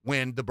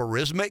 when the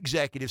Burisma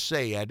executive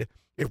said,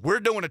 if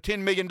we're doing a $10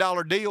 million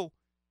deal,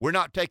 we're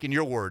not taking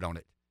your word on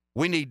it.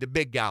 We need the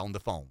big guy on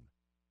the phone.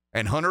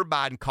 And Hunter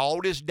Biden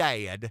called his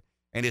dad,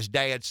 and his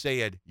dad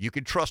said, you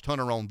can trust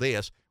Hunter on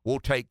this. We'll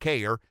take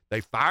care. They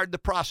fired the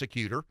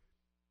prosecutor.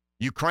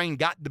 Ukraine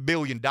got the $1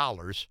 billion,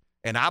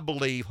 and I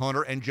believe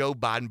Hunter and Joe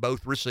Biden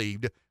both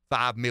received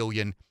 $5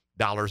 million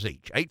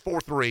each.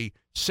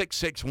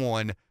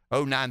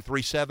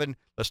 843-661-0937.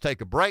 Let's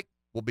take a break.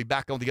 We'll be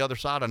back on the other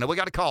side. I know we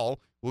got a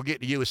call. We'll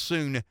get to you as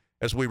soon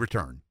as we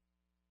return.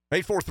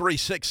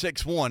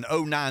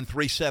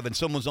 843-661-0937.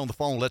 Someone's on the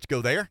phone. Let's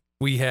go there.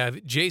 We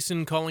have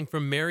Jason calling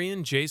from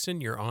Marion. Jason,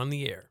 you're on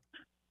the air.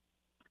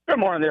 Good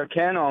morning there,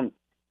 Ken. I'm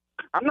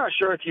not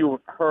sure if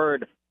you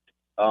heard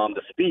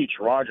the speech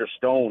Roger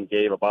Stone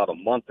gave about a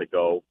month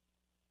ago,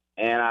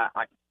 and I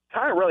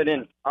kind of really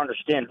didn't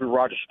understand who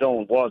Roger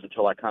Stone was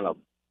until I kind of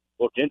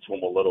looked into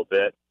him a little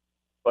bit.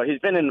 But he's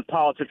been in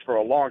politics for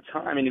a long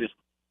time, and he was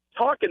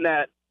talking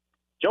that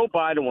Joe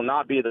Biden will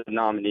not be the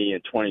nominee in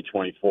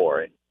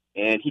 2024.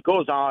 And he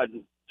goes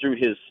on through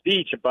his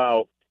speech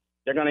about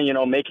they're going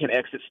to, make him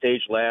exit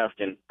stage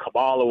left, and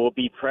Kamala will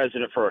be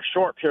president for a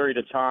short period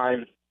of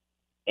time.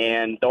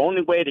 And the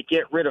only way to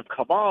get rid of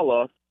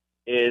Kamala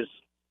is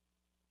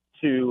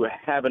to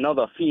have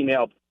another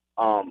female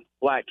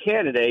black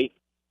candidate,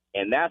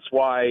 and that's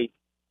why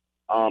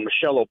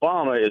Michelle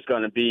Obama is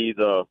going to be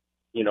the,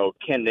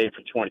 candidate for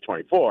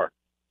 2024.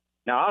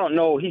 Now, I don't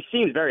know. He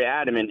seems very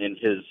adamant in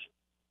his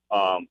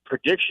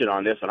prediction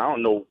on this, and I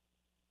don't know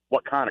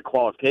what kind of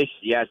qualifications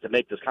he has to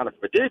make this kind of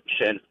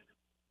prediction.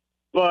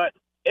 But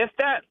if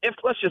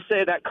let's just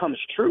say that comes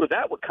true,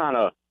 that would kind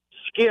of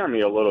scare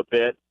me a little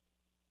bit,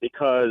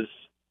 because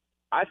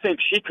I think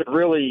she could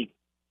really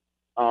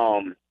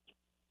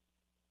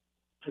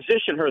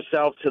position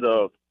herself to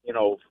the,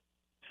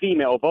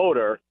 female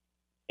voter,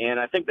 and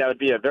I think that would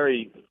be a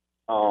very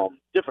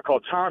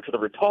difficult time for the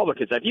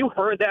Republicans. Have you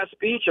heard that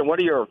speech, and what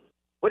are your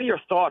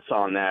thoughts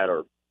on that,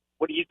 or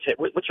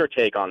what's your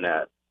take on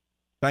that?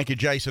 Thank you,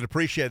 Jason.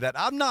 Appreciate that.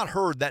 I've not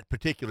heard that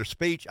particular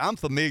speech. I'm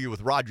familiar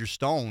with Roger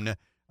Stone.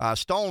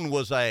 Stone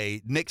was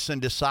a Nixon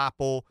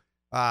disciple.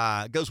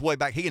 Goes way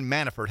back. He and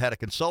Manafort had a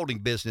consulting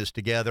business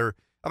together.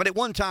 I mean, at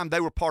one time, they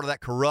were part of that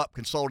corrupt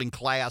consulting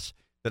class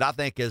that I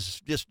think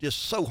has just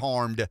so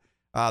harmed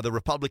the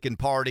Republican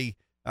Party,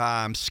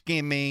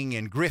 skimming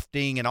and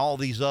grifting and all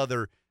these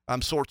other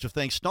sorts of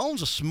things.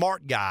 Stone's a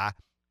smart guy.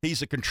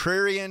 He's a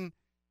contrarian.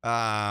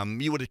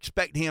 You would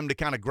expect him to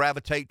kind of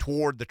gravitate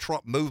toward the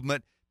Trump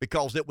movement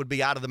because it would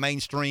be out of the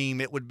mainstream.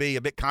 It would be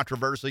a bit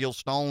controversial.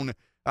 Stone,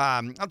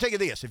 I'll tell you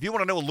this. If you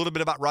want to know a little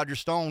bit about Roger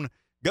Stone,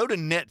 go to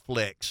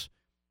Netflix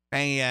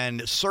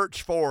and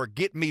search for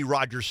Get Me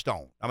Roger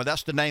Stone. I mean,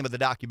 that's the name of the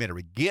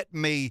documentary, Get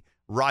Me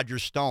Roger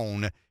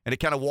Stone, and it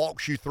kind of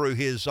walks you through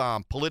his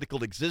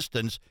political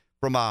existence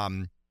from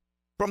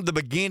the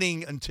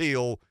beginning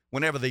until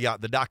whenever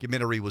the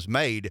documentary was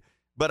made.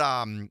 But,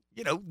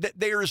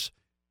 there's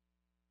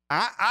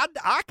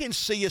I can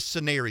see a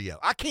scenario.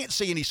 I can't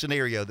see any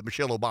scenario that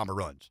Michelle Obama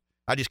runs.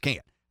 I just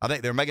can't. I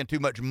think they're making too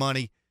much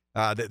money,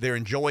 that they're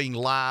enjoying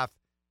life.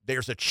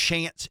 There's a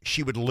chance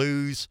she would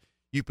lose.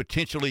 You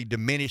potentially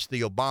diminish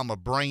the Obama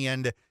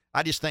brand.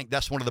 I just think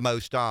that's one of the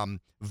most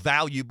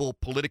valuable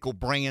political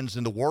brands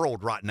in the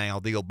world right now,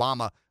 the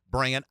Obama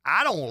brand.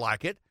 I don't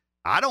like it.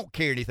 I don't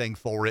care anything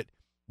for it.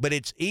 but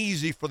it's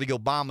easy for the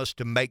Obamas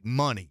to make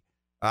money.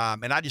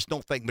 And I just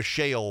don't think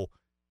Michelle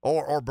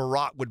or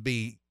Barack would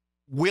be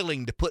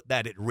willing to put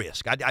that at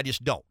risk. I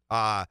just don't.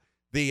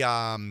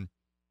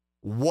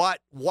 What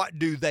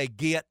do they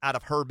get out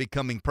of her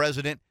becoming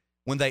president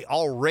when they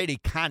already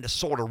kind of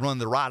sort of run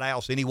the White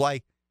House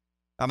anyway?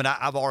 I mean,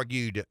 I've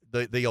argued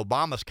the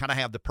Obamas kind of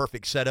have the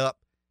perfect setup.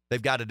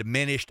 They've got a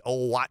diminished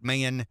old white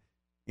man,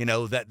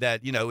 that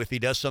if he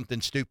does something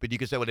stupid, you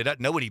can say, well, he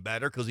doesn't know any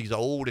better because he's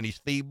old and he's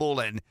feeble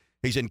and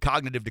he's in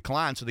cognitive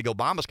decline. So the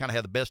Obamas kind of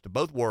have the best of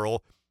both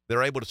worlds.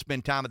 They're able to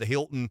spend time at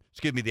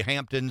the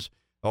Hamptons,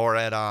 or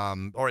at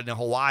in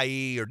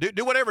Hawaii, or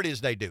do whatever it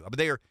is they do. I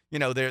mean,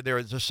 they're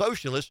a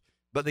socialist,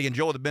 but they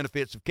enjoy the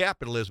benefits of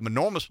capitalism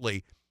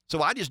enormously.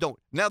 So I just don't.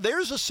 Now,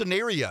 there's a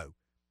scenario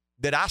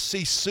that I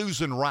see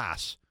Susan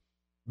Rice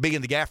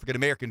being the African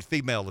American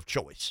female of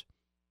choice.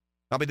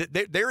 I mean,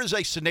 there is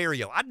a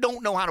scenario. I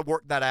don't know how to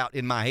work that out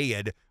in my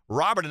head.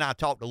 Robert and I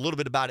talked a little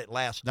bit about it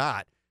last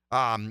night.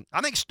 I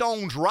think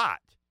Stone's right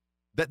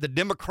that the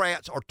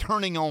Democrats are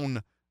turning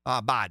on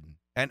Biden.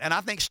 And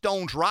I think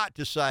Stone's right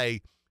to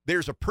say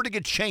there's a pretty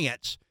good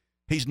chance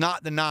he's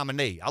not the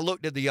nominee. I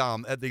looked at the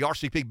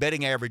RCP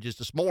betting averages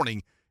this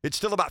morning. It's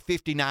still about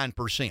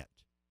 59%.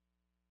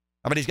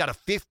 I mean, he's got a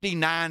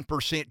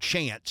 59%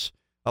 chance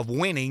of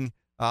winning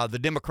the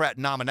Democrat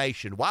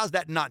nomination. Why is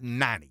that not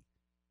 90?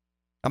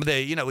 I mean,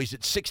 he's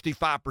at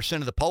 65%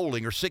 of the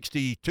polling, or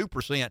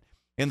 62%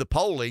 in the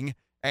polling,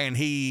 and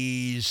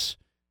he's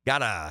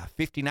got a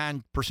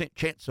 59%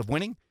 chance of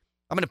winning.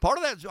 I mean, part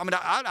of that,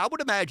 I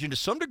would imagine to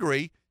some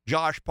degree,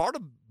 Josh, part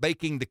of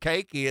baking the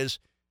cake is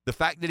the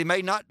fact that he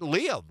may not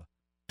live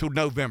till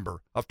November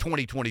of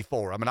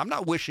 2024. I mean, I'm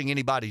not wishing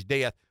anybody's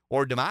death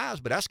or demise,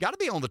 but that's got to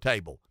be on the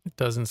table. It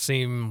doesn't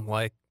seem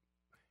like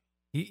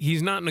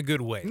he's not in a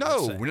good way.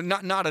 No,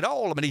 not at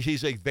all. I mean,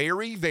 he's a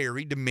very,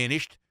 very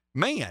diminished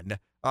man.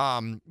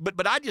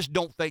 But I just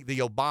don't think the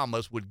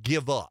Obamas would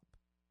give up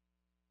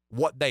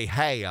what they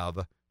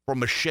have for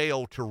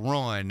Michelle to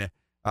run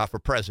for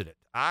president.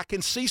 I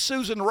can see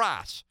Susan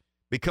Rice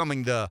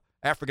becoming the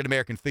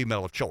African-American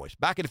female of choice.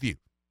 Back in a few.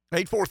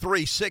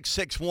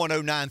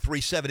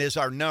 843-661-0937 is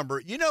our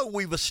number.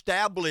 We've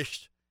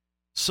established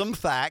some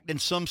fact and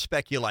some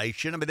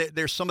speculation. I mean,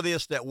 there's some of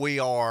this that we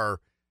are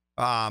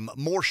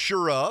more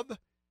sure of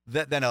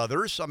than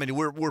others. I mean,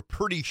 we're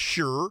pretty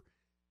sure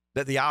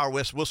that the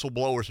IRS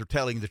whistleblowers are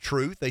telling the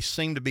truth. They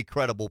seem to be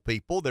credible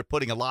people. They're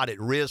putting a lot at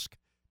risk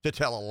to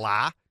tell a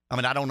lie. I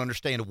mean, I don't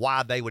understand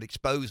why they would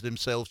expose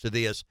themselves to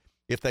this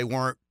if they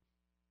weren't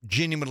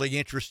genuinely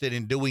interested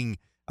in doing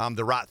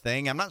the right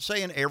thing. I'm not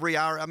saying every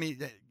hour. I mean,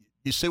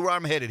 you see where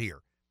I'm headed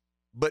here.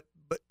 But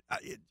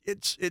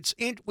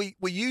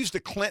we used the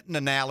Clinton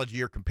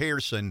analogy or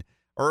comparison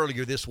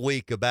earlier this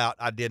week about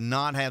I did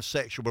not have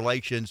sexual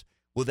relations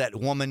with that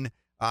woman.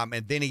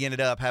 And then he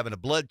ended up having a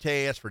blood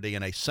test for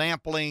DNA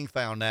sampling,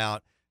 found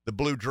out the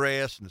blue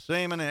dress and the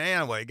semen. And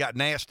anyway, it got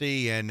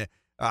nasty. And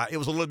it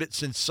was a little bit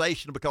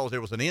sensational because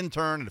there was an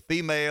intern and a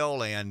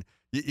female. And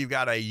you've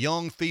got a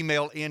young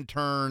female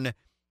intern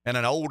and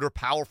an older,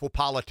 powerful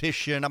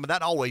politician. I mean,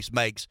 that always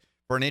makes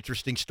for an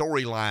interesting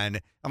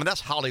storyline. I mean,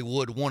 that's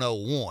Hollywood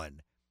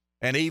 101.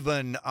 And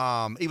even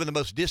the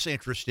most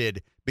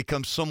disinterested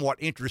becomes somewhat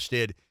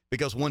interested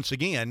because, once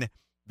again,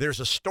 there's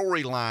a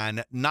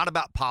storyline not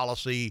about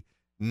policy,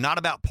 not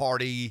about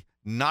party,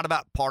 not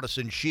about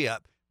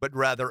partisanship, but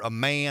rather a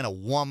man, a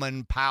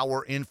woman,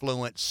 power,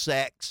 influence,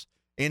 sex.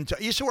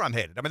 You see where I'm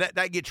headed. I mean,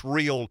 that gets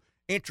real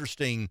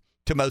interesting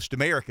to most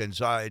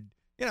Americans. It's a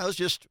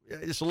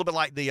little bit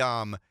like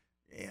the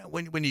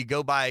when you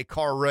go by a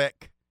car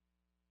wreck,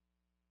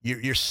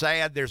 you're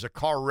sad there's a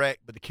car wreck,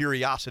 but the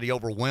curiosity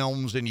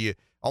overwhelms and you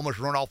almost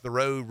run off the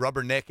road,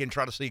 rubbernecking,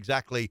 try to see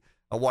exactly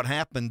what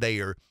happened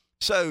there.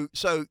 So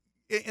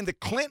in the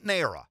Clinton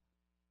era,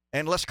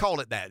 and let's call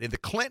it that, in the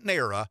Clinton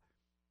era,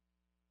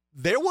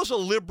 there was a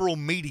liberal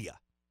media.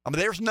 I mean,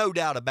 there's no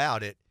doubt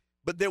about it,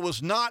 but there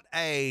was not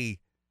a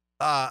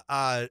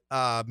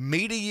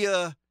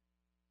media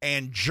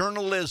and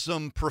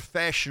journalism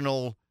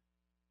professional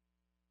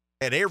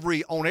on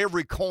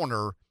every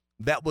corner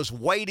that was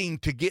waiting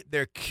to get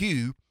their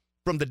cue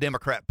from the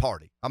Democrat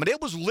Party. I mean,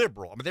 it was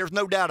liberal. I mean, there's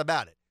no doubt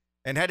about it.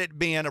 And had it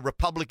been a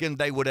Republican,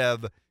 they would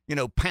have,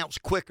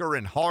 pounced quicker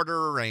and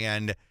harder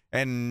and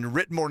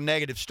written more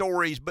negative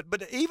stories.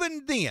 But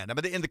even then, I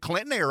mean, in the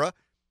Clinton era,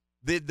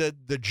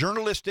 the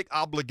journalistic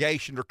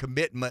obligation or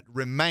commitment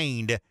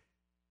remained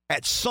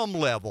at some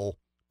level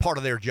part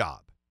of their job.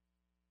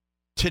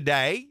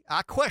 Today,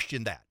 I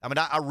question that. I mean,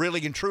 I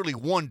really and truly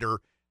wonder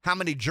how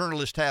many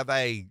journalists have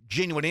a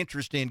genuine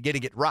interest in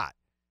getting it right.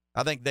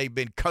 I think they've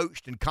been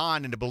coached and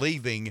conned into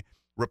believing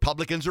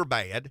Republicans are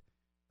bad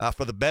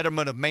for the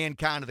betterment of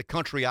mankind of the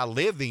country I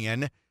live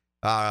in,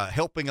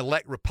 helping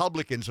defeat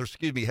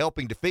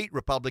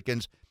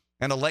Republicans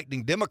and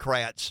electing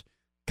Democrats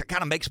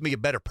kind of makes me a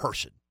better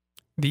person.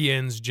 The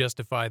ends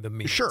justify the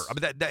means. Sure. I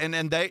mean,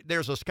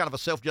 there's a kind of a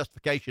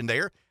self-justification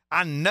there.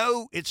 I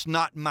know it's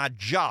not my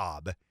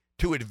job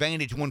to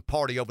advantage one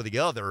party over the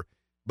other,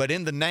 but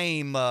in the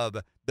name of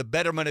the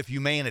betterment of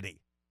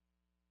humanity.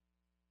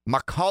 My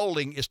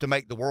calling is to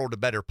make the world a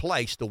better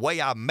place. The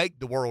way I make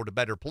the world a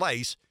better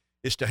place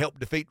is to help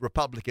defeat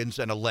Republicans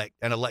and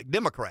elect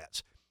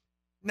Democrats.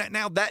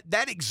 Now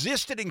that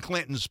existed in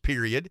Clinton's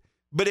period,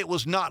 but it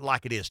was not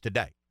like it is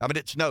today.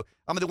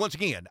 Once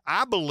again,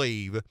 I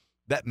believe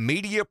that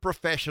media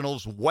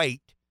professionals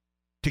wait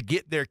to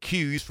get their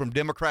cues from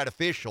Democrat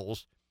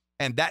officials,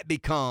 and that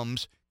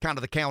becomes kind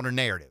of the counter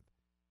narrative.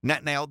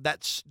 Now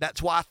that's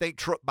why I think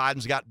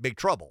Biden's got big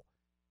trouble,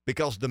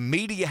 because the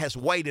media has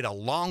waited a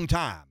long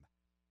time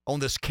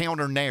on this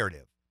counter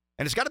narrative,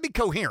 and it's got to be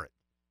coherent.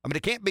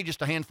 It can't be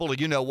just a handful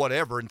of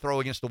whatever and throw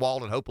against the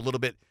wall and hope a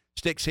little bit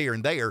sticks here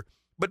and there.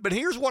 But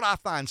here's what I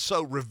find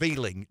so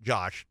revealing,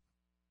 Josh.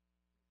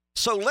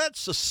 So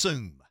let's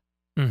assume,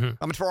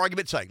 for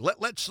argument's sake,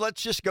 let's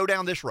just go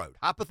down this road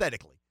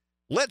hypothetically.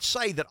 Let's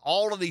say that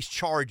all of these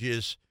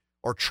charges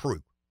are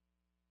true.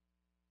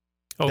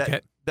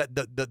 Okay. That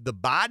the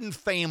Biden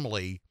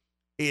family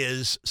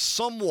is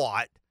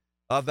somewhat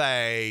of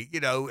a,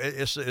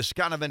 it's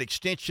kind of an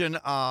extension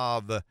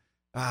of the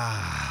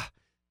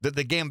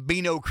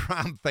Gambino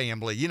crime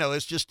family.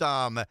 It's just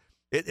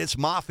it's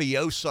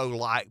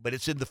mafioso-like, but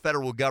it's in the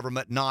federal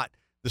government, not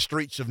the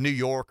streets of New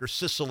York or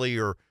Sicily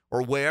or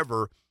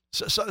wherever.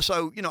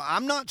 So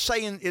I'm not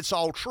saying it's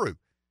all true,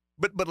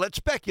 but let's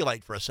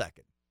speculate for a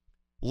second.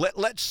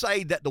 Let's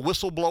say that the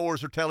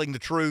whistleblowers are telling the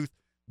truth,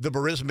 the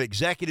Burisma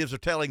executives are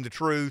telling the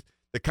truth,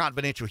 the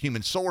confidential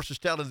human source is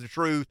telling the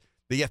truth,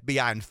 the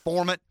FBI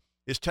informant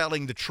is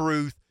telling the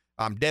truth,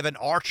 Devin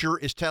Archer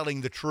is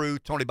telling the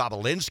truth, Tony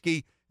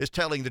Bobulinski is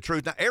telling the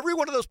truth. Now, every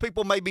one of those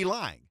people may be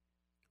lying.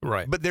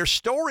 Right. But their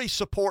stories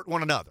support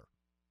one another.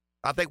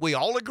 I think we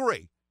all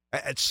agree.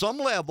 At some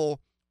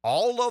level,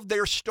 all of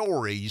their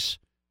stories,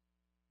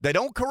 they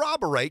don't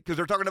corroborate because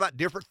they're talking about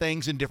different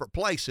things in different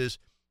places,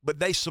 but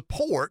they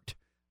support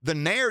the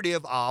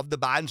narrative of the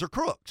Bidens are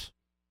crooks.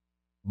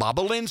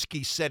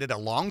 Bobulinski said it a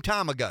long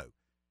time ago.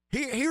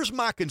 Here's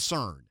my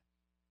concern.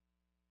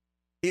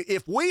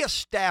 If we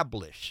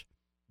establish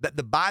that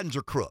the Bidens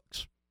are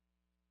crooks,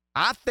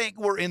 I think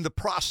we're in the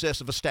process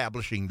of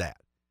establishing that.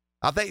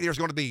 I think there's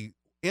going to be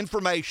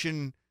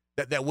information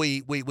that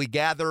we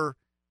gather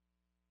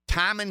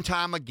time and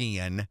time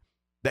again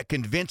that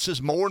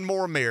convinces more and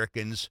more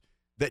Americans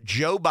that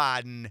Joe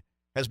Biden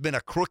has been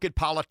a crooked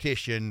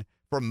politician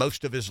for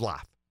most of his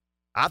life.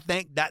 I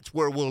think that's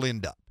where we'll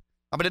end up.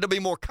 It'll be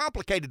more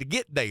complicated to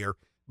get there,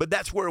 but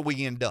that's where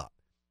we end up.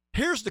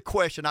 Here's the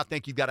question I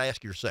think you've got to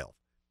ask yourself.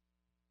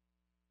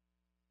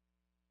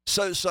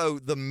 So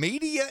the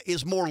media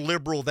is more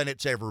liberal than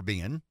it's ever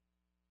been.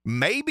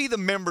 Maybe the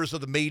members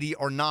of the media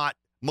are not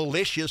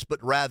malicious,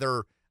 but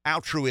rather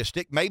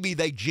altruistic. Maybe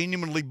they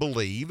genuinely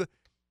believe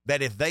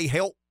that if they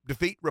help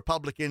defeat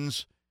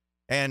Republicans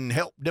and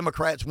help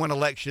Democrats win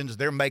elections,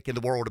 they're making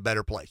the world a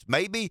better place.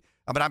 Maybe,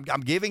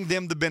 I'm giving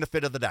them the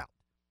benefit of the doubt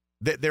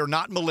that they're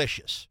not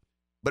malicious,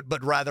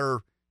 but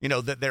rather,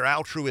 that they're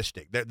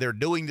altruistic. They're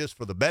doing this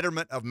for the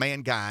betterment of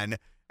mankind,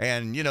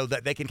 and,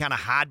 that they can kind of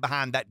hide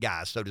behind that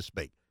guy, so to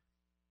speak.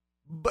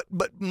 But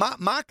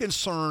my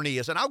concern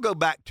is, and I'll go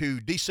back to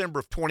December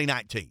of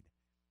 2019.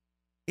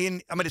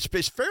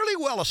 It's fairly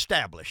well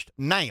established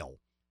now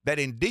that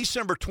in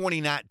December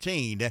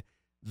 2019,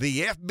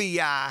 the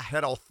FBI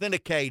had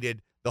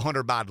authenticated the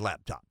Hunter Biden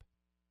laptop.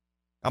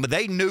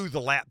 They knew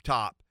the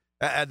laptop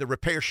at the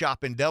repair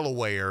shop in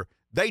Delaware.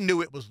 They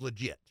knew it was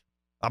legit.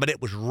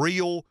 It was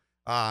real.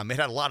 It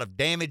had a lot of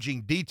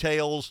damaging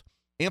details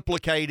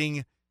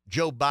implicating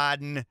Joe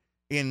Biden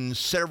in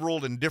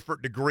several and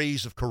different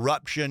degrees of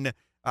corruption.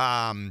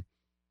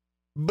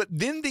 But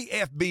then the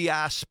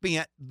FBI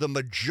spent the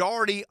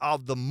majority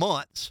of the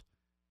months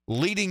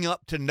leading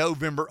up to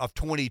November of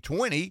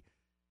 2020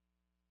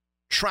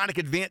 trying to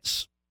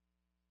convince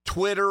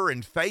Twitter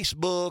and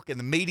Facebook and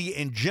the media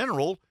in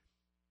general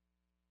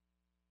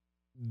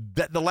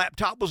that the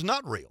laptop was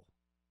not real.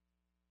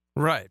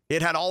 Right.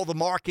 It had all the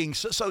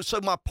markings. So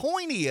my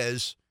point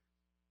is,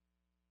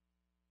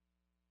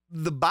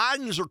 the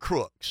Bidens are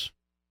crooks.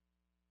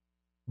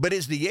 But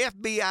is the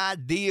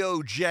FBI,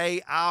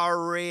 DOJ,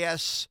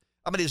 IRS,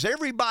 is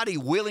everybody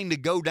willing to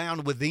go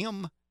down with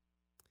them?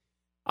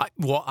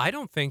 I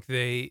don't think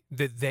they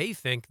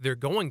think they're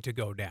going to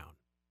go down.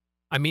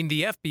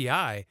 The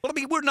FBI. Well,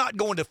 we're not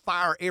going to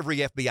fire every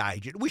FBI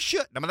agent. We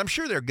shouldn't. I'm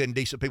sure there are good and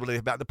decent people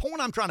about. The point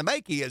I'm trying to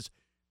make is,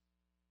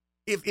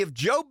 if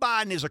Joe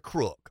Biden is a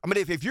crook,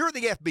 if you're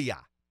the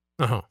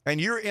FBI and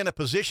you're in a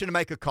position to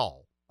make a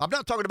call, I'm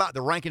not talking about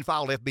the rank and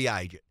file FBI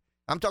agent.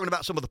 I'm talking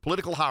about some of the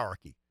political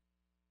hierarchy.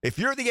 If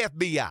you're the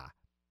FBI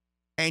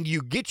and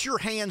you get your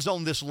hands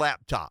on this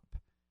laptop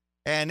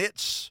and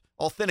it's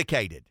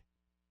authenticated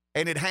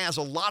and it has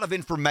a lot of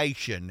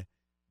information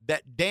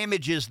that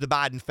damages the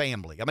Biden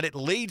family, it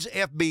leads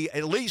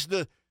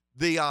the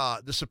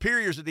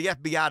superiors of the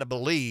FBI to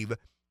believe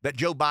that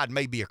Joe Biden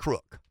may be a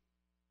crook.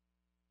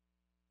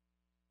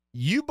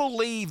 You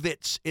believe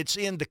it's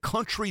in the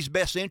country's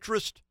best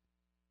interest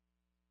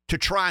to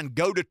try and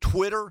go to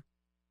Twitter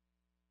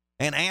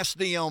and ask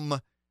them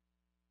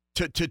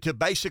to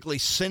basically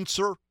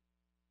censor.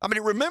 I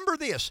mean, remember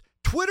this.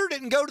 Twitter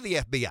didn't go to the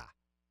FBI.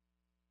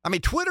 I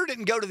mean, Twitter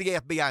didn't go to the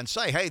FBI and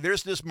say, hey,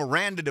 there's this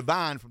Miranda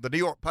Devine from the New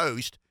York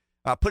Post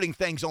putting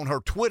things on her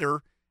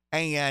Twitter,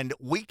 and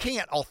we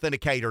can't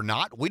authenticate or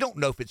not. We don't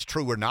know if it's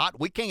true or not.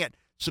 We can't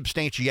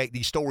substantiate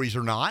these stories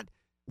or not.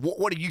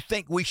 What do you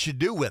think we should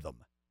do with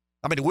them?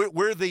 I mean,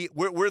 we're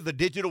the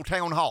digital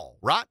town hall,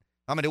 right?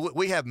 I mean,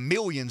 we have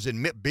millions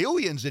and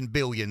billions and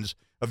billions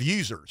of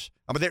users.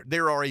 I mean,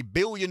 there are a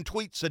billion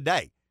tweets a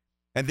day.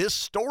 And this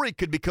story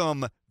could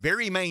become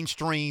very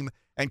mainstream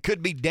and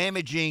could be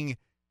damaging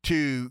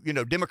to,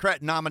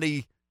 Democrat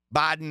nominee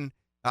Biden,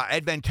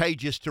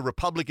 advantageous to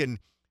Republican.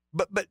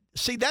 But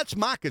see, that's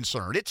my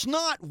concern. It's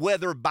not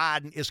whether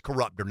Biden is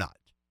corrupt or not.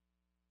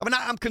 I mean,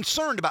 I'm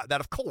concerned about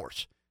that, of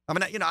course. I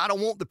mean, I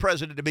don't want the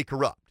president to be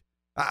corrupt.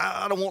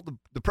 I don't want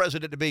the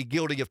president to be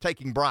guilty of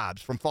taking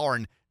bribes from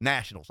foreign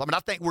nationals. I mean, I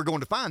think we're going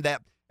to find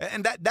that.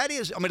 And that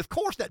is, I mean, of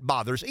course that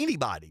bothers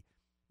anybody.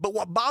 But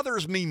what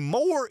bothers me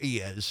more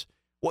is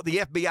what the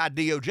FBI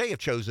DOJ have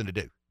chosen to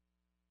do.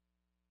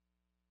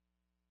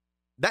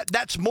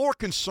 That's more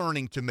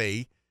concerning to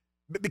me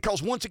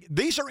because once again,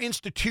 these are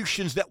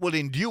institutions that will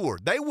endure.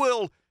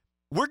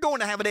 We're going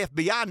to have an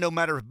FBI no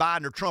matter if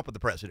Biden or Trump are the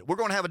president. We're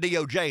going to have a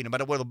DOJ no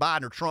matter whether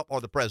Biden or Trump are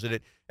the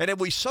president. And if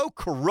we so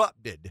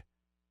corrupted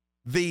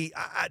the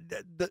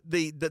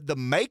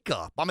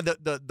makeup, I mean,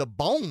 the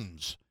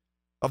bones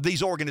of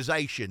these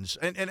organizations,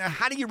 and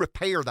how do you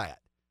repair that?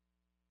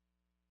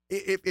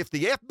 If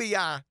the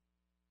FBI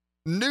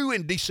knew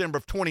in December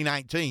of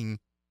 2019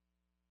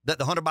 that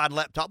the Hunter Biden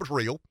laptop was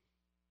real,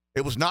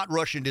 it was not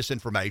Russian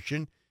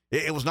disinformation,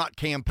 it was not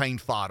campaign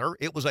fodder,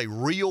 it was a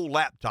real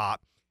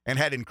laptop and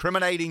had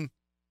incriminating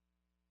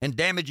and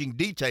damaging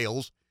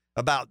details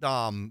about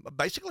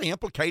basically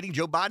implicating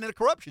Joe Biden in a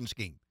corruption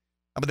scheme.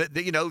 I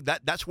mean,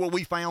 that's where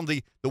we found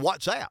the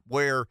WhatsApp,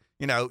 where,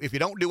 if you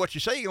don't do what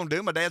you say you're going to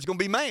do, my dad's going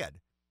to be mad.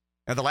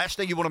 And the last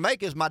thing you want to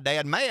make is my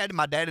dad mad.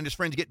 My dad and his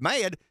friends get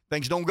mad.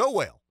 Things don't go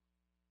well.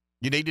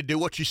 You need to do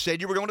what you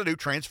said you were going to do.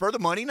 Transfer the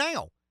money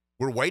now.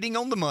 We're waiting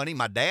on the money.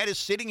 My dad is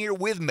sitting here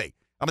with me.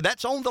 I mean,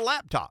 that's on the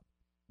laptop.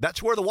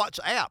 That's where the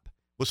WhatsApp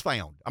was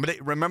found. I mean,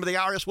 remember the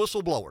IRS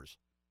whistleblowers.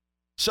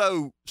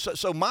 So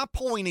my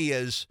point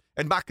is,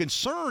 and my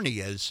concern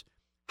is,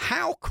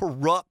 how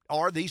corrupt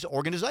are these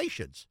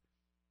organizations?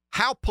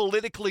 How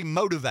politically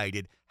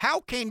motivated? How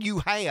can you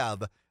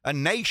have a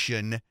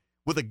nation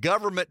with a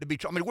government to be,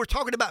 I mean, we're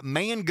talking about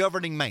man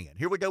governing man.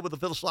 Here we go with the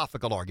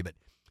philosophical argument.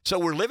 So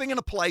we're living in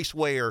a place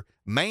where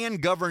man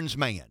governs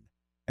man,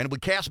 and we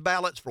cast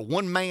ballots for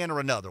one man or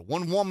another,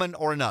 one woman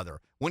or another,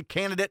 one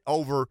candidate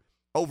over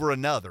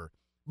another.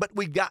 But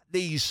we've got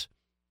these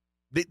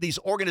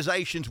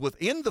organizations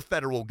within the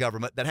federal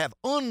government that have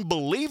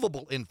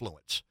unbelievable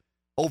influence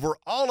over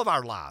all of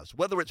our lives,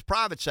 whether it's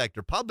private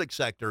sector, public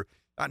sector.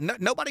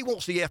 Nobody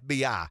wants the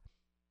FBI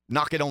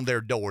knocking on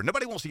their door.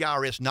 Nobody wants the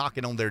IRS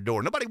knocking on their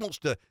door. Nobody wants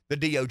the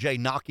DOJ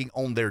knocking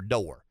on their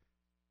door.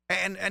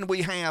 And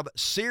we have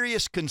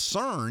serious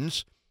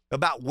concerns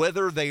about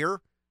whether they're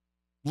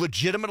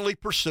legitimately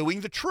pursuing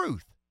the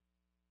truth.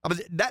 I mean,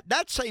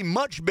 that's a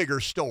much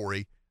bigger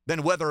story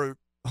than whether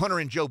Hunter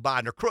and Joe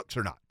Biden are crooks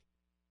or not.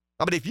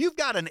 I mean, if you've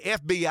got an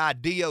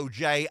FBI,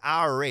 DOJ,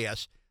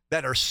 IRS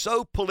that are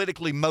so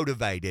politically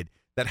motivated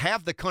that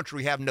half the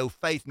country have no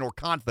faith nor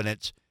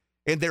confidence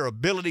in their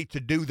ability to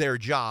do their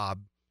job,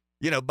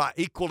 by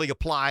equally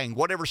applying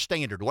whatever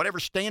standard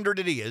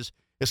it is,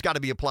 it's got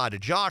to be applied to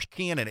Josh,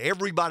 Ken, and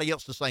everybody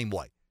else the same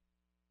way.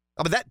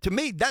 I mean, to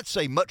me, that's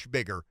a much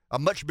bigger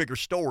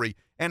story.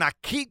 And I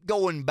keep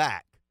going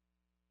back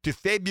to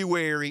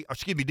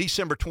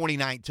December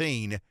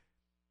 2019,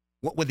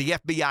 when the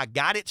FBI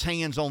got its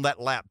hands on that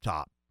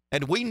laptop.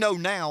 And we know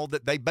now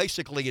that they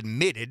basically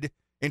admitted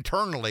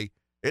internally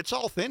it's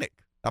authentic.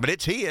 I mean,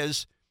 it's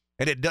his,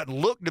 and it doesn't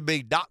look to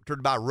be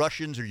doctored by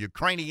Russians or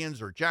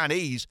Ukrainians or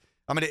Chinese.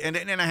 I mean, and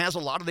it has a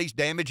lot of these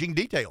damaging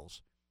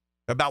details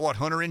about what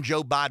Hunter and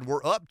Joe Biden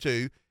were up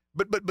to.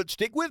 But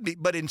stick with me.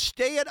 But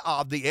instead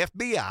of the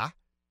FBI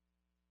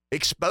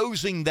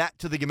exposing that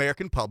to the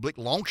American public,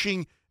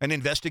 launching an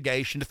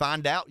investigation to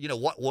find out,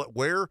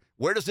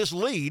 where does this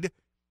lead,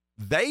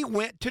 they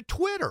went to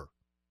Twitter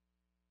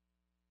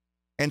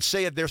and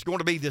said there's going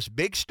to be this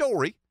big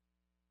story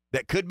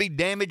that could be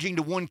damaging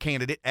to one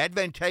candidate,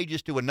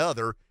 advantageous to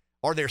another.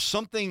 Are there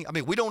something, I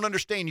mean, we don't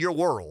understand your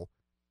world,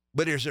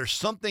 but is there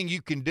something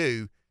you can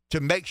do to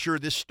make sure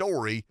this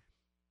story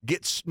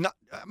gets not,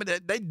 I mean,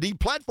 they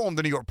deplatformed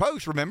the New York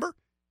Post, remember?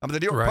 I mean, the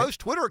New York Post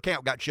Twitter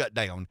account got shut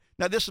down.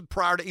 Now, this is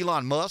prior to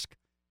Elon Musk.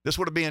 This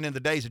would have been in the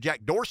days of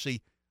Jack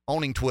Dorsey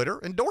owning Twitter.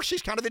 And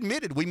Dorsey's kind of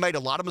admitted we made a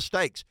lot of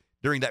mistakes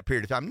during that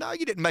period of time. No,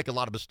 you didn't make a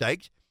lot of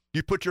mistakes.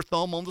 You put your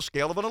thumb on the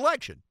scale of an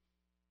election.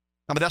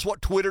 I mean, that's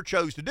what Twitter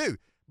chose to do.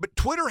 But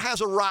Twitter has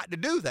a right to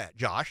do that,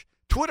 Josh.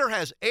 Twitter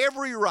has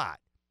every right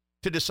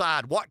to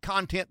decide what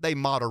content they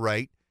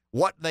moderate,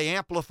 what they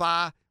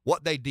amplify,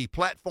 what they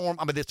deplatform.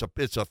 I mean,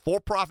 it's a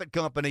for-profit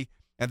company,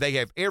 and they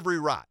have every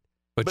right.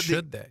 But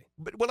should they?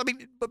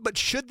 But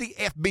should the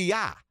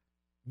FBI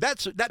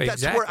That's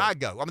Exactly. where I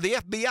go. I mean,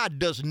 the FBI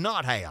does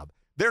not have.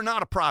 They're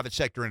not a private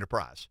sector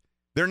enterprise.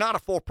 They're not a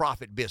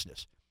for-profit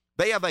business.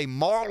 They have a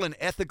moral and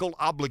ethical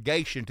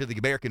obligation to the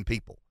American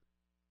people.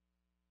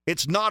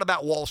 It's not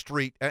about Wall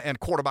Street and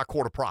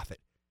quarter-by-quarter profit.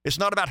 It's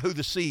not about who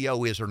the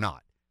CEO is or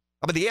not.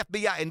 I mean, the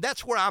FBI, and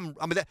that's where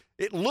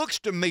it looks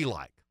to me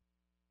like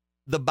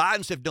the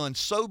Bidens have done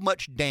so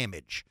much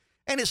damage.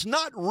 And it's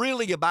not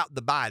really about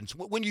the Bidens.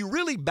 When you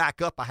really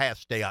back up a half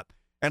step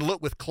and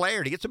look with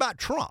clarity, it's about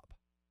Trump.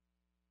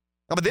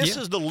 I mean, this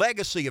is the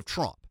legacy of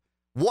Trump.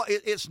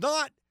 It's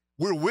not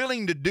we're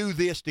willing to do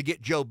this to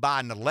get Joe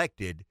Biden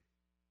elected.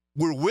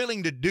 We're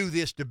willing to do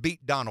this to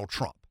beat Donald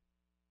Trump.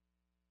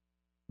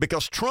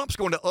 Because Trump's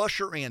going to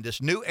usher in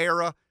this new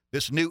era,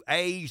 this new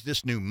age,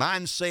 this new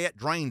mindset,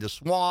 drain the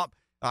swamp,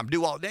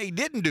 do all. He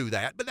didn't do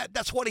that, but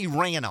that's what he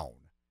ran on.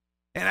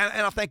 And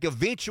I think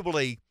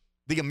eventually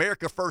the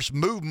America First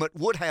movement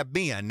would have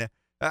been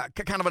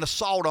kind of an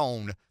assault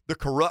on the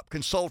corrupt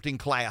consulting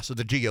class of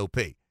the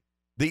GOP.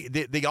 The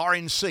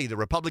RNC, the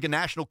Republican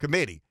National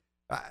Committee,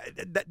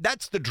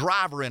 that's the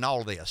driver in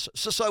all this.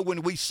 So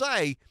when we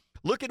say,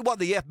 look at what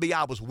the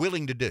FBI was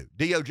willing to do,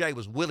 DOJ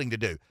was willing to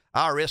do,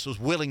 IRS was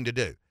willing to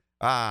do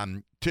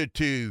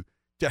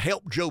to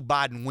help Joe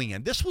Biden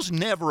win. This was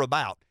never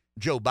about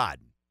Joe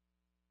Biden.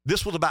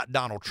 This was about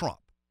Donald Trump.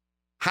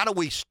 How do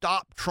we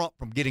stop Trump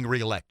from getting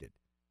reelected?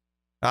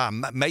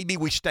 Maybe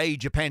we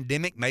stage a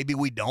pandemic. Maybe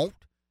we don't.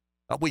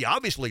 We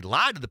obviously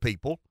lie to the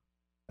people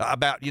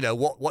about,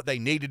 what they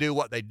need to do,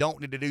 what they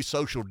don't need to do,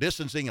 social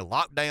distancing and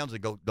lockdowns. They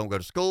don't go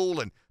to school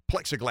and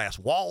plexiglass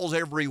walls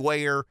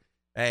everywhere.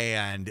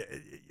 And,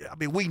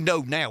 we know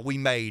now we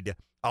made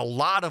a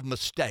lot of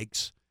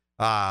mistakes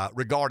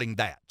regarding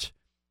that.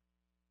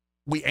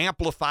 We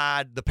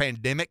amplified the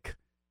pandemic.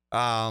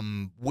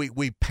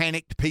 We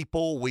panicked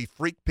people. We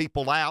freaked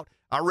people out.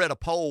 I read a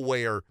poll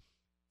where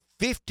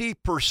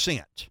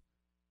 50%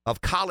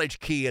 of college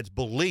kids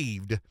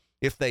believed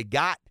if they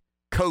got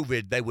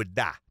COVID, they would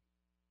die.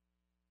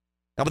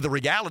 But the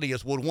reality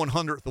is,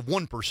 1/100th of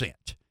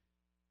 1%.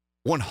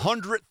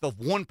 1/100th of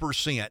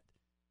 1%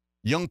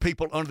 young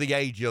people under the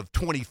age of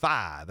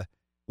 25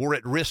 were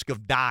at risk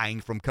of dying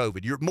from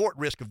COVID. You're more at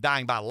risk of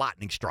dying by a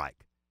lightning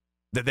strike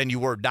than you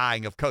were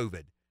dying of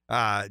COVID.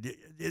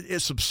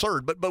 It's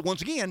absurd. But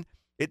once again,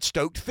 it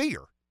stoked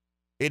fear.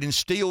 It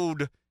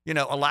instilled,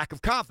 a lack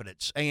of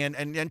confidence.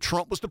 And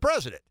Trump was the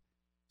president.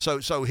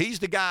 So he's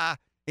the guy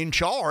in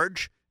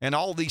charge, and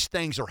all these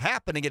things are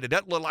happening, and it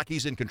doesn't look like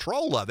he's in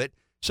control of it.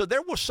 So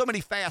there were so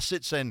many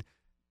facets, and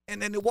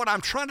what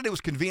I'm trying to do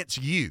is convince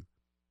you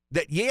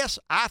that, yes,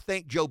 I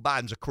think Joe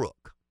Biden's a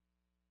crook.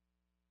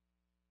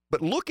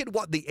 But look at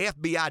what the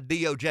FBI,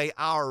 DOJ,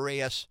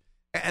 IRS,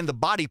 and the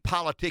body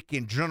politic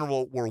in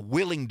general were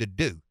willing to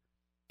do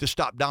to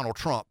stop Donald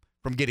Trump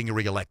from getting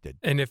reelected.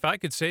 And if I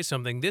could say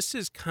something, this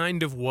is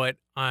kind of what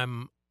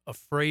I'm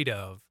afraid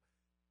of,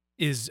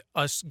 is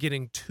us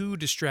getting too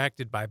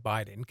distracted by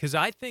Biden. Because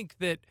I think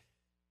that,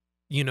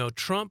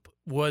 Trump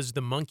was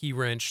the monkey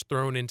wrench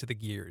thrown into the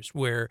gears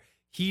where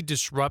he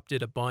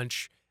disrupted a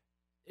bunch,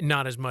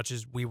 not as much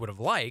as we would have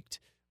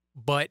liked,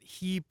 but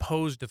he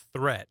posed a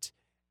threat.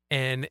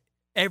 And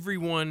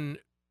everyone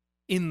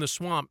in the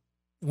swamp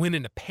went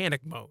into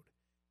panic mode,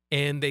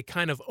 and they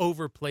kind of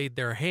overplayed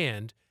their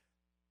hand.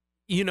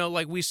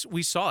 Like we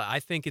saw it. I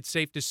think it's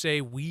safe to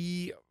say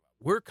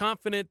we're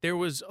confident there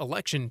was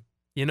election,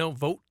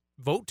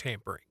 vote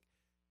tampering.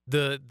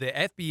 The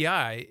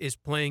FBI is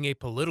playing a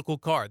political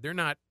card. They're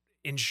not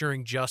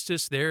ensuring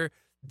justice. They're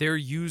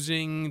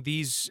using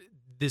this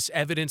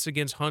evidence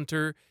against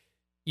Hunter,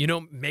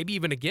 maybe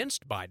even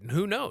against Biden.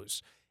 Who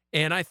knows?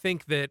 And I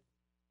think that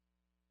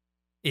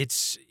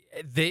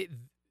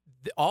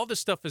all this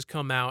stuff has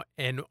come out,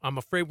 and I'm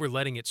afraid we're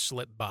letting it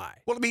slip by.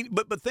 Well,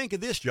 but think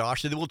of this,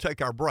 Josh, and then we'll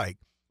take our break.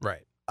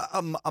 Right.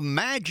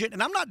 Imagine,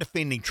 and I'm not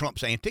defending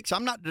Trump's antics.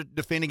 I'm not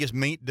defending his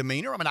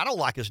demeanor. I don't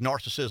like his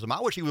narcissism. I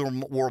wish he were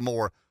a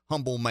more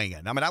humble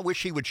man. I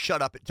wish he would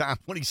shut up at times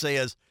when he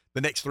says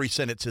the next three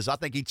sentences. I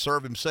think he'd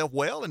serve himself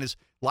well, and his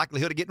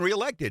likelihood of getting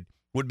reelected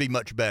would be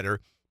much better.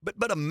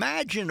 But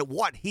imagine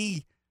what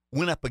he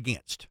went up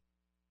against.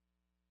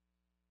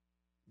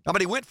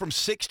 He went from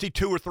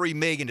 62 or 3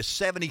 million to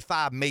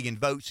 75 million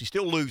votes. He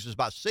still loses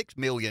by 6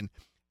 million.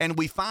 And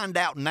we find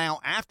out now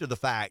after the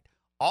fact,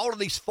 all of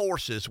these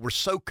forces were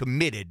so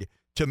committed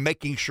to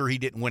making sure he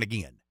didn't win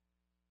again.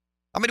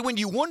 When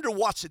you wonder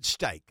what's at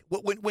stake,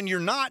 when you're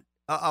not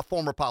a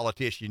former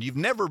politician, you've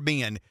never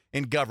been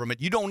in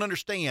government, you don't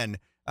understand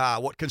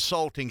what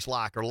consulting's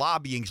like or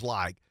lobbying's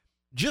like,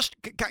 just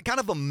kind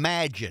of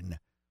imagine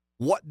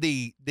what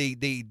the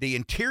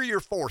interior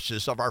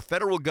forces of our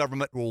federal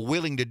government were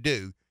willing to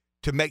do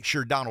to make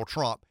sure Donald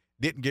Trump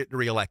didn't get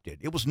reelected.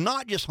 It was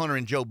not just Hunter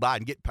and Joe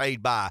Biden get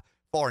paid by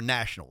foreign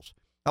nationals.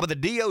 But the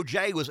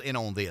DOJ was in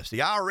on this. The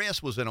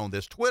IRS was in on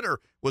this. Twitter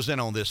was in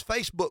on this.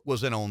 Facebook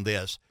was in on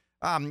this.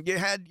 You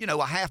had,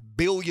 $500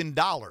 million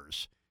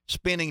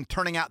spending,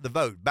 turning out the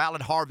vote,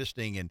 ballot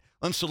harvesting, and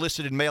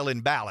unsolicited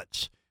mail-in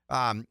ballots.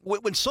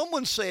 When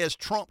someone says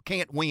Trump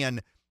can't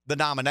win the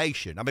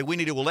nomination. I mean, we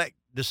need to elect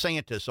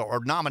DeSantis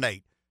or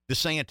nominate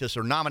DeSantis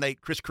or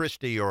nominate Chris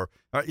Christie or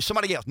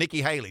somebody else,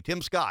 Nikki Haley,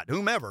 Tim Scott,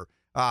 whomever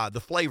the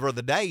flavor of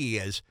the day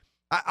is.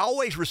 I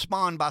always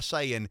respond by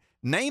saying,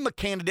 name a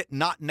candidate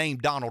not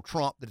named Donald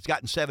Trump that's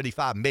gotten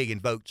 75 million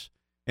votes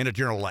in a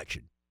general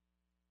election.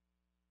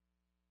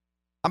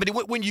 I mean,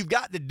 when you've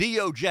got the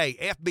DOJ,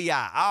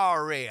 FBI,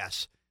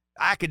 IRS,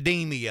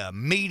 academia,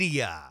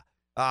 media,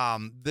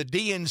 the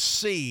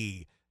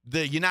DNC,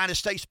 the United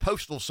States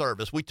Postal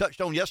Service, we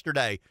touched on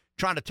yesterday,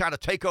 trying to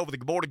take over the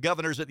board of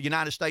governors at the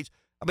United States.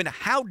 I mean,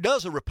 how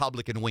does a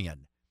Republican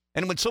win?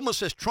 And when someone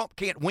says Trump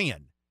can't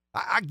win,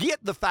 I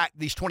get the fact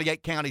these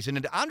 28 counties,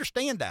 and I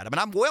understand that. I mean,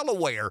 I'm well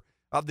aware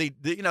of the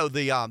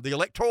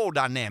electoral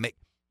dynamic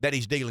that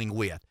he's dealing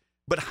with.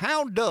 But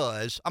how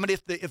does, I mean,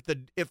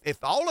 if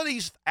all of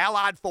these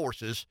allied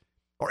forces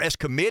are as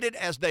committed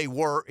as they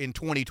were in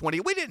 2020,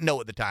 we didn't know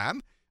at the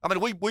time. I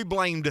mean, we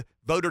blamed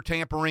voter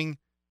tampering.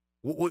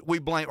 We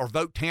blame, or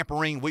vote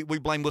tampering. We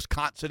blame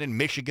Wisconsin and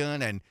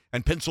Michigan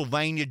and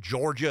Pennsylvania,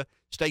 Georgia,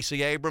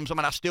 Stacey Abrams. I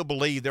mean, I still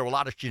believe there were a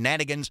lot of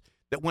shenanigans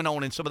that went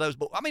on in some of those.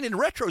 But, I mean, in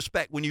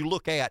retrospect, when you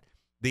look at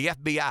the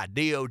FBI,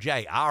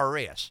 DOJ,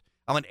 IRS,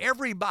 I mean,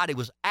 everybody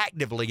was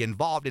actively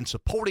involved in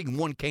supporting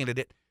one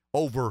candidate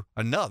over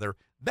another.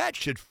 That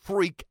should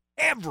freak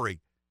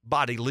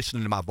everybody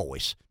listening to my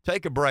voice.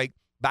 Take a break.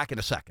 Back in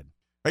a second.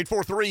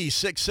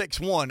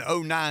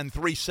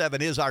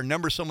 843-661-0937 is our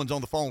number. Someone's on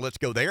the phone. Let's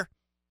go there.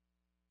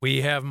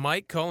 We have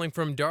Mike calling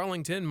from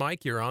Darlington.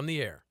 Mike, you're on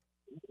the air.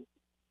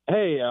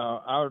 Hey,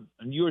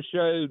 your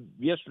show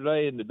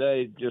yesterday and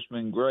today just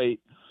been great.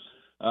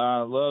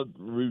 I loved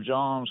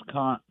Rujan's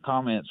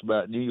comments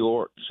about New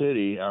York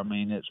City. I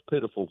mean, it's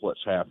pitiful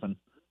what's happened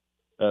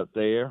up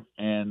there,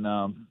 and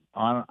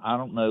I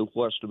don't know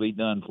what's to be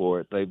done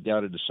for it. They've got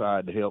to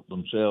decide to help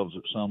themselves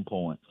at some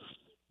point.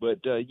 But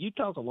you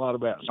talk a lot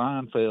about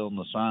Seinfeld and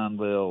the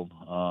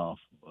Seinfeld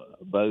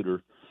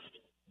voter,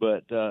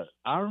 but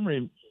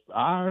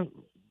I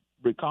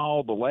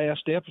recall the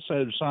last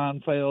episode of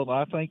Seinfeld.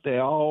 I think they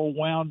all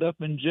wound up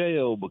in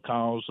jail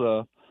because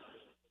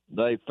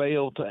they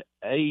failed to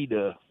aid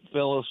a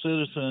fellow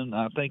citizen,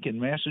 I think in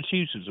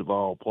Massachusetts of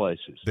all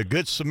places. The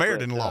Good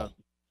Samaritan law.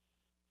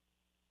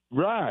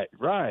 Right.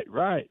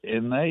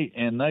 And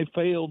they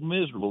failed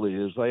miserably,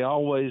 as they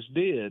always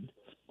did.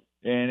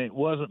 And it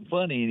wasn't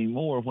funny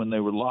anymore when they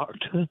were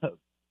locked up.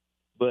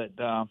 But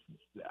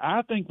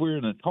I think we're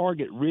in a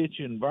target-rich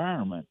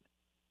environment.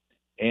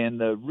 And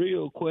the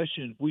real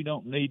question is, we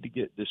don't need to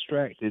get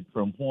distracted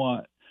from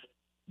what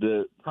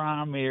the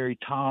primary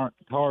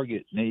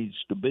target needs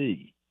to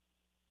be,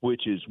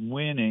 which is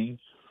winning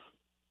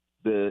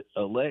the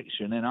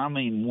election. And I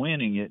mean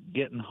winning it,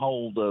 getting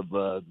hold of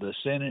the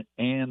Senate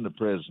and the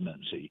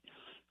presidency.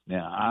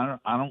 Now,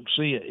 I don't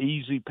see an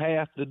easy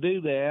path to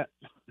do that.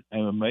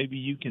 And maybe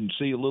you can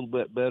see a little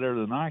bit better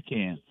than I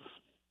can.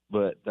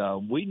 But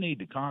we need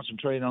to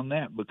concentrate on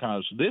that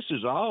because this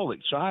is all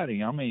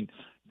exciting. I mean,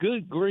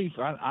 good grief,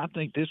 I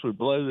think this would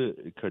blow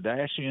the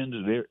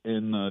Kardashians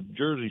and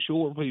Jersey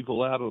Shore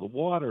people out of the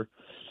water.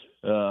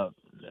 The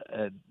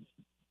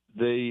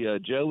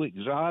Joe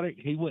Exotic,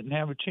 he wouldn't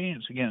have a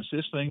chance against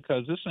this thing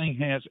because this thing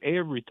has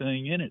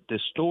everything in it.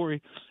 This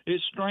story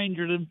is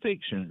stranger than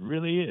fiction. It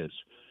really is.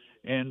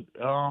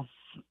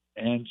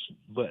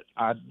 But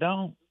I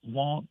don't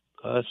want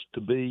us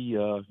to be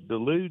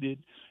deluded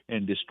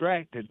and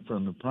distracted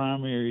from the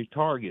primary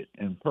target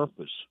and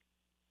purpose.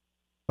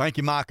 Thank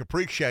you, Mike.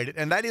 Appreciate it.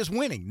 And that is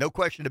winning, no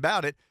question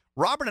about it.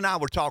 Robert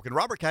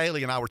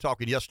Cahaly and I were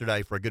talking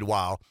yesterday for a good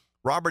while.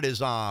 Robert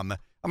is,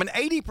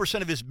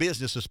 80% of his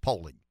business is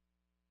polling.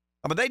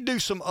 I mean, they do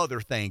some other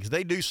things.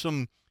 They do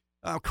some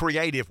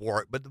creative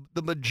work, but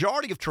the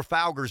majority of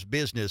Trafalgar's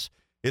business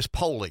is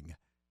polling.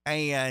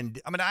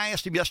 And, I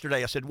asked him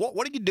yesterday, I said,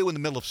 what do you do in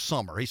the middle of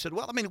summer? He said,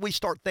 we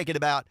start thinking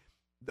about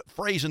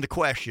phrasing the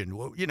question,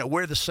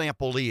 where the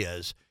sample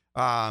is,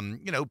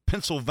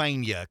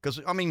 Pennsylvania.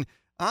 Because,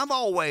 I've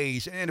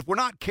always, and if we're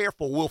not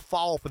careful, we'll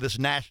fall for this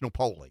national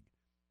polling.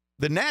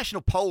 The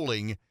national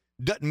polling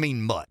doesn't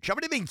mean much.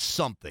 It means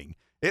something.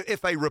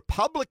 If a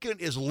Republican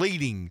is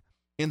leading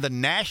in the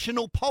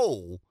national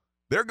poll,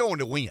 they're going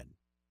to win.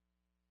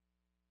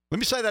 Let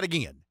me say that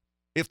again.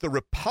 If the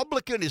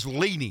Republican is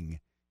leading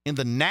in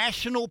the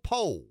national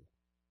poll,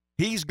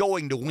 he's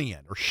going to win,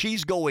 or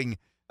she's going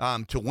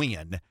to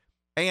win.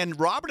 And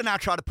Robert and I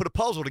tried to put a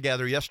puzzle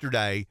together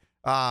yesterday.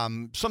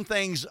 Some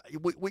things,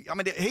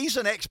 he's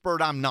an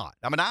expert, I'm not.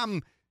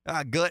 I'm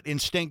gut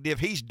instinctive.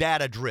 He's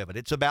data-driven.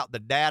 It's about the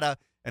data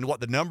and what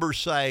the numbers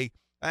say.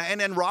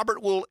 And then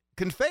Robert will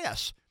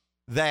confess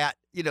that,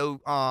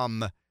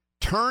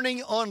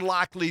 turning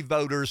unlikely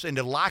voters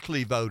into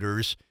likely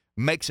voters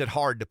makes it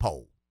hard to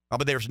poll.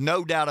 But there's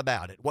no doubt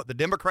about it. What the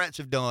Democrats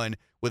have done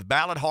with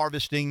ballot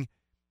harvesting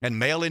and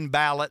mail-in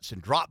ballots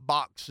and drop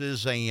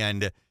boxes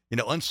and,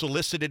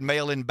 unsolicited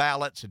mail-in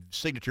ballots and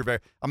signature.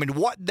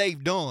 What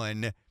they've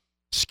done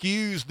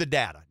skews the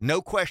data.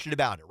 No question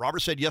about it.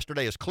 Robert said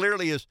yesterday as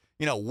clearly as,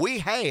 we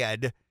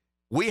had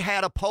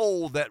a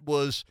poll that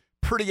was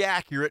pretty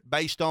accurate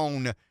based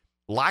on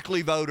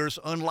likely voters,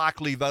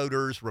 unlikely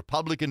voters,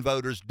 Republican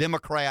voters,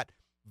 Democrat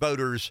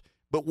voters.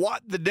 But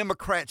what the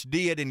Democrats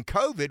did in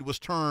COVID was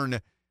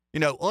turn,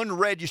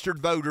 unregistered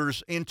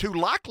voters into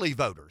likely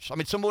voters. I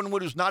mean, someone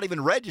who's not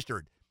even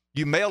registered.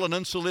 You mail an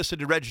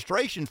unsolicited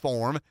registration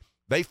form.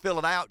 They fill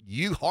it out.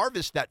 You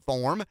harvest that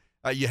form.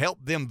 You help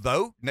them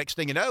vote. Next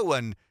thing you know,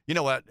 and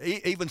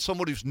even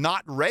someone who's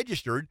not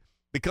registered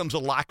becomes a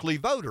likely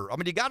voter. I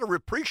mean, you got to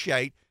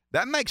appreciate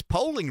that makes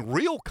polling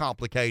real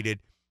complicated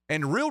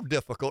and real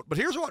difficult. But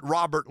here's what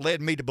Robert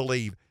led me to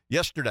believe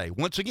yesterday.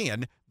 Once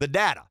again, the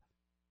data.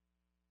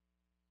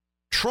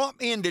 Trump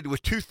ended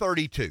with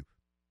 232.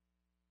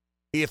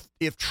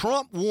 If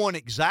Trump won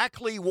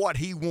exactly what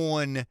he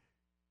won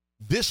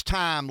this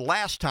time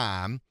last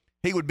time,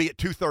 he would be at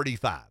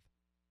 235.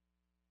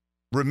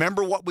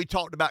 Remember what we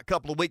talked about a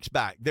couple of weeks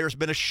back. There's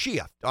been a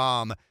shift.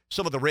 Some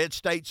of the red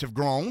states have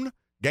grown,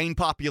 gained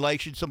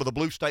population. Some of the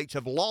blue states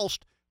have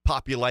lost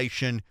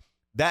population.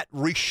 That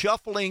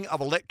reshuffling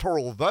of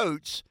electoral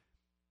votes,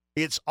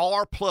 it's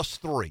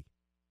R+3.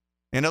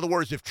 In other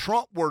words, if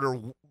Trump were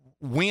to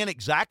win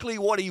exactly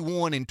what he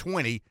won in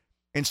 20,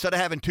 instead of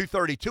having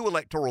 232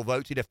 electoral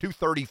votes, he'd have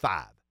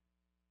 235.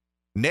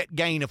 Net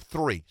gain of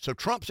 3. So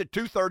Trump's at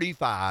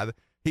 235.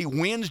 He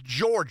wins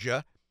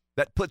Georgia.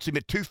 That puts him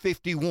at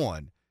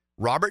 251.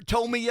 Robert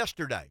told me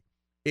yesterday,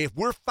 if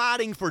we're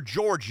fighting for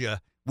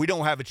Georgia, we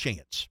don't have a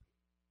chance.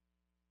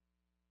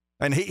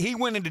 And he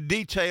went into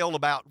detail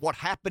about what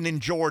happened in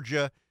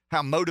Georgia,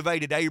 how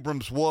motivated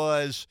Abrams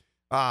was,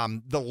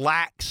 the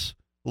lax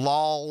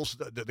laws,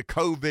 the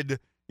COVID,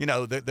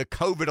 the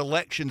COVID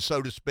election,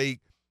 so to speak,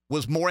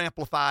 was more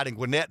amplified in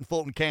Gwinnett and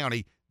Fulton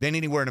County than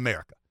anywhere in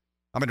America.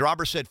 I mean,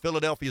 Robert said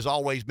Philadelphia's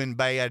always been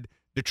bad.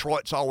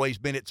 Detroit's always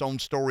been its own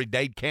story.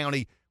 Dade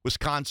County,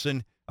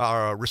 Wisconsin,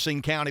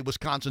 Racine County,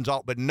 Wisconsin's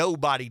all, but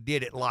nobody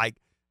did it like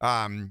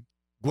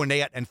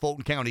Gwinnett and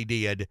Fulton County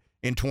did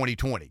in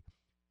 2020.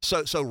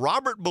 So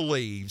Robert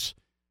believes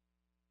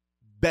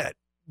that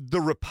the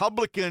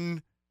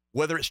Republican,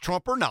 whether it's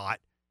Trump or not,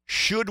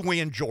 should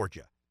win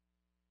Georgia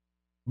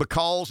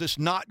because it's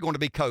not going to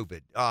be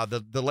COVID.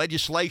 The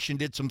legislation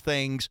did some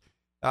things,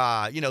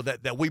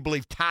 that we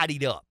believe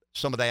tidied up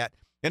some of that.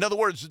 In other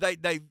words,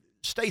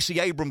 Stacey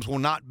Abrams will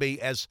not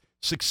be as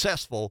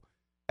successful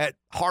at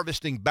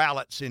harvesting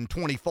ballots in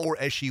 24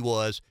 as she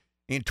was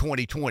in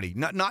 2020.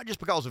 Not just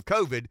because of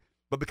COVID,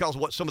 but because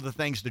of what some of the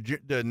things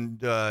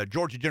the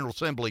Georgia General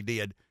Assembly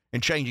did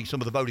in changing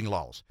some of the voting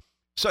laws.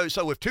 So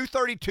if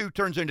 232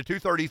 turns into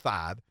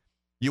 235,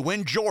 you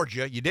win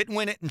Georgia. You didn't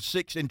win it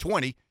in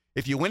 20.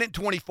 If you win it in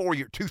 24,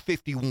 you're at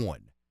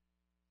 251.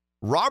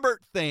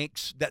 Robert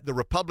thinks that the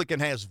Republican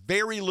has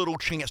very little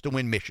chance to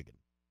win Michigan.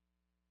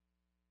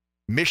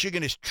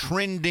 Michigan is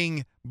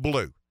trending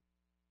blue.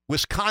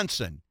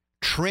 Wisconsin,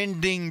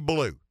 trending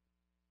blue.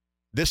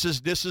 This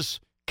is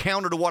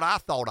counter to what I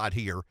thought I'd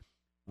hear.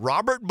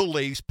 Robert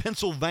believes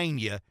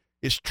Pennsylvania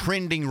is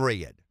trending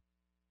red.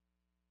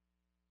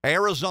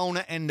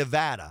 Arizona and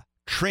Nevada,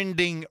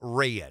 trending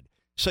red.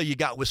 So you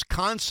got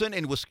Wisconsin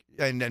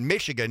and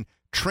Michigan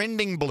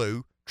trending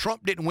blue.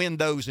 Trump didn't win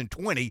those in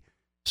 20,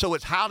 so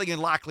it's highly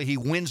unlikely he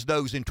wins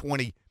those in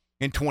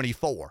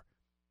 24.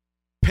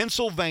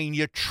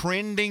 Pennsylvania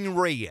trending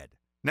red.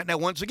 Now,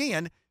 once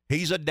again,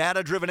 he's a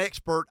data-driven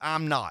expert.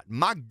 I'm not.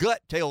 My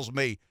gut tells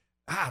me,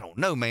 I don't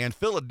know, man,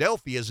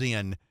 Philadelphia's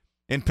in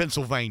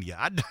Pennsylvania.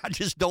 I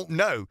just don't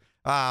know.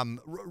 And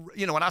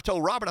I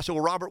told Robert, I said,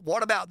 well, Robert,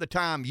 what about the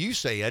time you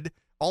said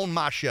on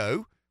my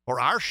show or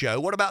our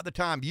show, what about the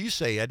time you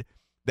said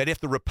that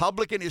if the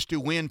Republican is to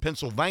win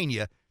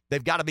Pennsylvania,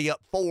 they've got to be up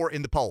 4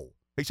 in the poll?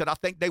 He said, I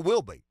think they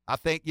will be. I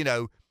think,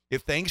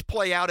 if things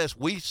play out as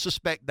we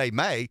suspect they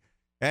may,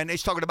 and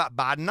he's talking about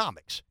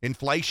Bidenomics,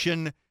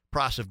 inflation,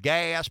 price of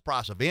gas,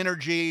 price of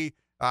energy.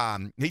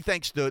 He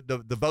thinks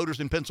the voters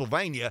in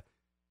Pennsylvania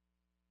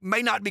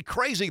may not be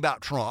crazy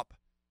about Trump,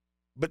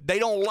 but they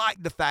don't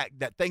like the fact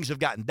that things have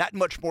gotten that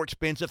much more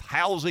expensive.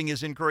 Housing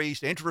is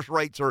increased. Interest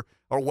rates are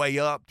way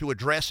up to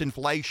address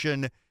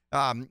inflation.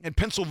 And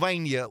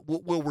Pennsylvania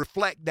will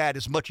reflect that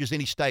as much as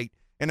any state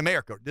in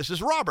America. This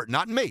is Robert,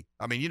 not me.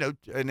 I mean,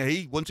 and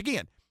he, once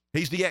again,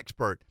 he's the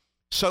expert.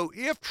 So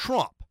if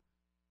Trump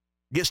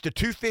gets to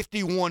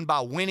 251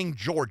 by winning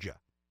Georgia,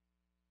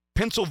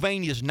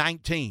 Pennsylvania's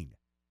 19.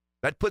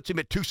 That puts him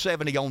at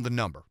 270 on the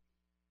number.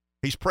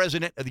 He's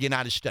president of the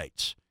United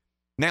States.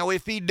 Now,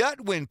 if he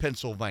doesn't win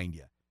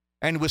Pennsylvania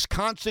and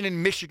Wisconsin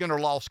and Michigan are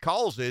lost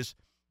causes,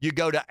 you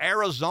go to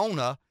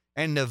Arizona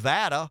and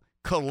Nevada,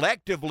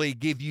 collectively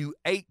give you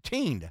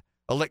 18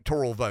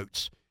 electoral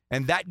votes.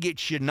 And that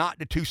gets you not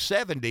to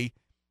 270,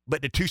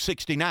 but to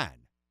 269.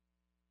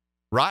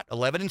 Right?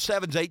 11 and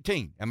 7 is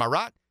 18. Am I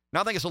right? No,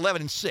 I think it's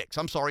 11 and 6.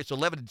 I'm sorry, it's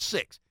 11 and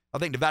 6. I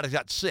think Nevada's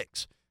got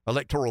 6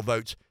 electoral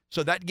votes.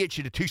 So that gets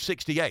you to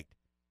 268.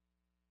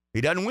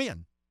 He doesn't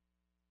win.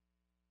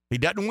 He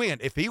doesn't win.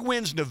 If he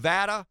wins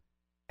Nevada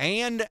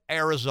and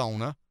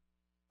Arizona,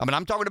 I mean,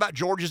 I'm talking about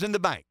Georgia's in the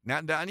bank.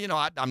 Now,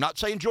 I'm not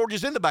saying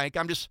Georgia's in the bank.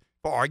 I'm just,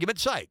 for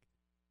argument's sake.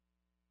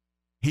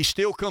 He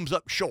still comes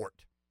up short,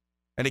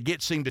 and it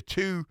gets him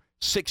to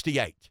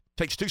 268.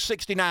 Takes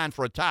 269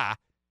 for a tie.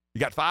 You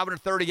got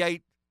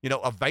 538,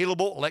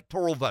 available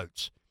electoral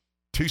votes.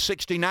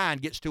 269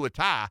 gets to a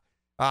tie.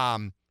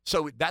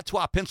 So that's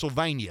why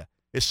Pennsylvania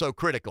is so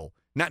critical.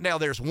 Now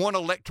there's one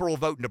electoral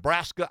vote in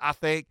Nebraska, I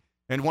think,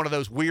 and one of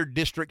those weird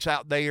districts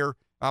out there.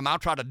 I'll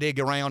try to dig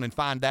around and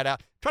find that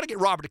out. Try to get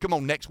Robert to come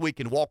on next week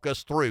and walk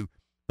us through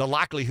the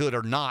likelihood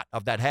or not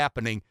of that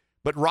happening.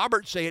 But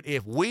Robert said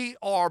if we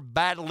are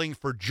battling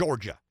for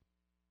Georgia,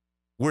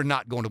 we're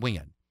not going to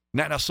win.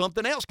 Now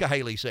something else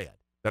Cahaley said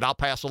that I'll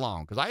pass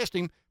along, because I asked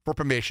him for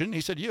permission.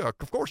 He said, yeah,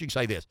 of course you can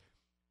say this.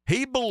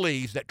 He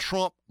believes that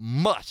Trump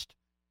must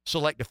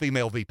select a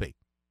female VP.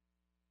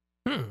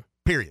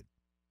 Period.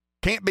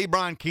 Can't be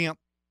Brian Kemp.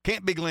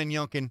 Can't be Glenn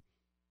Youngkin.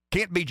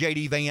 Can't be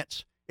J.D.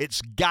 Vance.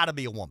 It's got to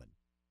be a woman.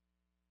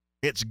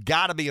 It's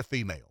got to be a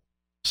female.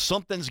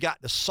 Something's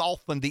got to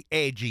soften the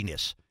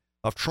edginess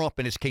of Trump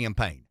and his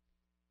campaign.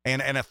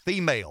 And a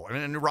female.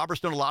 And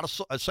Robert's done a lot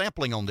of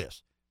sampling on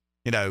this.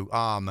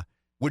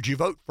 Would you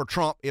vote for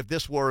Trump if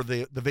this were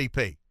the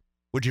VP?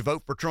 Would you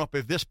vote for Trump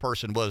if this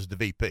person was the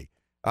VP?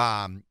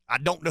 I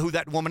don't know who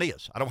that woman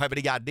is. I don't have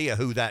any idea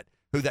who that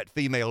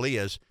female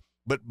is.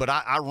 But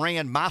I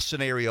ran my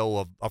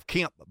scenario of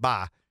Kemp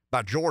by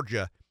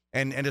Georgia,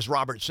 and as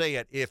Robert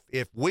said,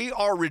 if we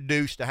are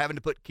reduced to having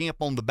to put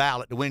Kemp on the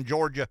ballot to win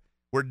Georgia,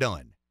 we're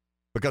done.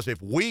 Because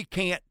if we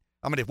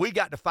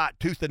got to fight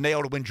tooth and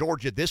nail to win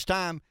Georgia this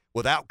time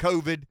without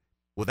COVID,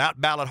 without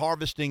ballot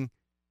harvesting,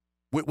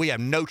 we have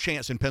no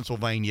chance in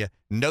Pennsylvania,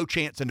 no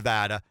chance in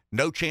Nevada,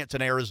 no chance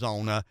in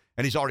Arizona,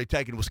 and he's already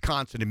taken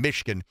Wisconsin and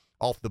Michigan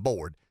off the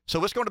board.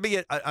 So it's going to be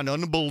an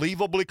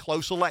unbelievably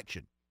close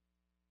election.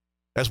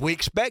 As we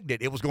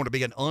expected, it was going to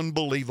be an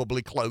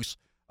unbelievably close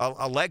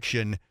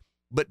election.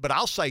 But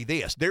I'll say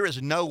this. There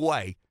is no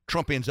way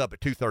Trump ends up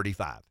at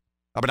 235.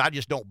 I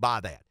just don't buy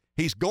that.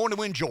 He's going to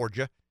win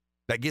Georgia.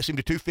 That gets him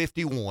to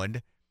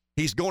 251.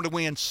 He's going to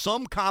win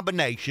some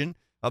combination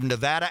of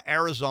Nevada,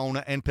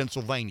 Arizona, and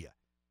Pennsylvania.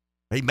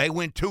 He may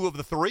win two of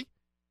the three.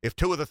 If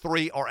two of the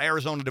three are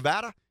Arizona,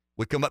 Nevada,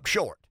 we come up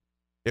short.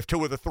 If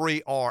two of the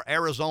three are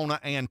Arizona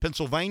and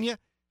Pennsylvania,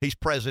 he's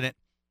president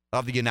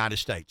of the United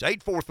States.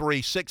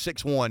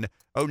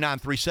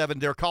 843-661-0937.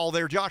 There a call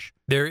there, Josh?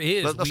 There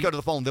is. Let's go to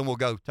the phone, then we'll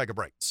go take a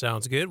break.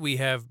 Sounds good. We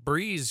have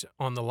Breeze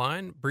on the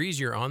line. Breeze,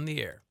 you're on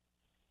the air.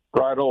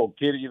 Right on,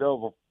 Kitty. If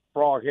a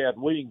frog had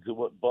wings, it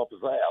wouldn't bump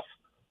his ass.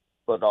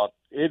 But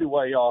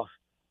anyway, what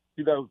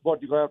you're going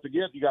to have to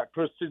get, you got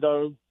Kristi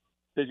Noem,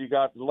 then you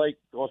got the Lake,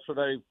 what's her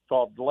name,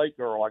 called the Lake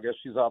Girl. I guess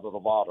she's out of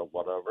Nevada,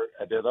 whatever.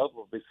 And then other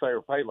would be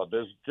Sarah Palin.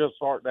 There's just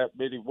aren't that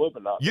many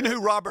women out there. You know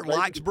who Robert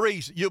likes,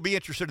 Breeze? You'll be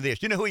interested in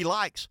this. You know who he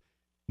likes?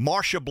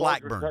 Marsha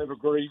Blackburn.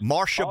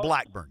 Marsha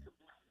Blackburn.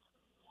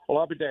 Well,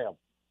 I'll be damned.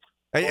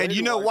 And anyway,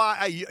 you know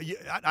why?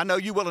 I know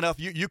you well enough.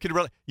 You can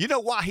really. You know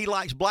why he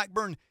likes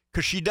Blackburn?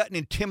 Because she doesn't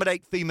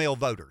intimidate female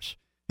voters.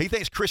 He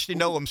thinks Kristi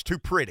Noem's too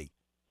pretty,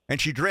 and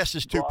she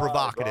dresses too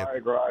provocative.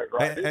 Right.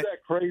 Isn't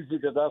that crazy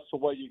that that's the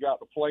way you got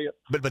to play it?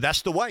 But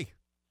that's the way.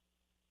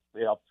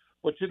 Yeah.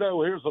 But,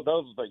 here's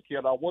another thing,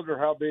 kid. I wonder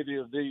how many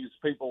of these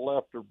people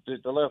left in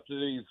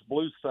these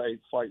blue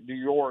states like New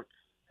York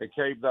and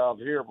came down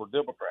here were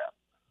Democrats.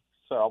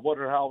 So I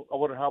wonder how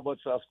much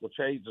that's going to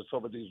change in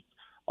some of these.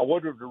 I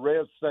wonder if the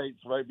red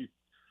states maybe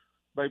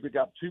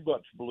got too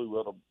much blue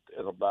in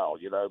them now,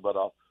 But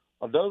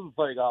another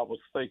thing I was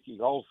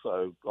thinking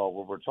also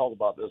when we're talking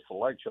about this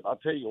election, I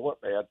tell you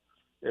what, man,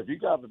 if you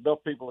got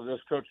enough people in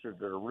this country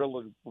that are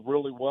really,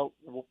 really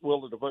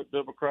willing to vote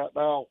Democrat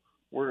now,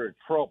 we're in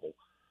trouble.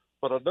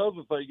 But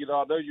another thing,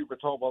 I know you've been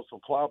talking about some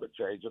climate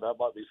change, and that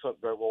might be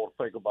something I want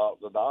to think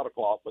about at 9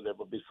 o'clock, but it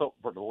would be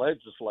something for the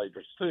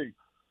legislators too.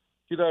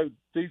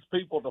 These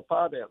people, the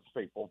finance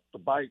people, the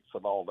banks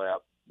and all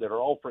that are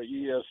offering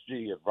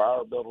ESG,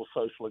 environmental,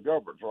 social, and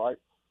governance, right?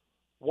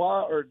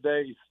 Why are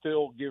they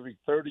still giving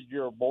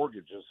 30-year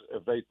mortgages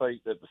if they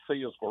think that the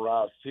sea is going to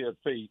rise 10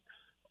 feet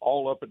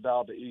all up and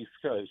down the East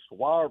Coast?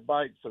 Why are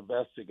banks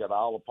investing in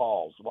Isle of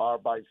Palms? Why are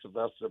banks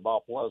investing in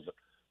Mount Pleasant?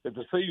 If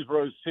the seas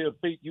rose 10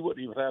 feet, you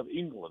wouldn't even have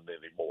England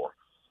anymore.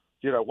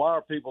 Why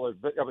are people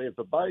if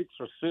the banks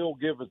are still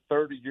giving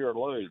 30-year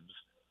loans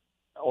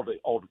on the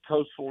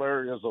coastal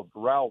areas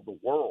around the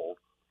world,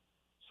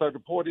 so the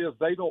point is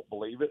they don't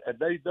believe it, and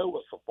they know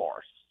it's a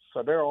farce.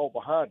 So they're all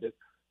behind it.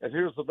 And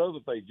here's another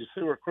thing. You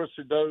see where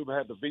Kristi Noem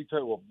had to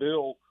veto a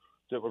bill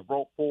that was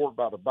brought forward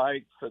by the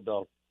banks and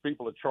the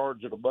people in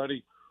charge of the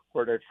money,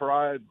 where they're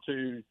trying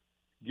to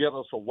get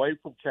us away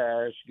from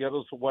cash, get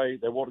us away.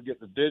 They want to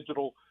get the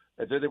digital,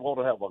 and then they want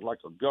to have a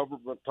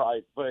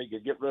government-type thing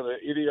and get rid of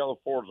any other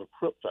forms of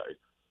crypto.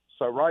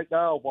 So right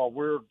now, while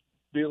we're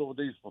dealing with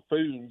these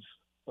buffoons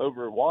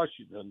over in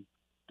Washington,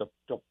 the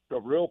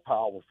real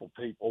powerful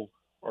people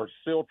are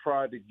still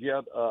trying to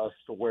get us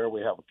to where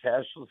we have a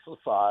cashless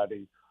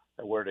society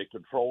and where they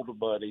control the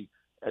money,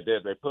 and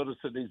then they put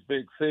us in these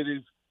big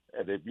cities,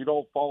 and if you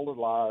don't fall in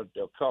line,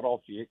 they'll cut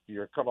off your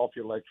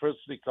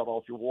electricity, cut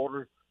off your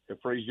water, and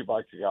freeze your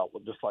bank account,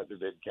 just like they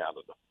did in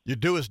Canada. You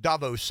do as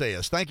Davos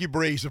says. Thank you,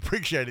 Breeze.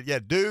 Appreciate it. Yeah,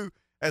 do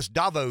as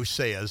Davos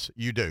says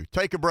you do.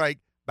 Take a break.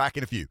 Back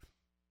in a few.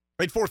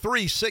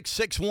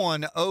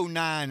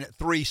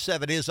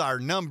 843-661-0937 is our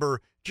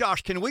number.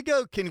 Josh, can we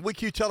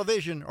cue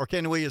television, or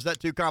can we? Is that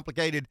too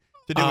complicated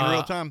to do in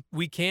real time?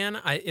 We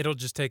can. It'll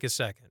just take a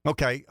second.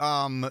 Okay.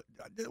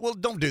 Well,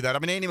 don't do that. I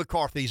mean, Andy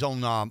McCarthy's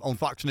on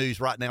Fox News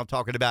right now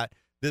talking about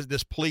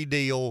this plea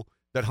deal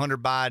that Hunter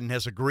Biden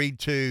has agreed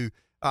to.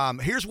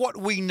 Here's what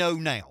we know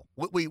now.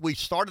 We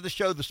started the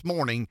show this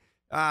morning,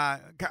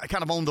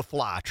 kind of on the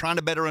fly, trying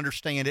to better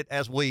understand it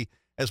as we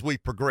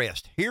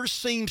progressed. Here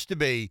seems to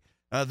be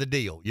the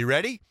deal. You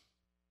ready?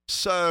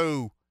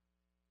 So,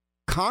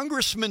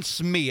 Congressman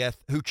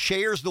Smith, who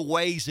chairs the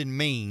Ways and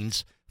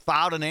Means,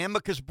 filed an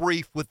amicus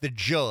brief with the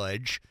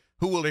judge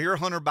who will hear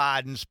Hunter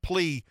Biden's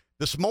plea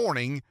this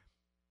morning,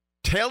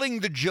 telling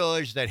the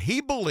judge that he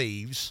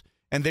believes,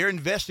 and their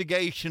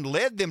investigation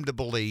led them to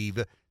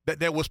believe, that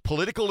there was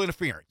political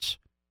interference.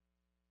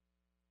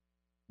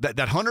 That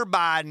Hunter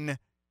Biden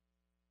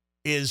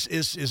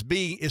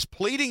is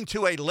pleading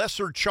to a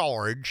lesser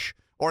charge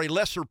or a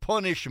lesser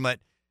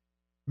punishment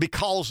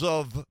because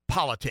of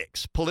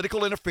politics.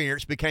 Political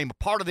interference became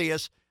a part of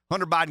this.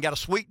 Hunter Biden got a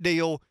sweet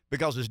deal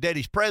because his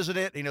daddy's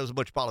president. He knows a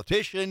bunch of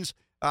politicians.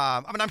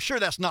 I'm sure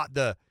that's not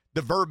the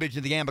verbiage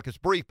in the amicus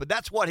brief, but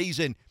that's what he's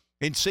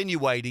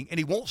insinuating, and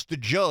he wants the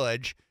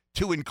judge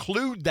to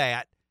include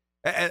that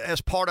as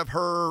part of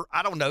her,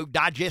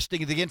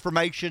 digesting the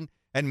information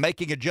and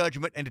making a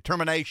judgment and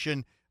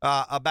determination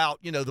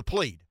about, the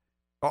plea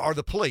or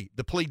the plea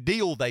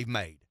deal they've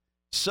made.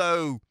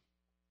 So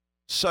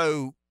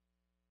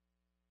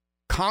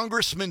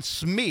Congressman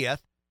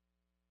Smith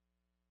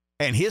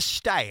and his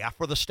staff,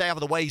 or the staff of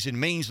the Ways and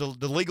Means, the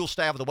legal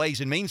staff of the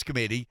Ways and Means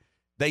Committee,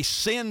 they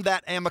send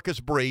that amicus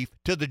brief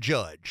to the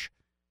judge.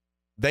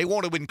 They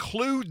want to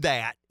include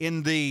that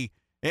in the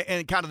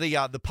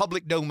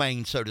public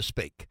domain, so to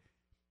speak.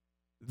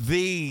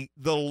 The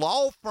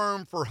law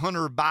firm for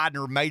Hunter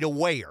Biden are made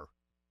aware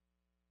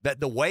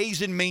that the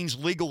Ways and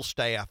Means legal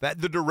staff,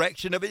 at the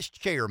direction of its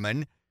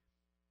chairman,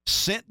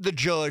 sent the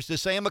judge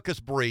this amicus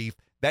brief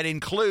that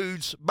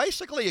includes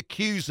basically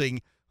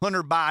accusing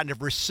Hunter Biden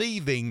of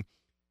receiving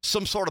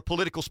some sort of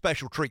political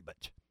special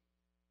treatment.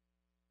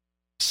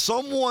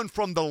 Someone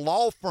from the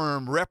law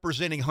firm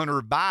representing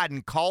Hunter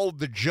Biden called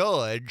the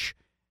judge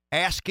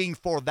asking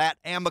for that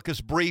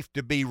amicus brief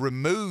to be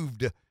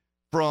removed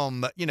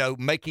from,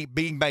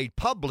 being made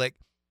public,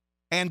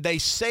 and they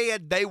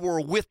said they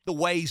were with the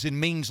Ways and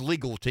Means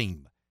legal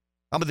team.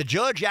 The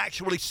judge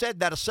actually said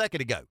that a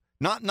second ago.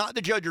 Not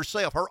the judge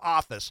herself. Her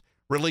office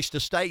released a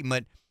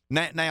statement.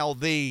 Now,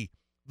 the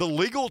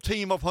legal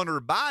team of Hunter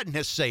Biden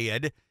has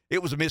said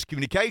it was a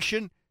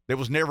miscommunication. There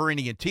was never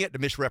any intent to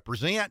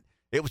misrepresent.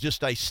 It was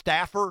just a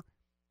staffer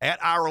at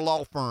our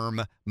law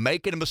firm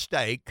making a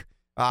mistake.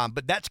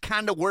 But that's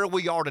kind of where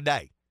we are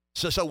today.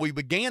 So we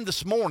began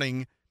this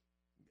morning,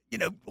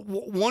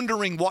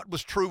 wondering what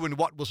was true and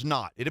what was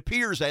not. It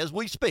appears as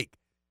we speak,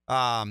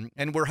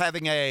 and we're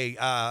having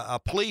a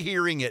plea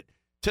hearing at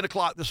 10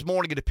 o'clock this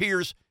morning. It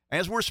appears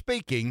as we're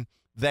speaking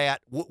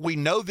that we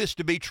know this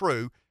to be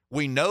true.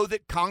 We know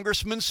that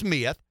Congressman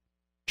Smith,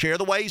 chair of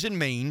the Ways and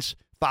Means,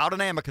 filed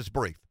an amicus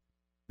brief.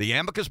 The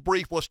amicus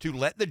brief was to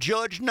let the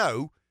judge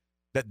know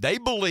that they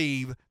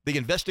believe the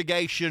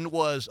investigation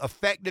was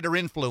affected or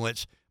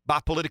influenced by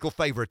political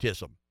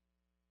favoritism.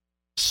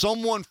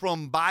 Someone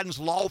from Biden's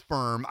law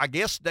firm, I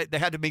guess they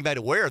had to be made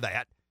aware of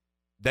that.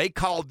 They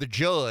called the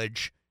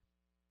judge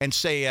and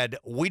said,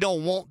 we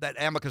don't want that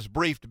amicus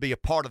brief to be a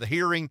part of the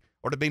hearing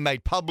or to be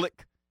made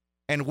public,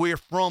 and we're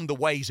from the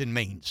Ways and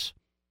Means.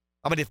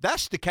 If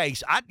that's the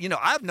case, I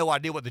have no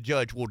idea what the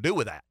judge will do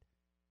with that.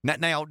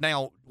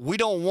 Now, we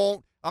don't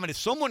want, if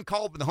someone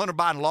called the Hunter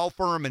Biden law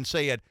firm and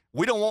said,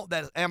 we don't want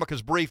that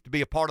amicus brief to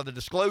be a part of the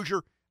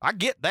disclosure, I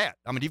get that.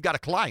 You've got a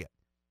client.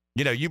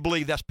 You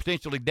believe that's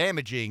potentially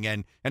damaging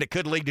and it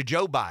could lead to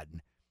Joe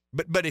Biden.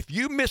 But if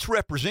you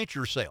misrepresent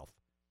yourself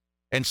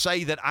and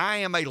say that I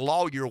am a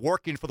lawyer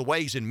working for the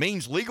Ways and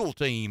Means legal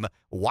team,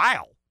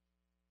 wow.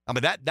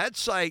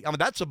 That's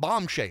a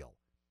bombshell.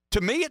 To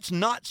me, it's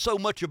not so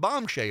much a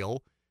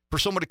bombshell for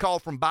someone to call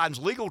from Biden's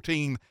legal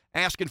team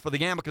asking for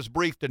the amicus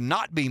brief to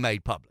not be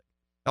made public.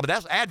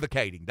 That's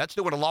advocating. That's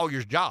doing a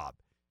lawyer's job.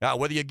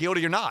 Whether you're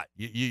guilty or not,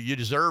 you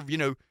deserve,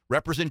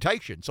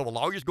 representation. So a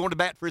lawyer's going to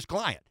bat for his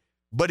client.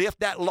 But if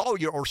that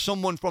lawyer or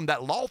someone from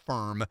that law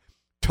firm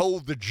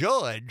told the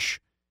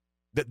judge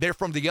that they're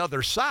from the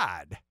other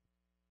side,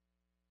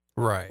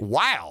 right?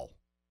 Wow.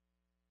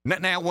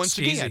 Now, once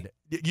again,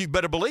 you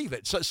better believe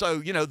it. So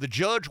the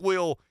judge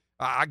will,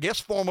 I guess,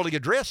 formally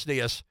address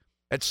this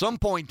at some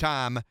point in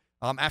time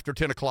after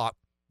 10 o'clock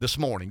this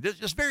morning. This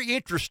is very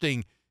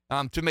interesting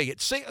to me.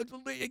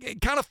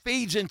 It kind of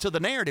feeds into the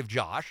narrative,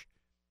 Josh.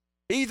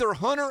 Either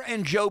Hunter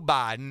and Joe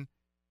Biden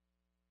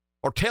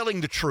are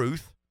telling the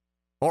truth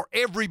or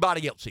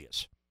everybody else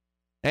is.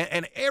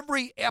 And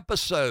every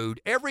episode,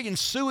 every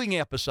ensuing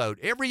episode,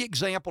 every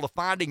example of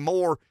finding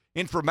more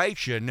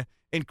information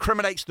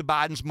incriminates the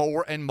Bidens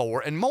more and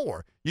more and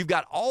more. You've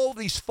got all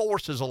these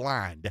forces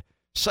aligned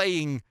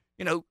saying,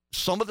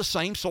 some of the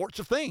same sorts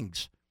of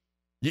things.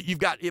 You've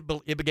got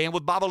it began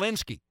with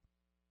Bobolinsky,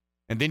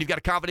 and then you've got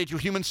a confidential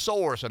human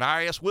source and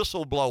IRS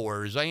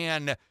whistleblowers,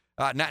 and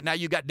now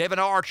you've got Devin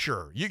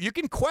Archer. You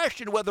can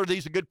question whether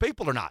these are good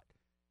people or not.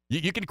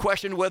 You can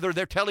question whether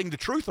they're telling the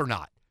truth or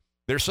not.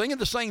 They're singing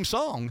the same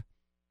song.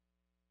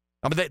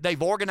 I mean,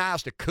 they've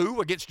organized a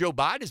coup against Joe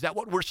Biden. Is that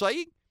what we're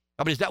saying?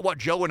 I mean, is that what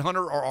Joe and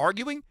Hunter are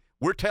arguing?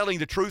 We're telling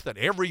the truth and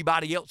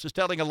everybody else is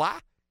telling a lie?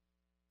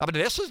 I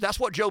mean, that's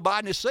what Joe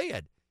Biden has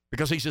said,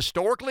 because he's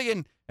historically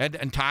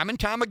and time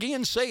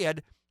again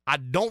said, I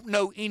don't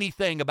know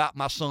anything about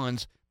my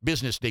son's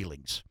business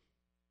dealings.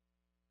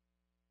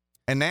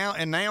 And now,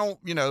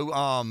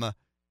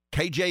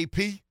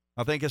 KJP,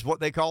 I think is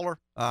what they call her.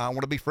 I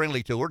want to be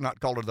friendly to her,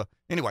 not call her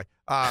anyway.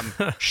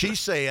 She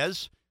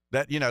says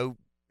that,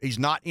 he's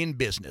not in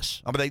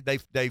business. I mean,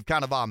 they've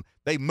kind of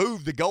they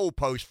moved the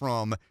goalpost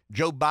from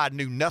Joe Biden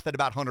knew nothing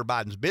about Hunter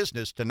Biden's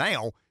business to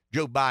now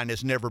Joe Biden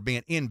has never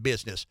been in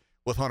business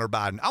with Hunter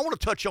Biden. I want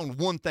to touch on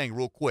one thing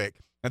real quick,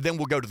 and then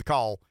we'll go to the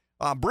call.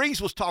 Breeze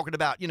was talking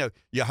about,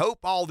 you hope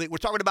we're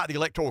talking about the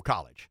Electoral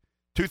College.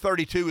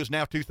 232 is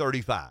now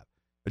 235.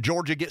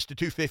 Georgia gets to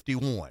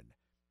 251.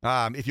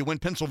 If you win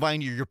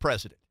Pennsylvania, you're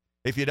president.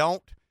 If you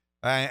don't,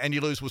 and you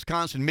lose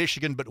Wisconsin,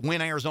 Michigan, but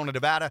win Arizona,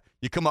 Nevada,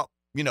 you come up,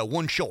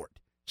 one short.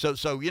 So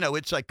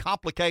it's a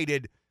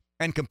complicated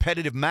and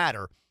competitive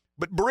matter.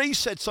 But Breeze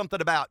said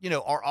something about,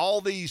 are all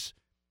these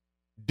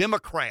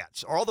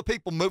Democrats, are all the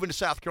people moving to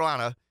South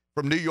Carolina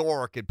from New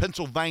York and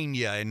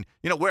Pennsylvania, and,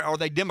 where are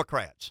they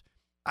Democrats?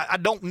 I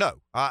don't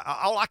know.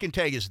 All I can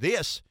tell you is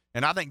this,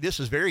 and I think this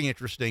is very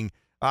interesting.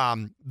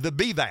 The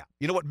BVAP.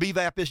 You know what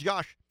BVAP is,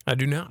 Josh? I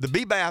do not. The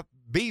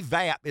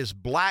BVAP is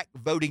black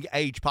voting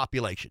age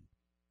population.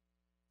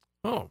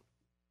 Oh.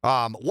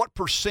 What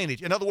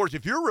percentage? In other words,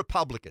 if you're a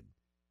Republican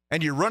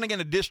and you're running in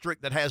a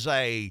district that has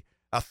a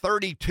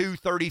 32,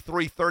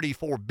 33,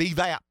 34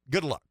 BVAP,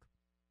 good luck.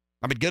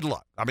 I mean, good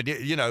luck. I mean,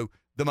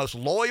 the most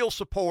loyal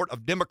support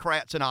of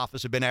Democrats in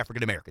office have been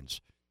African Americans.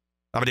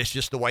 I mean, it's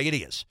just the way it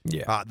is.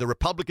 Yeah. The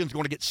Republicans are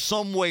going to get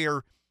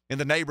somewhere in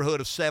the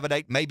neighborhood of 7,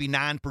 8, maybe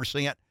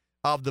 9%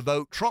 of the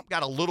vote. Trump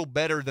got a little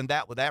better than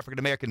that with African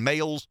American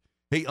males.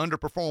 He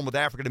underperformed with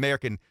African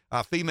American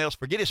females.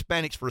 Forget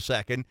Hispanics for a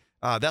second.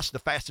 That's the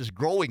fastest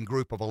growing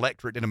group of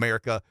electorate in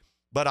America.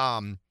 But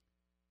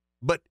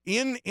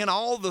in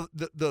all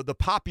the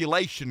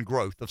population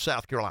growth of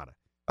South Carolina,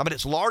 I mean,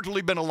 it's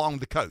largely been along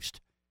the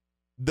coast.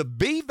 The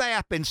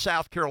BVAP in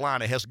South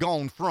Carolina has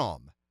gone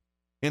from,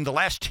 in the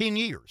last 10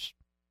 years,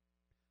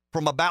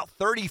 from about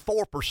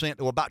 34%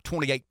 to about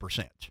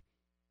 28%.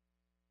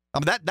 I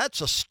mean,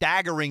 that's a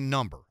staggering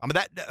number. I mean,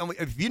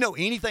 if you know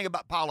anything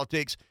about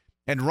politics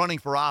and running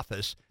for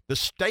office, the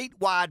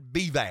statewide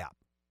BVAP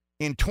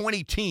in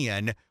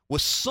 2010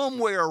 was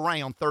somewhere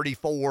around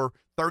 34,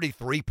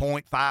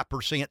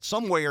 33.5%,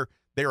 somewhere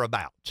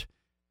thereabouts.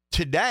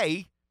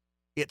 Today,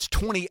 it's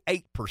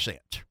 28%.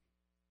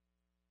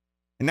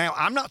 Now,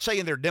 I'm not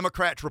saying they're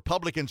Democrats,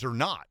 Republicans, or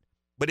not,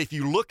 but if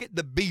you look at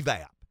the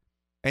BVAP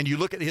and you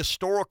look at the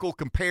historical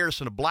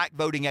comparison of black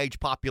voting age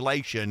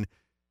population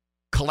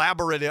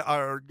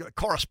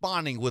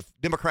corresponding with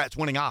Democrats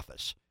winning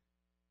office,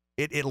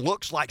 it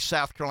looks like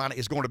South Carolina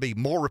is going to be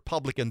more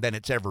Republican than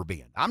it's ever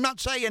been. I'm not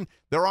saying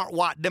there aren't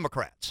white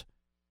Democrats.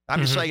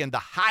 I'm just saying the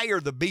higher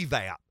the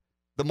BVAP,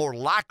 the more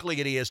likely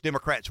it is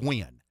Democrats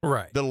win.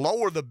 Right. The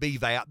lower the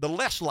BVAP, the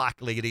less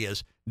likely it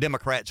is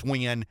Democrats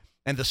win.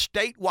 And the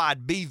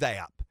statewide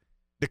BVAP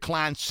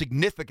declined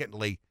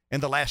significantly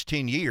in the last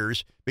 10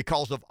 years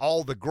because of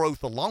all the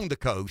growth along the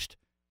coast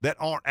that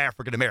aren't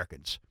African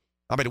Americans.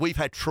 I mean, we've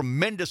had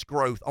tremendous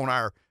growth on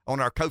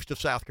our coast of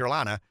South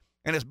Carolina,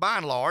 and it's by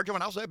and large, I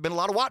mean, I'll say, been a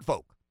lot of white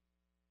folk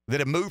that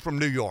have moved from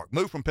New York,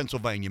 moved from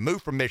Pennsylvania,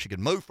 moved from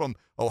Michigan, moved from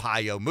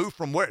Ohio, moved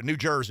from New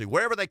Jersey,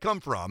 wherever they come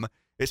from.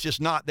 It's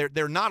just not there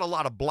are not a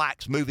lot of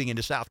blacks moving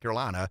into South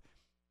Carolina.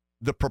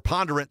 The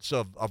preponderance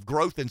of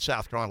growth in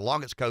South Carolina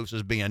along its coast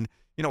has been,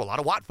 a lot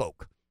of white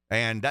folk.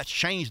 And that's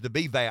changed the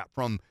BVAP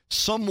from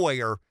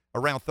somewhere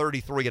around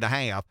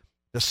 33.5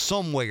 to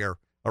somewhere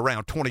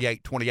around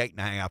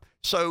 28.5.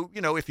 So,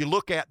 if you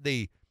look at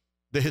the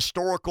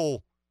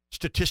historical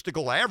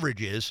statistical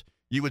averages,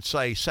 you would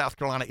say South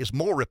Carolina is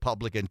more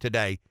Republican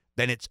today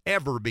than it's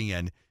ever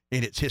been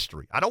in its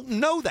history. I don't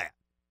know that,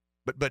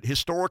 but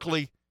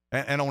historically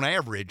and on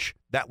average,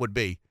 that would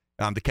be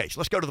the case.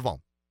 Let's go to the phone.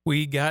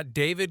 We got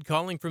David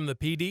calling from the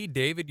PD.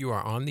 David, you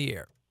are on the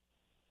air.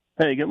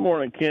 Hey, good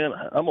morning, Ken.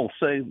 I'm going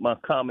to save my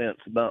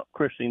comments about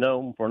Kristi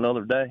Noem for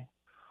another day.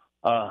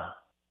 But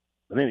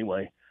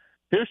anyway,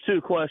 here's two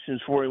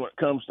questions for you when it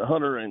comes to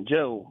Hunter and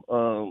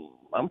Joe.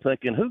 I'm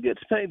thinking, who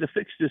gets paid to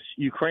fix this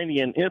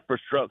Ukrainian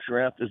infrastructure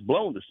after it's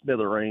blown to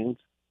smithereens?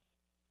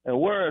 And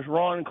where is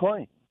Ron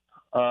Klain?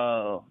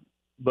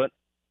 But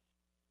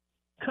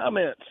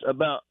comments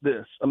about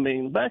this. I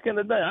mean, back in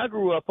the day, I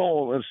grew up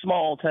in a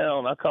small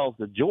town I call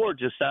the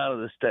Georgia side of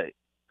the state.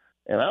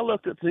 And I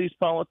looked at these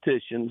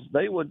politicians.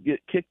 They would get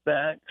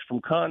kickbacks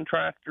from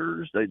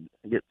contractors. They'd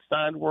get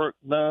side work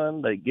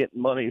done. They get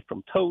money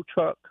from tow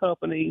truck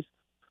companies.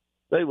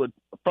 they would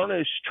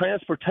furnish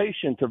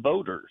transportation to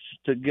voters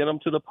to get them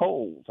to the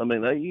polls. I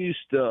mean, they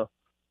used to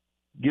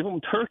give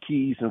them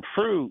turkeys and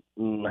fruit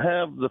and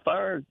have the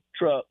fire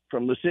truck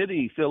from the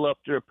city fill up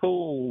their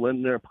pool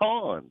and their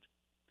pond.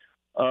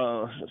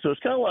 So it's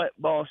kind of like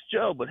Boss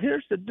Joe, but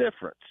here's the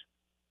difference.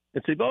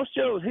 And see, Boss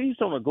Joe, he's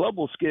on a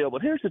global scale,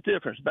 but here's the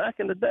difference. Back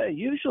in the day,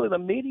 usually the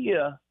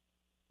media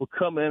will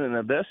come in and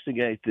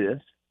investigate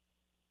this,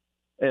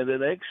 and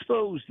then they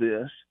expose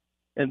this,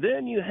 and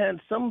then you had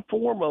some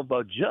form of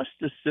a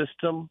justice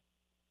system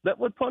that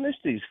would punish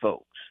these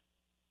folks.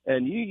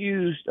 And you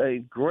used a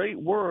great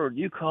word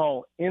you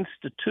call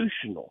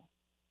institutional.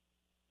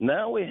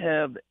 Now we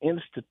have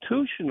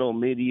institutional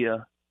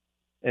media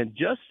and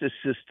justice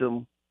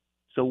system.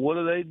 So what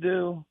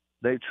do?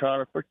 They try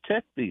to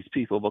protect these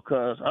people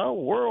because our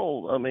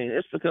world, I mean,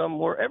 it's become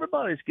where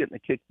everybody's getting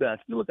a kickback.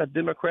 If you look at the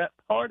Democrat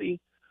Party,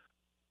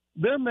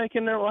 they're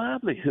making their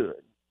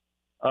livelihood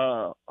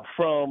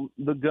from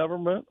the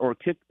government or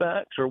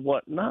kickbacks or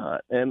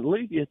whatnot. And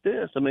leave you at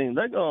this. I mean,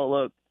 they're going to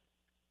look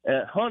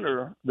at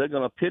Hunter. They're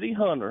going to pity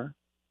Hunter.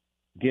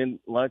 Again,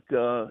 like,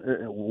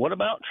 what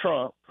about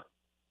Trump?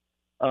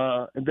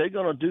 And they're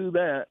going to do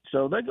that.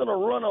 So they're going to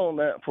run on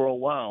that for a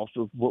while.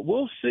 So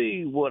we'll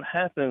see what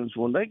happens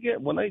when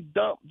they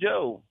dump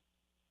Joe.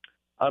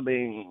 I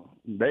mean,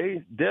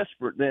 they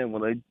desperate then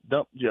when they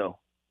dump Joe.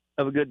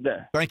 Have a good day.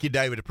 Thank you,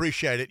 David.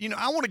 Appreciate it. You know,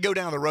 I want to go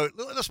down the road.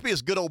 Let's be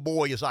as good old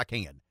boy as I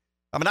can.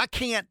 I mean, I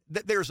can't.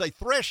 There's a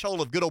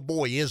threshold of good old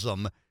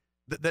boyism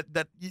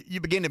that you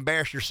begin to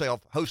embarrass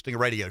yourself hosting a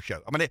radio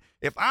show. I mean,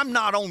 if I'm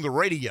not on the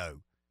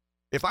radio,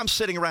 if I'm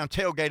sitting around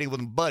tailgating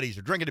with my buddies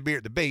or drinking a beer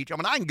at the beach, I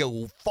mean, I can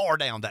go far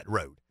down that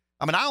road.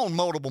 I mean, I own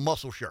multiple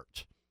muscle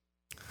shirts.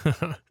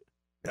 I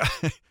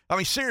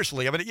mean,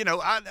 seriously. I mean, you know,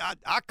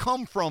 I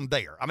come from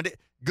there. I mean,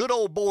 good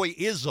old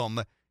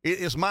boyism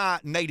is my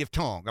native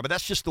tongue. I mean,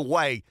 that's just the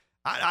way.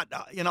 I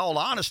in all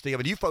honesty, I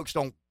mean, you folks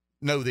don't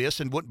know this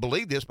and wouldn't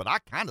believe this, but I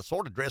kind of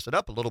sort of dress it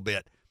up a little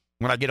bit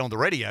when I get on the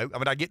radio. I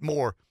mean, I get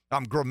more.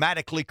 I'm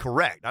grammatically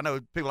correct. I know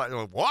people are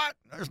like, what?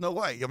 There's no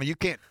way. I mean, you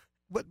can't.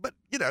 But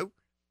you know.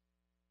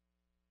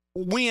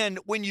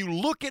 When you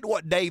look at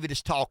what David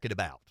is talking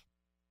about,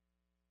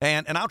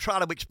 and I'll try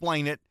to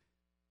explain it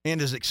in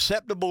as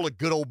acceptable a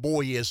good old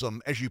boyism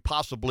as you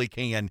possibly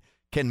can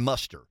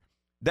muster.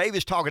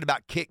 David's talking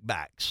about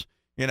kickbacks,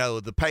 you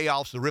know, the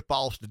payoffs, the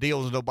ripoffs, the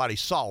deals nobody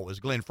saw, as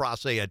Glenn Fry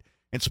said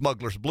in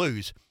Smuggler's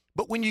Blues.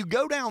 But when you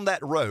go down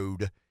that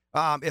road,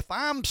 if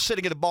I'm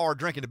sitting at a bar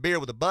drinking a beer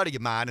with a buddy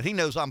of mine and he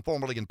knows I'm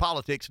formerly in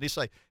politics and he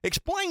say,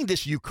 explain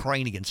this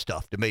Ukrainian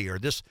stuff to me or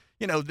this,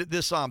 you know,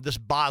 this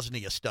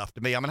Bosnia stuff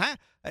to me. I mean,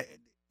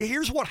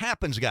 here's what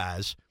happens,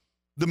 guys.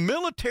 The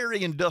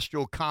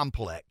military-industrial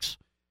complex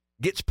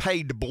gets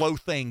paid to blow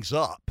things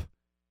up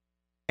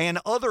and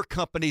other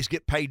companies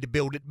get paid to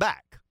build it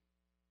back.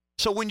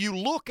 So when you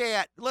look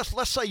at,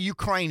 let's say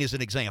Ukraine is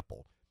an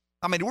example.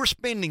 I mean, we're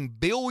spending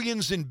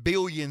billions and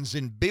billions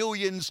and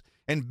billions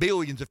and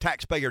billions of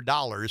taxpayer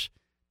dollars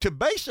to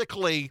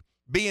basically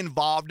be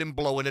involved in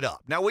blowing it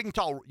up. Now, we can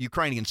talk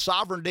Ukrainian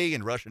sovereignty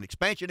and Russian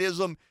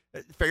expansionism.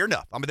 Fair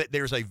enough. I mean,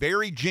 there's a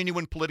very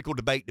genuine political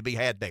debate to be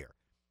had there.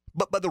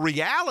 But the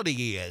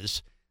reality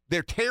is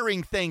they're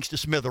tearing things to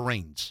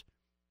smithereens.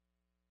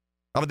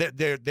 I mean,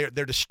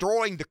 they're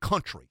destroying the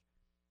country.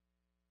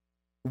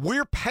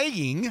 We're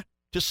paying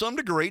to some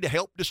degree to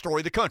help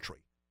destroy the country.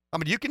 I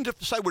mean, you can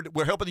say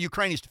we're helping the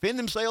Ukrainians defend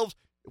themselves.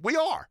 We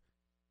are.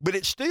 But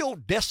it's still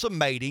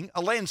decimating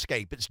a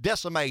landscape. It's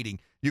decimating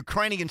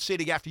Ukrainian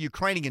city after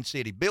Ukrainian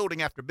city,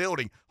 building after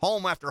building,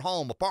 home after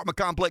home, apartment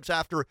complex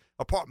after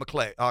apartment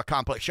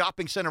complex,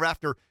 shopping center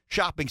after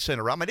shopping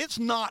center. I mean, it's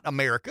not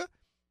America,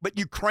 but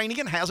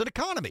Ukrainian has an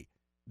economy.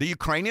 The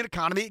Ukrainian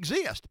economy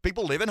exists.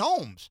 People live in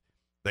homes.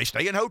 They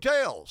stay in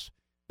hotels.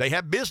 They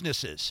have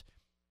businesses.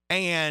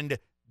 And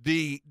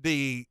the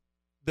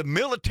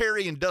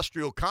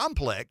military-industrial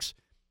complex,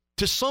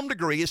 to some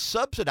degree, is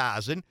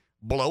subsidizing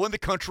blowing the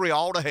country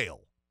all to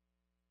hell.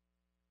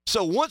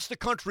 So once the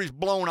country's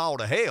blown all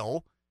to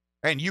hell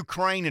and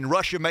Ukraine and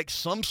Russia make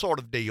some sort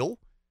of deal,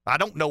 I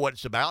don't know what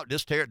it's about,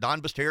 this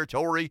Donbas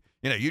territory,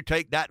 you know, you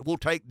take that, we'll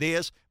take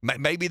this.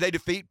 Maybe they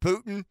defeat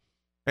Putin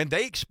and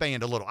they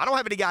expand a little. I don't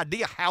have any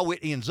idea how it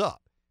ends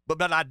up,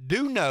 but I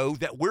do know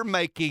that we're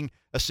making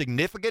a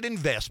significant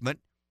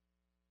investment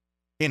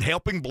in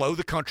helping blow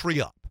the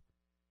country up.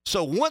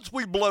 So once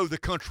we blow the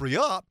country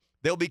up,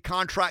 there'll be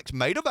contracts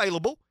made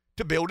available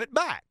to build it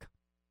back.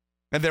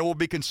 And there will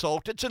be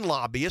consultants and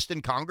lobbyists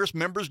and Congress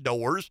members'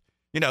 doors,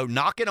 you know,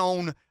 knocking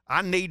on,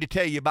 I need to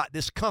tell you about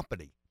this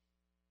company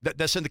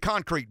that's in the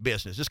concrete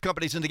business. This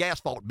company's in the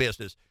asphalt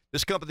business.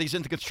 This company's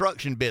in the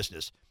construction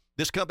business.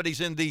 This company's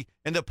in the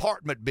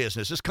apartment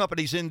business. This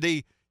company's in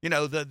the, you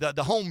know,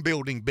 the home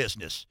building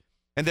business.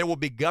 And there will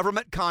be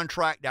government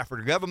contract after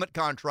government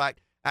contract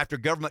after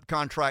government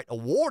contract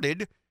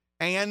awarded,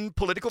 and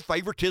political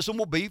favoritism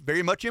will be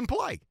very much in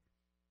play.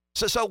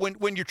 So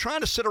when you're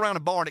trying to sit around a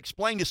bar and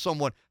explain to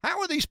someone,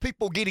 how are these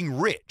people getting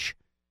rich?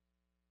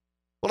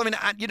 Well, I mean,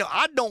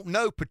 I don't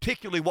know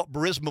particularly what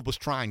Burisma was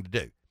trying to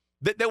do.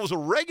 that there was a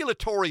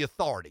regulatory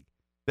authority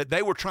that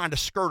they were trying to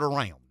skirt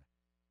around.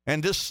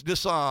 And this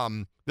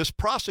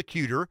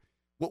prosecutor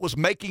was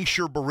making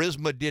sure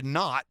Burisma did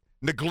not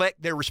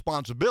neglect their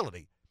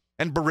responsibility.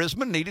 And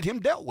Burisma needed him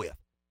dealt with.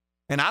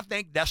 And I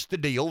think that's the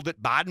deal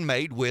that Biden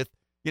made with,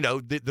 the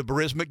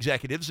Burisma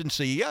executives and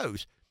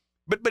CEOs.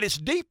 But it's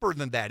deeper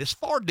than that. It's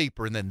far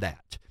deeper than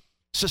that.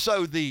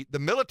 So the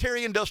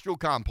military-industrial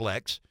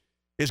complex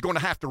is going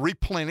to have to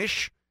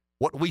replenish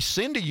what we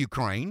send to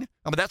Ukraine.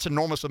 I mean, that's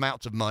enormous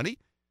amounts of money.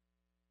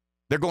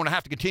 They're going to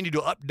have to continue to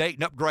update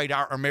and upgrade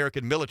our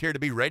American military to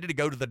be ready to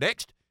go to the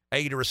next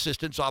aid or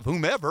assistance of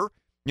whomever.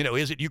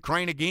 Is it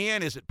Ukraine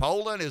again? Is it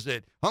Poland? Is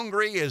it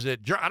Hungary? Is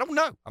it Germany? I don't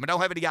know. I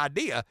don't have any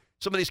idea.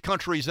 Some of these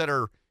countries that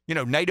are,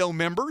 NATO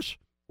members,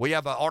 we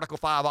have an Article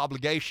 5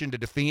 obligation to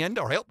defend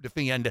or help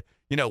defend,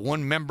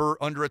 one member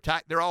under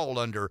attack. They're all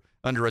under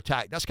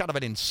attack. That's kind of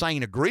an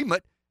insane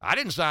agreement. I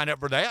didn't sign up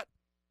for that.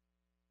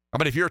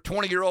 If you're a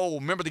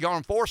 20-year-old member of the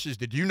armed forces,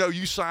 did you know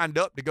you signed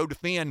up to go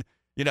defend,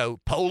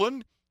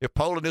 Poland? If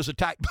Poland is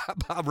attacked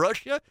by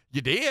Russia,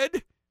 you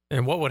did.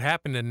 And what would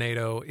happen to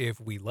NATO if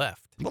we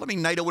left? Well,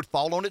 NATO would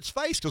fall on its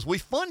face because we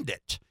fund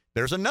it.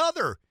 There's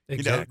another,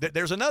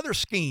 there's another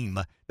scheme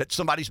that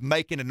somebody's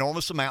making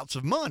enormous amounts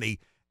of money.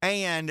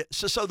 And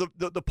so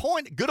the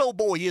point, good old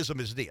boyism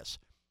is this.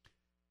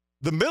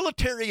 The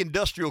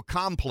military-industrial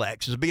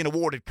complex is being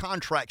awarded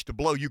contracts to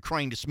blow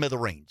Ukraine to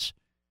smithereens.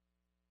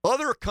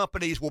 Other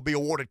companies will be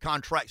awarded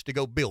contracts to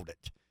go build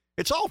it.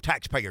 It's all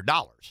taxpayer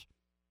dollars.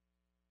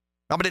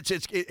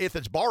 If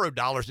it's borrowed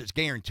dollars, it's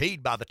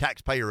guaranteed by the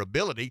taxpayer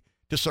ability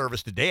to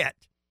service the debt.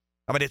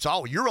 It's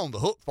all, you're on the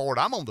hook for it.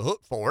 I'm on the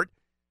hook for it.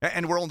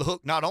 And we're on the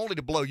hook not only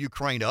to blow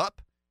Ukraine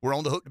up, we're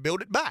on the hook to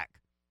build it back.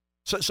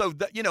 So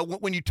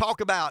when you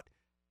talk about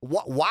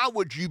why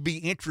would you be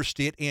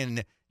interested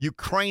in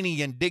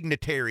Ukrainian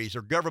dignitaries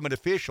or government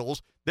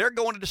officials, they're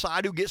going to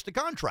decide who gets the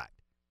contract.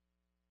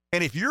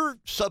 And if you're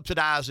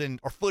subsidizing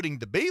or footing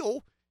the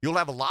bill, you'll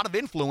have a lot of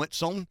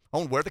influence on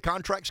where the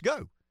contracts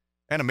go.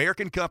 And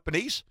American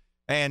companies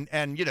and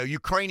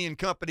Ukrainian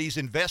companies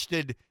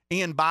invested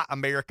in by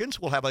Americans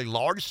will have a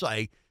large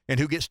say in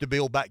who gets to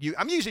build back.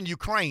 I'm using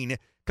Ukraine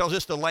because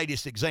it's the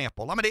latest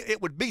example.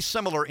 It would be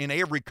similar in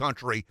every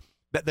country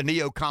that the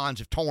neocons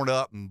have torn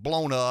up and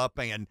blown up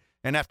and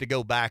have to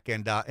go back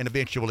and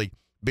eventually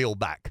build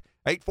back.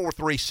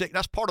 843-6.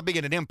 That's part of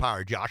being an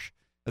empire, Josh.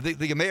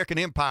 The American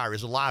empire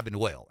is alive and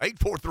well.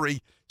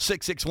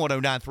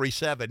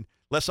 843-661-0937.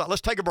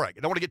 Let's take a break.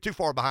 I don't want to get too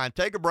far behind.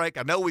 Take a break.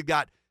 I know we've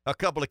got a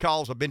couple of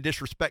calls. I've been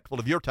disrespectful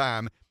of your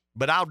time,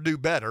 but I'll do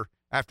better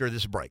after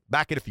this break.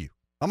 Back in a few.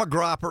 I'm a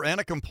griper and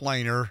a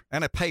complainer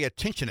and a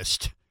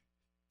pay-attentionist.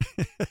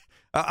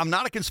 I'm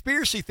not a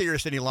conspiracy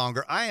theorist any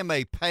longer. I am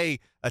a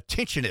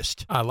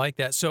pay-attentionist. I like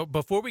that. So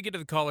before we get to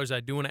the callers,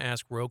 I do want to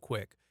ask real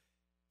quick.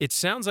 It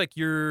sounds like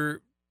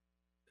you're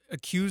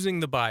accusing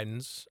the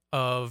Bidens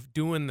of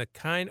doing the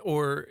kind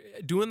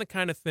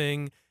of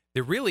thing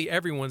that really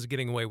everyone's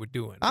getting away with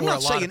doing. I'm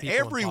not saying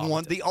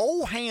everyone. The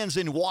old hands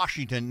in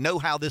Washington know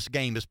how this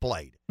game is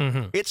played.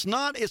 Mm-hmm. It's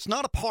not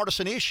a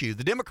partisan issue.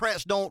 The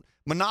Democrats don't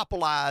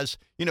monopolize,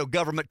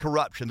 government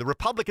corruption. The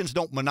Republicans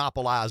don't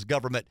monopolize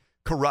government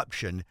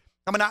corruption.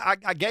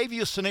 I gave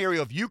you a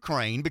scenario of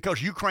Ukraine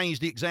because Ukraine's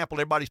the example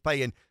everybody's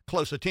paying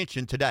close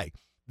attention today.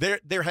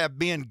 There have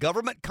been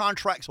government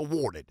contracts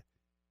awarded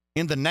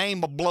in the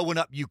name of blowing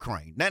up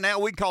Ukraine. Now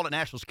we can call it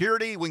national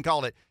security. We can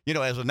call it,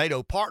 as a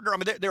NATO partner.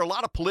 There are a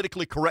lot of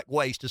politically correct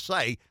ways to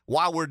say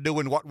why we're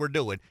doing what we're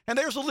doing. And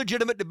there's a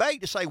legitimate debate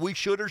to say we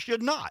should or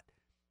should not.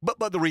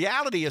 But the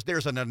reality is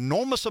there's an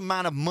enormous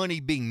amount of money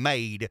being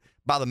made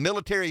by the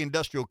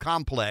military-industrial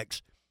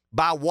complex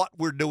by what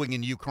we're doing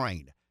in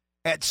Ukraine.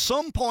 At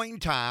some point in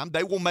time,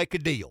 they will make a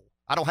deal.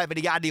 I don't have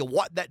any idea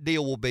what that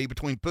deal will be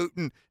between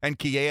Putin and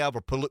Kiev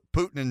or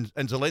Putin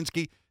and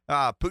Zelensky.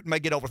 Putin may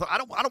get over. I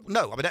don't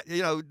know.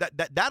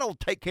 That'll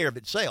take care of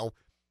itself.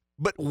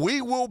 But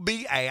we will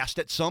be asked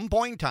at some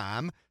point in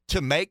time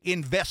to make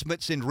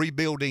investments in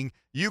rebuilding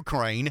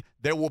Ukraine.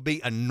 There will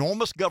be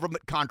enormous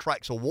government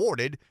contracts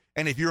awarded.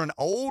 And if you're an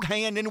old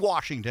hand in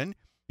Washington,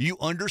 you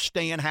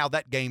understand how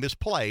that game is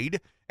played.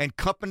 And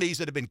companies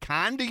that have been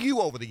kind to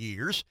you over the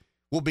years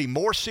will be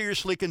more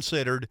seriously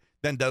considered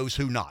than those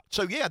who not.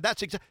 So, yeah,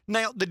 that's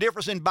now the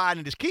difference in Biden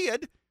and his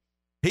kid.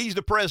 He's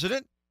the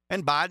president.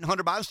 And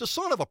Hunter Biden's the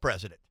son of a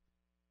president.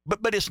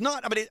 But it's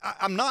not,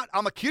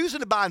 I'm accusing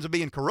the Bidens of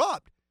being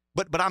corrupt,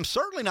 but I'm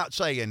certainly not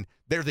saying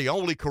they're the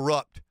only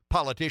corrupt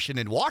politician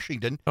in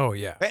Washington. Oh,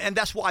 yeah. And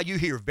that's why you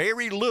hear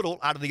very little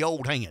out of the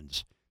old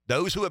hands.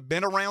 Those who have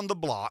been around the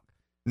block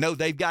know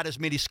they've got as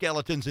many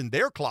skeletons in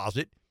their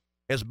closet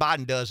as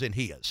Biden does in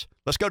his.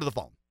 Let's go to the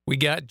phone. We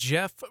got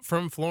Jeff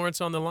from Florence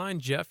on the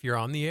line. Jeff, you're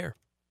on the air.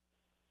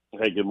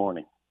 Hey, good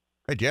morning.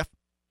 Hey, Jeff.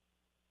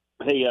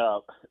 Hey,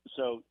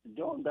 so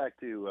going back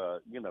to,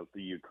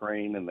 the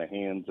Ukraine and the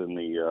hands and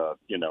the,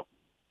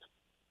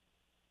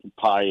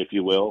 pie, if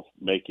you will,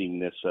 making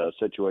this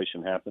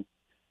situation happen.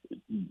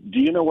 Do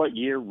you know what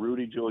year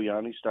Rudy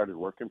Giuliani started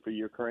working for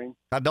Ukraine?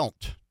 I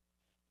don't.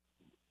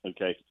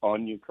 Okay,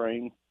 on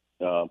Ukraine.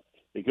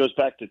 It goes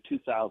back to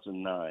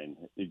 2009.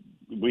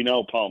 We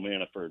know Paul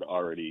Manafort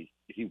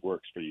he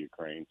works for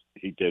Ukraine.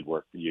 He did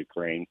work for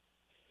Ukraine.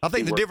 I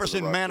think the difference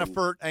in Russians.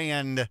 Manafort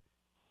and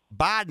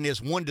Biden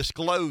is one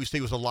disclosed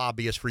he was a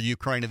lobbyist for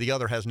Ukraine and the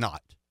other has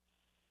not.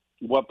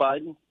 What,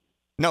 Biden?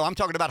 No, I'm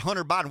talking about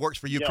Hunter Biden works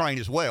for Ukraine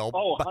as well.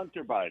 Oh,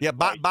 Hunter Biden. Yeah,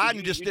 right. Biden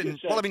You just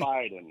didn't. said Well, I mean,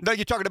 Biden. no,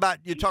 you're talking about.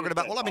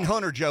 Well, I mean, Biden.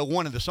 Hunter, Joe,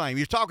 one and the same.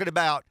 You're talking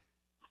about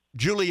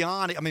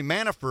Giuliani. I mean,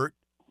 Manafort.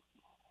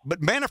 But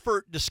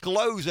Manafort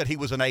disclosed that he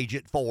was an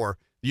agent for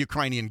the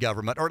Ukrainian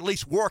government, or at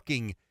least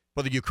working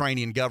for the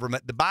Ukrainian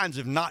government. The Bidens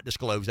have not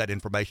disclosed that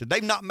information.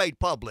 They've not made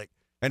public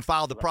and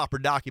filed the proper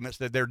documents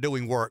that they're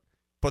doing work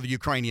for the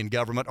Ukrainian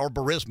government, or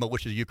Burisma,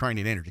 which is a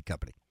Ukrainian energy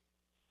company.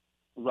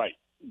 Right.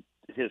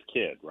 His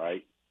kid,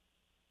 right?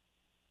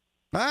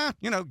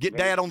 Get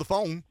dad on the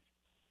phone.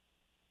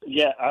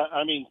 Yeah,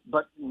 I mean,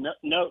 but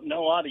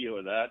no audio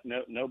of that.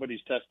 No, nobody's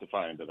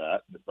testifying to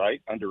that,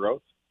 right? Under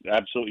oath,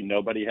 absolutely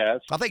nobody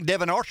has. I think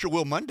Devin Archer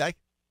will Monday.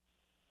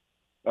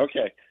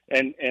 Okay,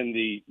 and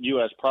the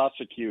U.S.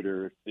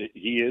 prosecutor,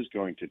 he is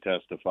going to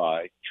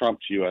testify.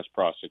 Trump's U.S.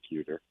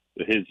 prosecutor,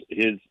 his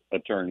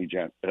attorney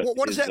general.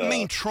 What does that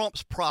mean?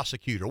 Trump's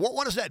prosecutor.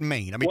 What does that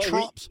mean? I mean,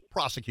 Trump's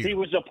prosecutor. He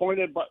was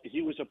appointed by.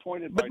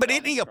 But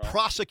isn't he a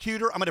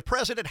prosecutor? I mean, the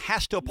president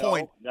has to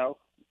appoint. No.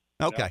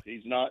 Okay. No,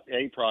 he's not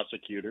a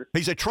prosecutor.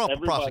 He's a Trump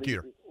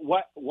prosecutor.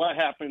 What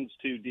happens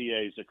to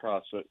DAs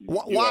across the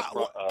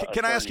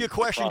can I ask you a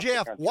question,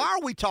 Jeff? Why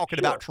are we talking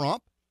about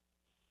Trump?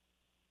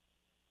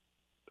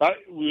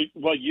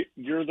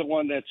 You're the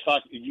one that's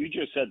talking. You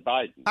just said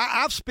Biden.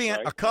 I've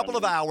spent a couple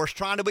of hours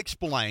trying to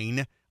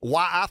explain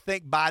why I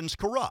think Biden's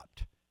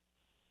corrupt.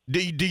 Do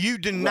you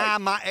deny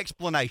my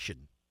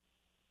explanation?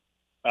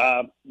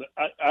 I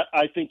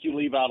think you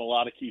leave out a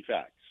lot of key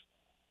facts.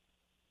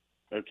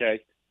 Okay,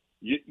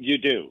 you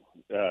do.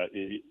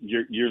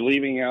 You're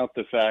leaving out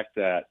the fact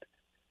that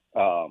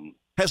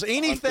has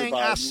anything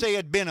I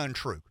said been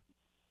untrue?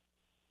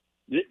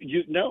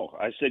 No,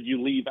 I said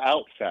you leave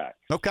out facts.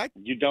 Okay.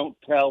 You don't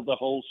tell the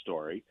whole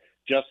story,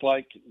 just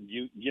like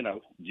you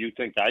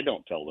think I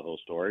don't tell the whole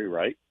story,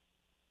 right?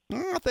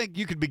 I think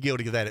you could be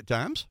guilty of that at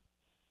times.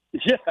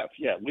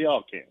 Yeah, we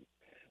all can.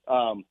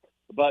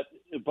 But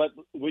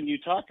when you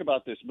talk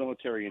about this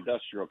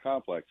military-industrial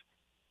complex,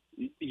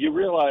 you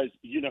realize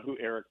you know who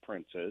Eric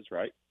Prince is,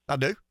 right? I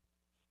do.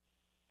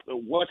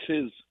 What's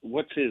his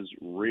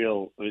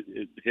real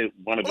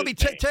one of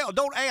his names?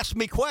 Don't ask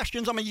me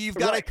questions. I mean, you've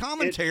got a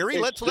commentary.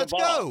 Let's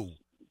go.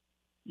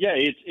 Yeah,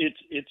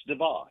 it's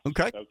DeVos.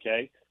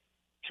 Okay.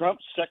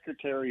 Trump's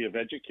Secretary of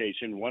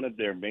Education, one of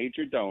their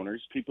major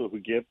donors, people who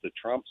give the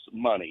Trumps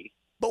money.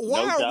 But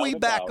why are we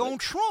back on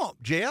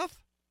Trump, Jeff?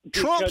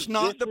 Trump's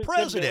not the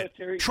president.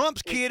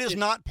 Trump's kid is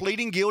not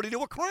pleading guilty to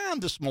a crime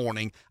this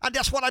morning.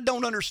 That's what I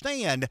don't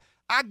understand.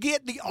 I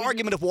get the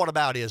argument of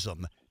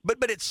whataboutism.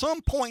 But at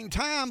some point in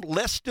time,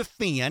 let's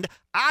defend.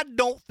 I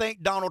don't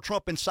think Donald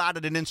Trump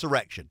incited an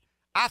insurrection.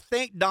 I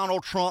think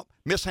Donald Trump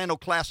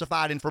mishandled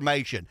classified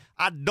information.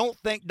 I don't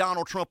think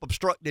Donald Trump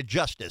obstructed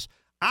justice.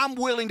 I'm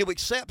willing to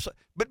accept,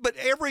 but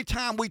every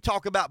time we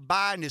talk about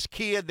Biden, his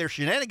kid, their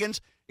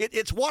shenanigans,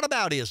 it's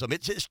whataboutism.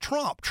 It's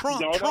Trump.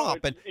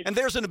 And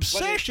there's an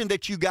obsession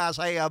that you guys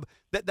have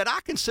that I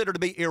consider to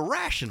be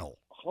irrational.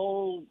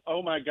 Oh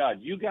my God!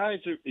 You guys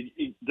are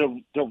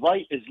the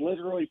right is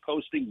literally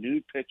posting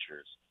nude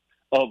pictures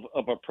of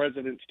a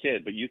president's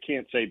kid, but you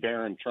can't say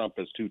Barron Trump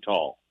is too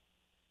tall.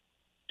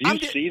 Do you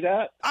see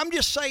that? I'm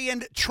just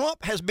saying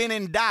Trump has been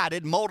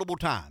indicted multiple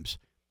times.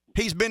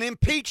 He's been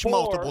impeached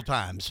multiple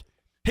times.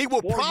 He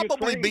will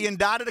probably be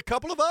indicted a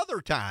couple of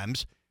other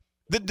times.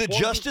 The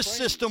justice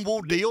system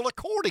will deal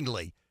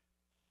accordingly.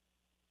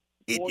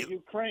 For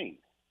Ukraine.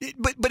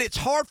 But it's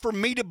hard for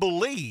me to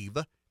believe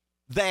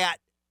that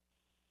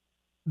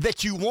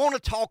you want to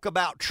talk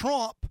about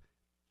Trump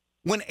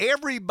when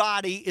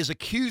everybody is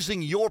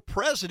accusing your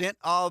president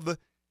of,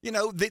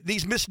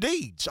 these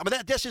misdeeds. I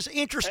mean, that's just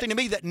interesting to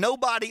me that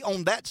nobody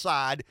on that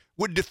side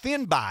would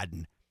defend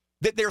Biden.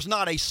 That there's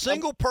not a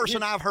single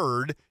person I've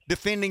heard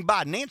defending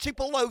Biden. Nancy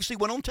Pelosi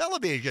went on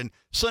television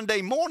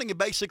Sunday morning and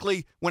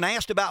basically, when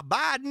asked about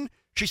Biden,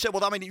 she said,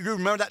 well, I mean, you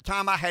remember that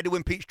time I had to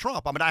impeach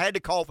Trump. I mean, I had to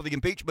call for the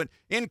impeachment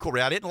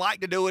inquiry. I didn't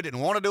like to do it,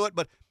 didn't want to do it.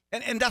 But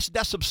and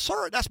that's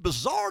absurd. That's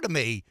bizarre to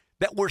me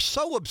that we're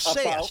so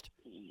obsessed.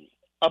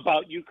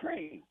 About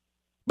Ukraine.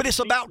 But it's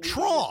about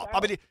Trump. I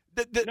mean,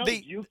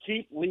 you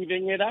keep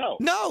leaving it out.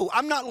 No,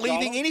 I'm not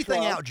leaving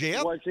anything out,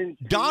 Jeff.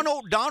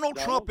 Donald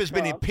Trump has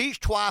been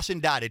impeached twice,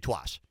 indicted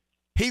twice.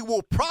 He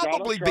will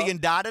probably be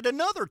indicted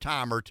another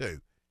time or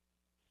two.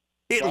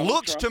 It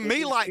looks to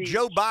me like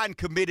Joe Biden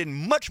committed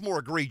much more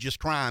egregious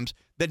crimes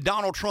than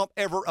Donald Trump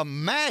ever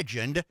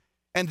imagined,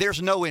 and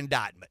there's no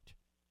indictment.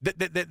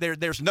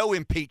 There's no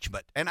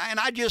impeachment. And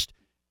I just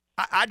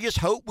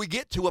hope we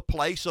get to a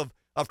place of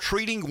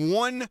treating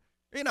one,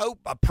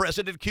 a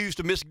president accused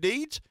of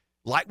misdeeds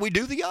like we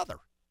do the other.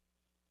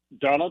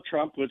 Donald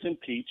Trump was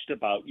impeached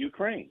about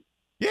Ukraine.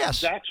 Yes.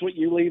 That's what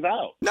you leave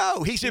out.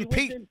 No, he's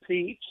impeached. Was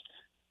impeached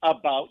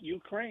about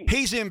Ukraine.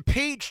 He's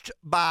impeached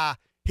by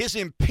His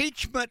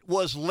impeachment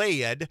was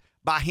led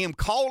by him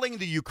calling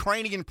the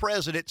Ukrainian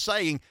president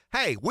saying,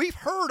 hey, we've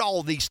heard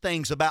all these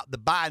things about the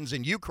Bidens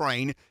in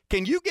Ukraine.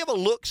 Can you give a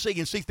look-see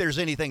and see if there's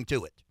anything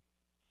to it?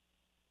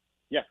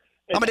 Yeah.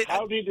 And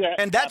how did that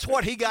and that's happen?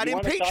 what he got You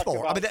wanna impeached talk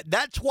for. about-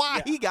 That's why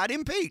Yeah. he got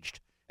impeached.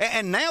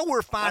 And now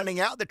we're finding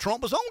out that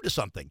Trump was on to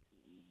something.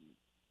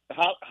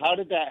 How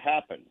did that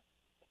happen?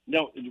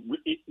 No,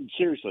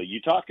 seriously,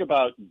 you talk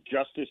about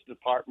Justice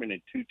Department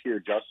and two-tier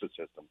justice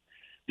system.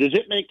 Does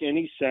it make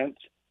any sense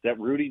that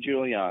Rudy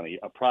Giuliani,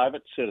 a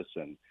private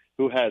citizen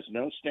who has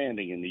no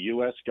standing in the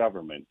U.S.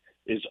 government,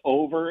 is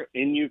over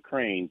in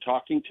Ukraine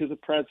talking to the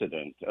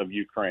president of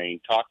Ukraine,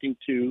 talking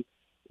to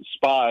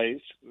spies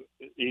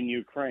in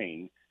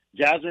Ukraine,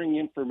 gathering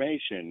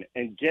information,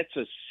 and gets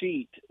a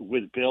seat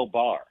with Bill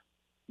Barr?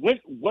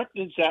 What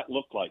does that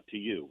look like to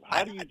you?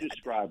 How do you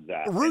describe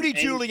that? Rudy And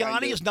any Giuliani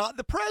kind of- is not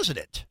the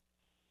president.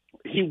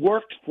 He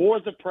worked for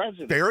the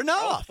president. Fair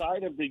enough.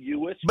 Outside of the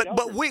U.S. But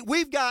government.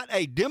 we've got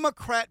a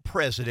Democrat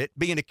president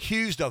being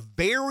accused of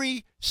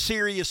very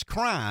serious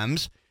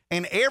crimes,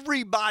 and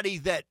everybody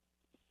that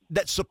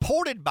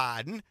supported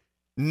Biden,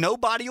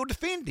 nobody will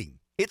defend him.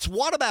 It's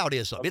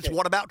whataboutism. Okay. It's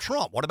what about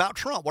Trump? What about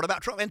Trump? What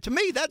about Trump? And to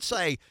me, that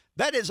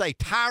is a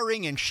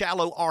tiring and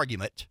shallow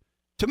argument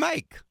to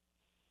make.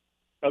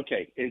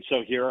 Okay, and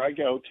so here I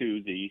go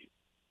to the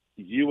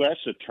U.S.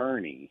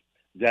 attorney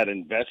that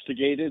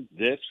investigated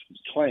this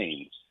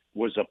claim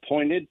was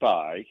appointed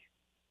by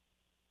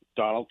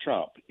Donald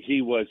Trump.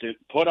 He was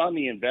put on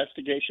the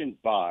investigation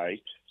by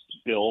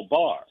Bill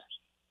Barr.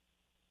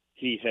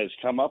 He has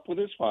come up with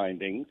his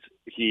findings.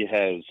 He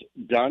has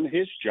done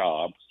his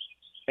job,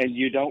 and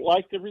you don't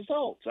like the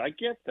results. I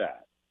get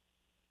that.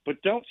 But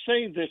don't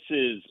say this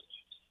is...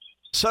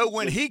 So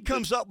when he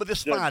comes up with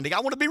this finding, I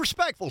want to be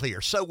respectful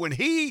here. So when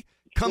he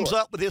comes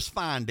up with this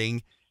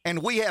finding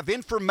and we have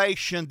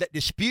information that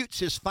disputes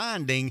his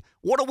finding,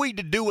 what are we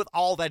to do with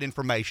all that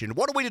information?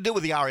 What are we to do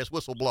with the IRS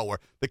whistleblower,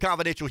 the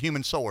confidential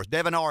human source,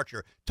 Devin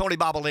Archer, Tony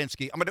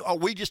Bobulinski? I mean, are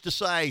we just to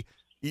say,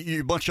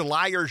 you bunch of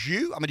liars,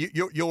 you? I mean,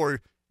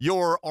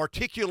 your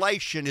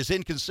articulation is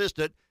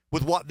inconsistent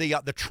with what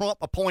the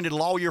Trump-appointed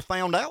lawyer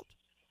found out?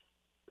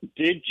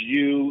 Did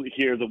you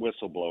hear the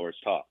whistleblowers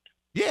talk?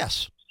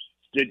 Yes.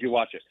 Did you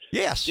watch it?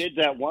 Yes. Did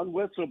that one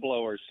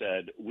whistleblower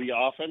said, we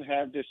often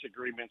have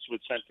disagreements with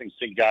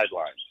sentencing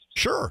guidelines.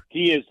 Sure.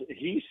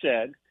 He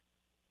said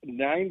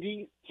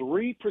 93%,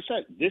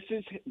 this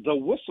is the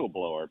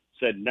whistleblower,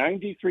 said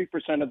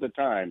 93% of the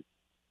time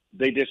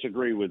they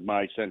disagree with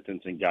my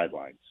sentencing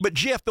guidelines. But,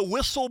 Jeff, the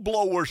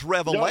whistleblower's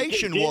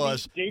revelation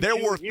was there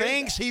were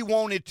things he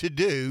wanted to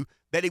do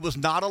that he was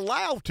not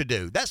allowed to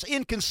do. That's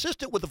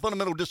inconsistent with the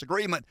fundamental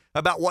disagreement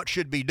about what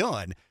should be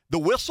done. The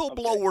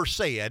whistleblower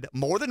said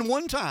more than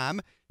one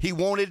time he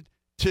wanted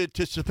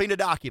to subpoena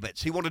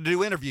documents. He wanted to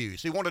do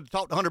interviews. He wanted to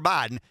talk to Hunter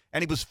Biden,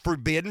 and he was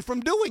forbidden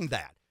from doing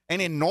that.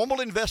 And in normal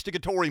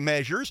investigatory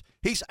measures,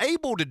 he's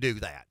able to do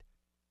that.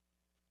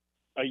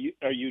 Are you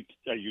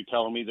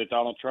telling me that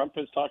Donald Trump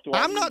has talked to?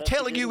 I'm not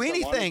telling you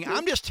anything.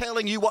 I'm just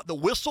telling you what the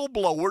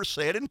whistleblower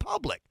said in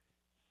public,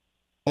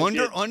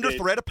 under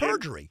threat of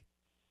perjury.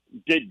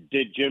 Did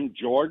Jim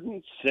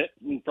Jordan sit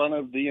in front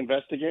of the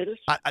investigators?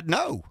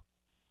 No.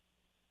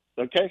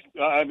 Okay,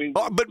 I mean,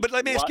 but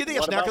let me ask you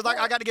this now, because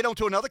I got to get on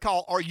to another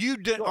call. Are you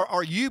Sure.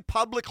 are you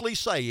publicly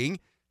saying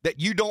that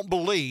you don't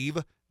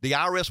believe the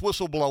IRS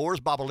whistleblowers,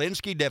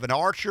 Bobulinski, Devin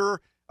Archer,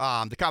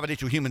 the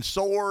confidential human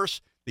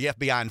source, the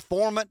FBI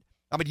informant?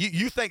 I mean,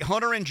 you think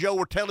Hunter and Joe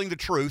are telling the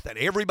truth, and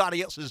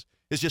everybody else is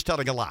just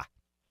telling a lie?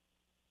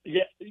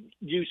 Yeah,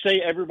 you say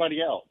everybody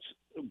else.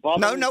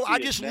 No, I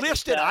just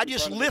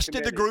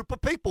listed the group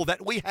of people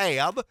that we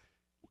have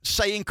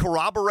saying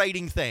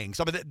corroborating things.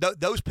 I mean,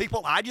 those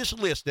people I just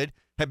listed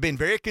have been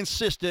very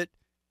consistent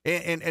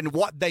in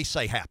what they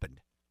say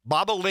happened.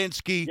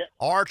 Bobulinski,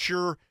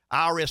 Archer,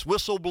 IRS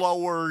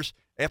whistleblowers,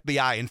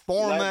 FBI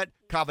informant,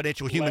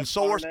 confidential human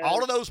source, Parnas,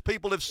 all of those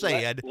people have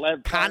said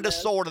kind of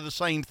sort of the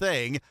same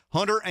thing.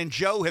 Hunter and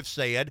Joe have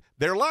said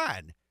they're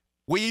lying.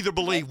 We either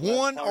believe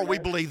one or we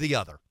believe the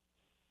other.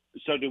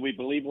 So do we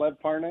believe Lev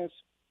Parnas?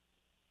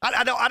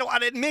 I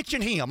didn't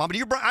mention him. I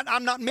mean,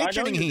 I'm not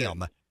mentioning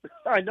him.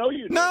 I know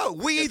you. No,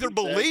 we either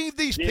believe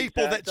these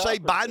people that say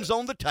Biden's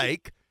on the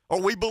take,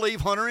 or we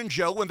believe Hunter and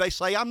Joe when they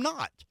say I'm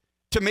not.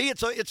 To me,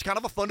 it's kind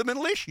of a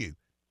fundamental issue.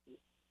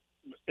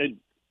 It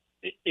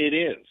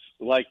is.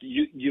 Like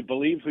you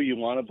believe who you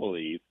want to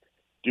believe.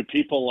 Do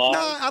people lie?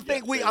 No, I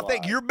think Yes, I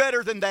think you're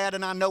better than that,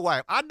 and I know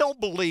I don't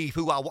believe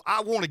who I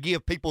want to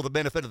give people the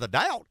benefit of the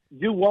doubt.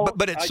 You won't.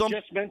 But it's I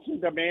just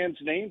mentioned a man's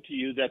name to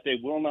you that they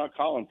will not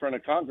call in front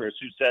of Congress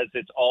who says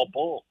it's all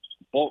bull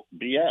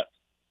BS.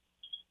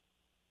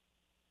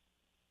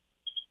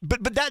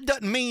 But that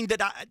doesn't mean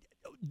that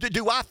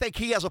do I think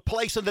he has a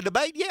place in the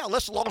debate? Yeah,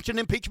 let's launch an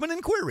impeachment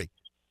inquiry,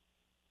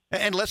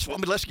 and let's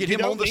get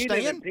him on the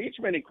stand. An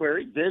impeachment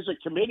inquiry. There's a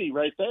committee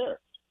right there.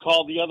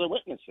 Call the other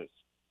witnesses.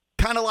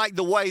 Kind of like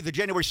the way the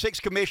January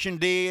 6th Commission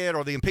did,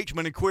 or the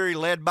impeachment inquiry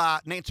led by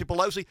Nancy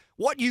Pelosi.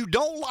 What you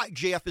don't like,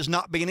 Jeff, is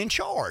not being in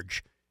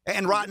charge.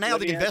 And right now,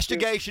 Let the me ask you-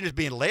 investigation is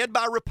being led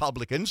by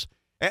Republicans,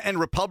 and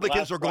Republicans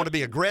Last are going to be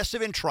question.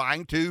 aggressive in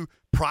trying to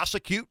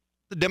prosecute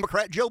the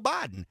Democrat Joe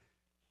Biden.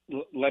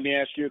 Let me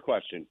ask you a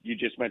question. You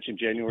just mentioned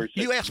January 6th.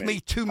 You asked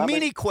me too How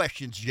many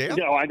questions, Jeff.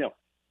 No, I know.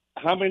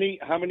 How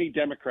many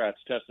Democrats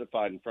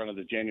testified in front of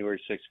the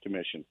January 6th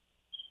commission?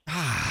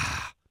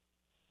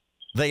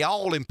 They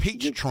all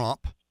impeached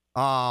Trump.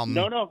 No. I'm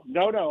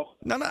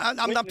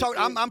talking.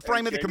 I'm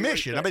framing the January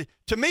commission. I 6th. mean,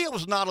 to me, it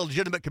was not a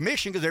legitimate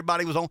commission because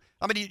everybody was on.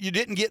 I mean, you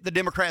didn't get the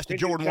Democrats that Can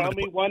Jordan you tell wanted to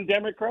me put. one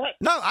Democrat?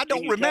 No, I Can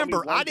don't you tell me remember.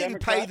 one I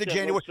didn't pay Democrat the that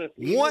January. was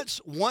subpoenaed?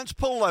 Once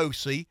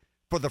Pelosi,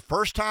 for the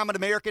first time in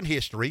American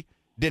history,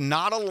 did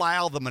not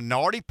allow the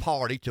minority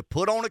party to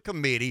put on a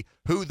committee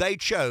who they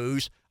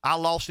chose, I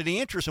lost any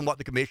interest in what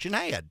the commission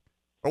had.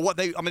 Or what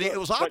they, I mean, it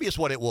was obvious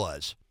what it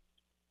was.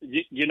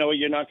 You know what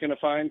you're not going to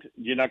find?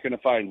 You're not going to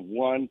find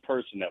one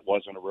person that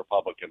wasn't a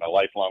Republican, a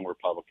lifelong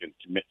Republican,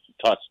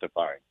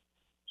 testifying.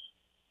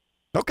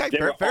 Okay,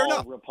 They were fair all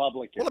enough.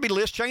 Republicans. Well, I mean,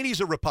 Liz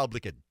Cheney's a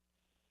Republican.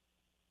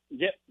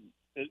 Yeah.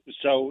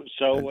 So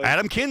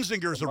Adam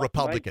Kinzinger's a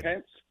Republican. Mike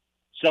Pence.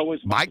 So was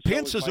Mike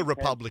Pence is a Mike Pence,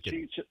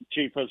 Republican.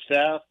 chief of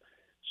staff.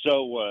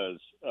 So was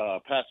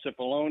Pat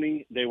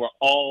Cipollone. They were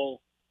all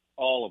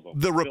of them.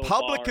 The Bill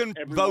Republican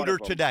Barr, every one voter of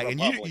them, today, and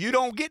you Republican.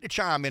 don't get to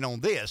chime in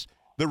on this,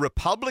 the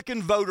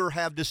Republican voter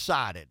have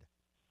decided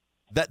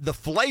that the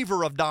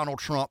flavor of Donald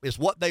Trump is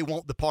what they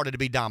want the party to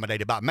be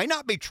dominated by. It may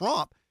not be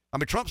Trump. I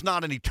mean, Trump's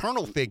not an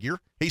eternal figure.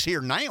 He's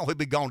here now. He'll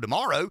be gone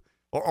tomorrow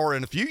or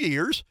in a few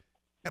years.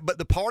 But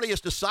the party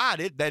has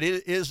decided that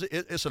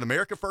it's an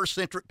America First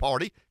centric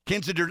party.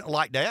 Kinzinger doesn't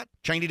like that.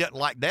 Cheney doesn't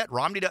like that.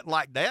 Romney doesn't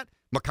like that.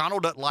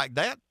 McConnell doesn't like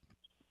that.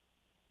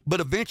 But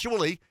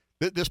eventually,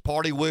 this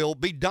party will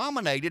be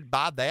dominated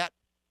by that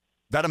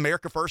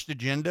America First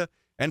agenda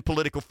and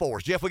political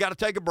force. Jeff, we got to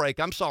take a break.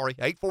 I'm sorry.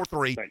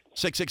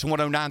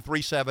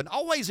 843-661-0937.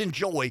 Always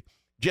enjoy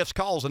Jeff's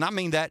calls, and I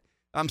mean that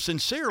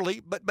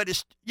sincerely, but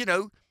it's,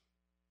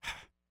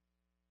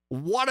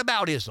 what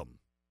about ism?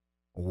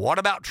 What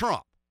about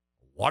Trump?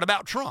 What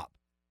about Trump?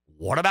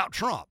 What about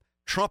Trump?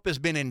 Trump has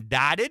been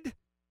indicted.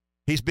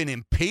 He's been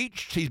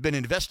impeached. He's been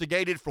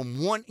investigated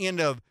from one end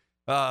of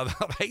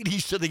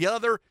Hades to the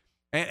other.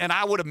 And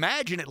I would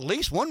imagine at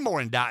least one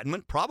more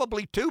indictment,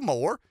 probably two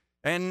more.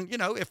 And,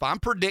 if I'm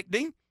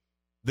predicting,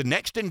 the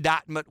next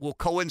indictment will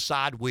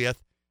coincide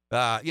with,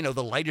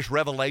 the latest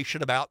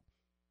revelation about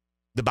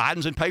the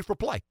Bidens and pay for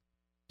play.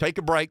 Take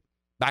a break.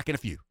 Back in a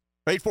few.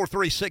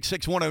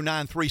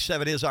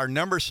 843-661-0937 is our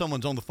number.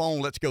 Someone's on the phone.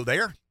 Let's go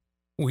there.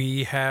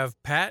 We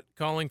have Pat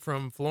calling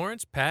from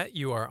Florence. Pat,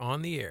 you are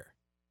on the air.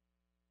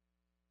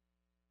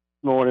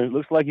 Morning.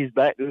 Looks like he's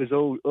back to his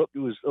old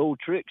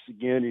tricks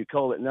again. You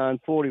call it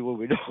 9:40 when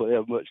we don't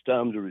have much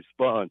time to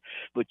respond.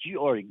 But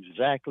you are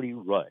exactly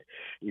right.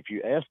 If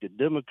you ask a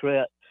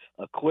Democrat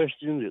a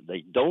question that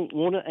they don't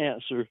want to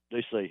answer,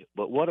 they say,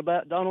 "But what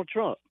about Donald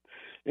Trump?"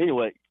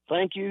 Anyway,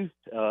 thank you.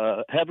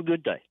 Have a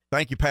good day.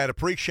 Thank you, Pat.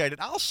 Appreciate it.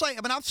 I've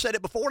said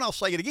it before and I'll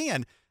say it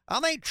again.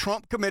 I think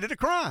Trump committed a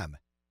crime.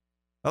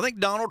 I think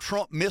Donald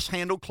Trump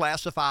mishandled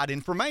classified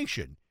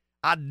information.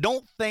 I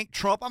don't think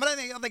Trump, I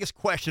think it's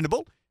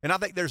questionable, and I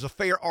think there's a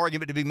fair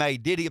argument to be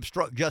made. Did he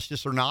obstruct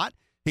justice or not?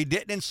 He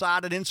didn't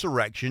incite an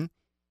insurrection.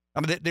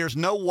 I mean, there's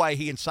no way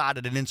he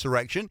incited an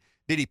insurrection.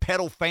 Did he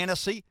peddle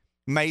fantasy?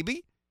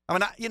 Maybe. I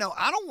mean, I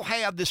don't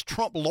have this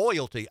Trump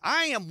loyalty.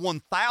 I am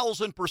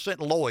 1,000%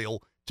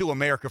 loyal to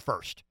America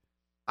First.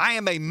 I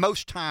am a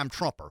most-time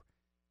Trumper.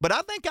 But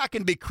I think I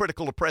can be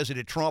critical of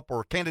President Trump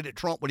or candidate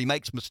Trump when he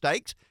makes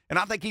mistakes, and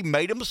I think he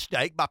made a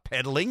mistake by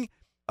peddling,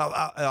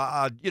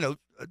 an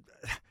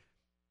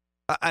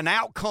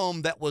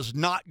outcome that was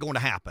not going to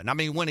happen. I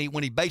mean, when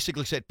he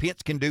basically said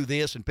Pence can do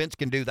this and Pence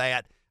can do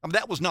that, I mean,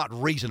 that was not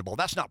reasonable.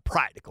 That's not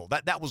practical.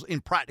 That was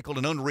impractical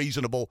and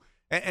unreasonable,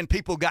 and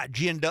people got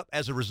ginned up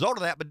as a result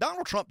of that. But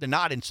Donald Trump did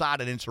not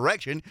incite an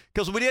insurrection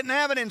because we didn't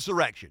have an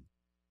insurrection.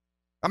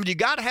 I mean, you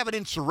got to have an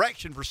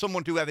insurrection for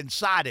someone to have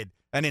incited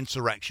an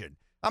insurrection.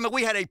 I mean,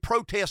 we had a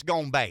protest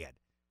gone bad.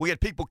 We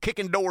had people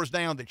kicking doors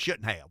down that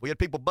shouldn't have. We had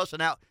people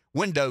busting out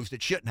windows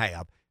that shouldn't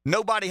have.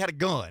 Nobody had a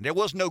gun. There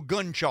was no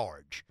gun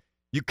charge.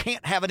 You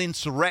can't have an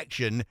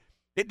insurrection.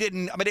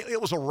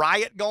 It was a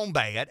riot gone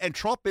bad, and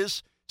Trump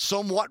is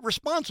somewhat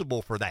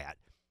responsible for that.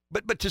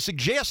 But to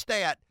suggest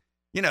that,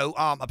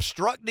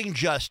 obstructing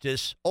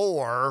justice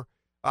or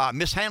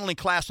mishandling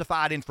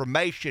classified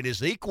information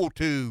is equal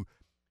to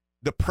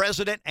the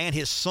president and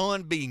his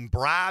son being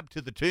bribed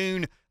to the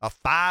tune of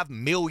 $5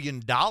 million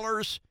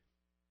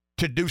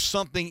to do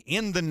something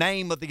in the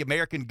name of the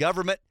American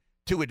government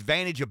to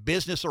advantage a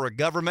business or a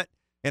government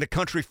in a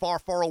country far,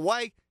 far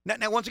away.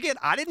 Now, once again,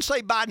 I didn't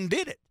say Biden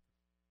did it.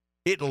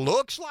 It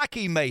looks like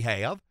he may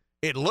have.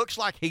 It looks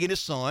like he and his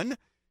son,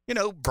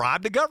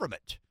 bribed the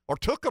government or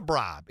took a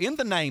bribe in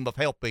the name of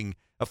helping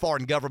a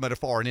foreign government, a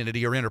foreign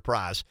entity or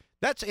enterprise.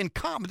 That's in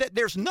common.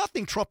 There's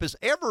nothing Trump has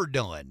ever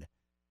done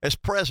as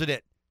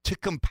president to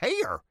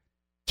compare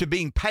to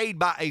being paid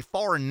by a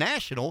foreign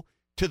national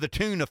to the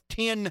tune of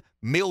 $10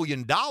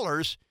 million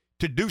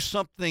to do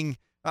something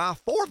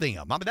for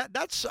them. I mean,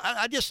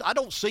 I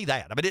don't see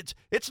that. I mean,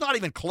 it's not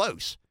even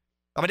close.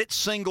 I mean, it's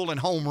single and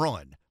home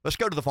run. Let's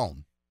go to the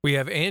phone. We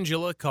have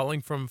Angela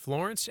calling from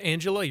Florence.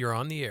 Angela, you're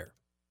on the air.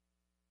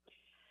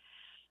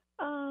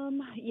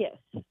 Yes.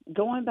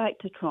 Going back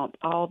to Trump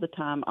all the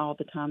time,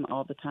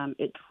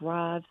 it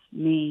drives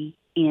me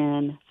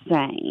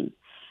insane.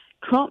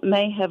 Trump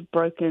may have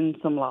broken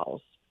some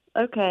laws.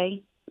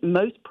 Okay,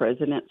 most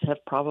presidents have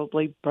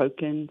probably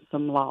broken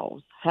some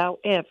laws.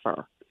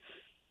 However,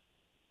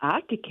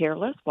 I could care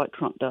less what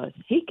Trump does.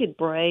 He could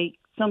break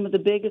some of the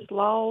biggest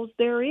laws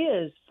there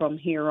is from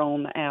here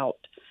on out.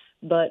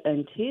 But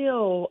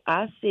until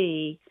I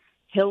see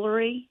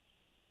Hillary,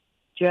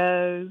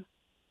 Joe,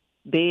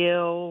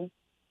 Bill,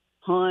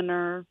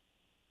 Hunter,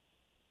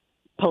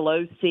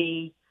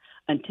 Pelosi,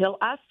 until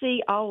I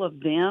see all of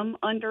them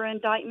under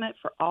indictment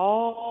for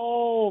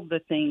all the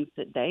things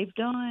that they've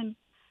done,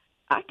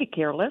 I could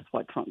care less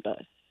what Trump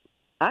does.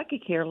 I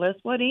could care less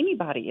what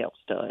anybody else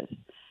does.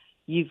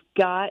 You've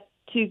got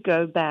to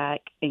go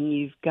back and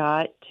you've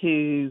got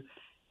to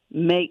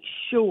make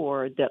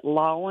sure that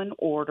law and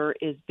order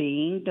is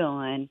being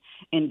done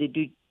and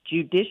the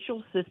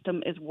judicial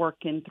system is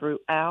working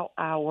throughout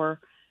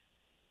our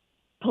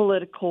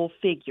political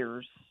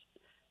figures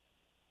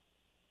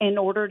in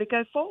order to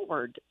go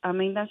forward. I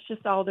mean, that's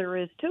just all there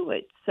is to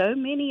it. So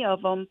many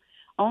of them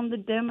on the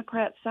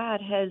Democrat side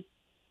has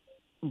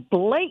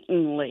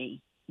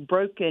blatantly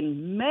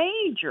broken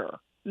major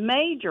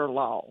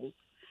laws,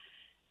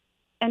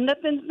 and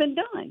nothing's been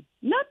done.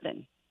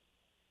 Nothing.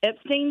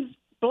 Epstein's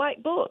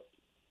black book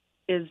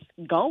is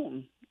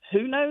gone.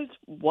 Who knows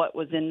what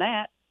was in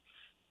that?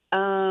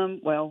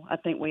 Well, I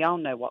think we all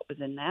know what was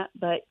in that,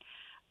 but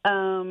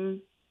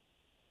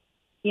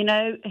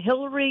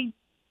Hillary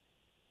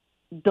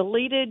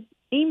deleted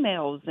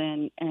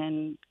emails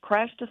and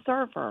crashed a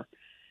server.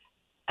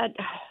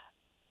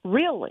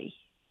 Really,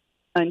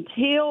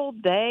 until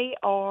they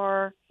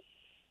are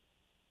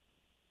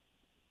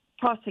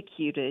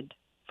prosecuted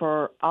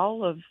for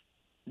all of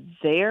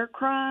their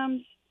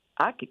crimes,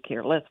 I could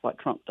care less what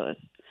Trump does.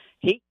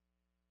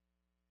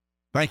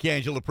 Thank you,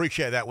 Angela.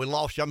 Appreciate that. We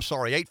lost you. I'm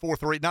sorry.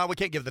 843. No, we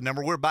can't give the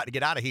number. We're about to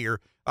get out of here.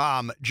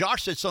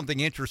 Josh said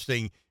something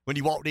interesting when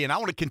you walked in. I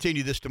want to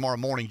continue this tomorrow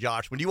morning,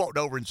 Josh. When you walked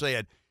over and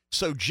said,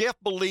 so Jeff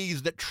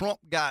believes that Trump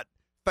got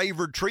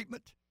favored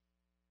treatment?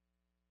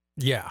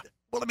 Yeah.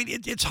 Well, I mean,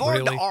 it's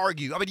hard to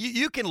argue. I mean,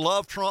 you can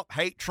love Trump,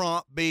 hate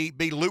Trump, be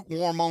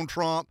lukewarm on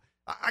Trump.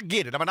 I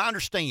get it. I mean, I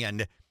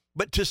understand.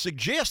 But to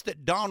suggest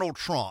that Donald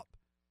Trump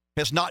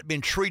has not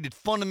been treated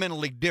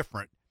fundamentally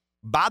different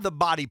by the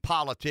body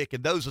politic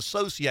and those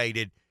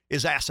associated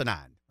is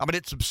asinine. I mean,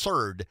 it's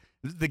absurd.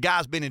 The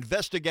guy's been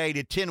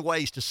investigated 10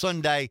 ways to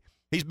Sunday.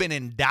 He's been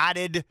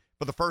indicted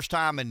for the first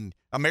time in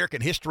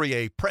American history,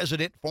 a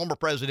former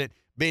president,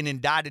 being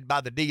indicted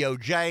by the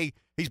DOJ.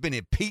 He's been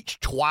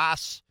impeached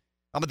twice.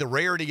 I mean, the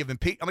rarity of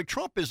impeachment. I mean,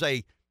 Trump is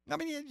he's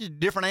a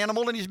different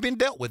animal, and he's been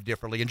dealt with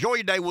differently. Enjoy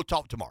your day. We'll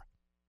talk tomorrow.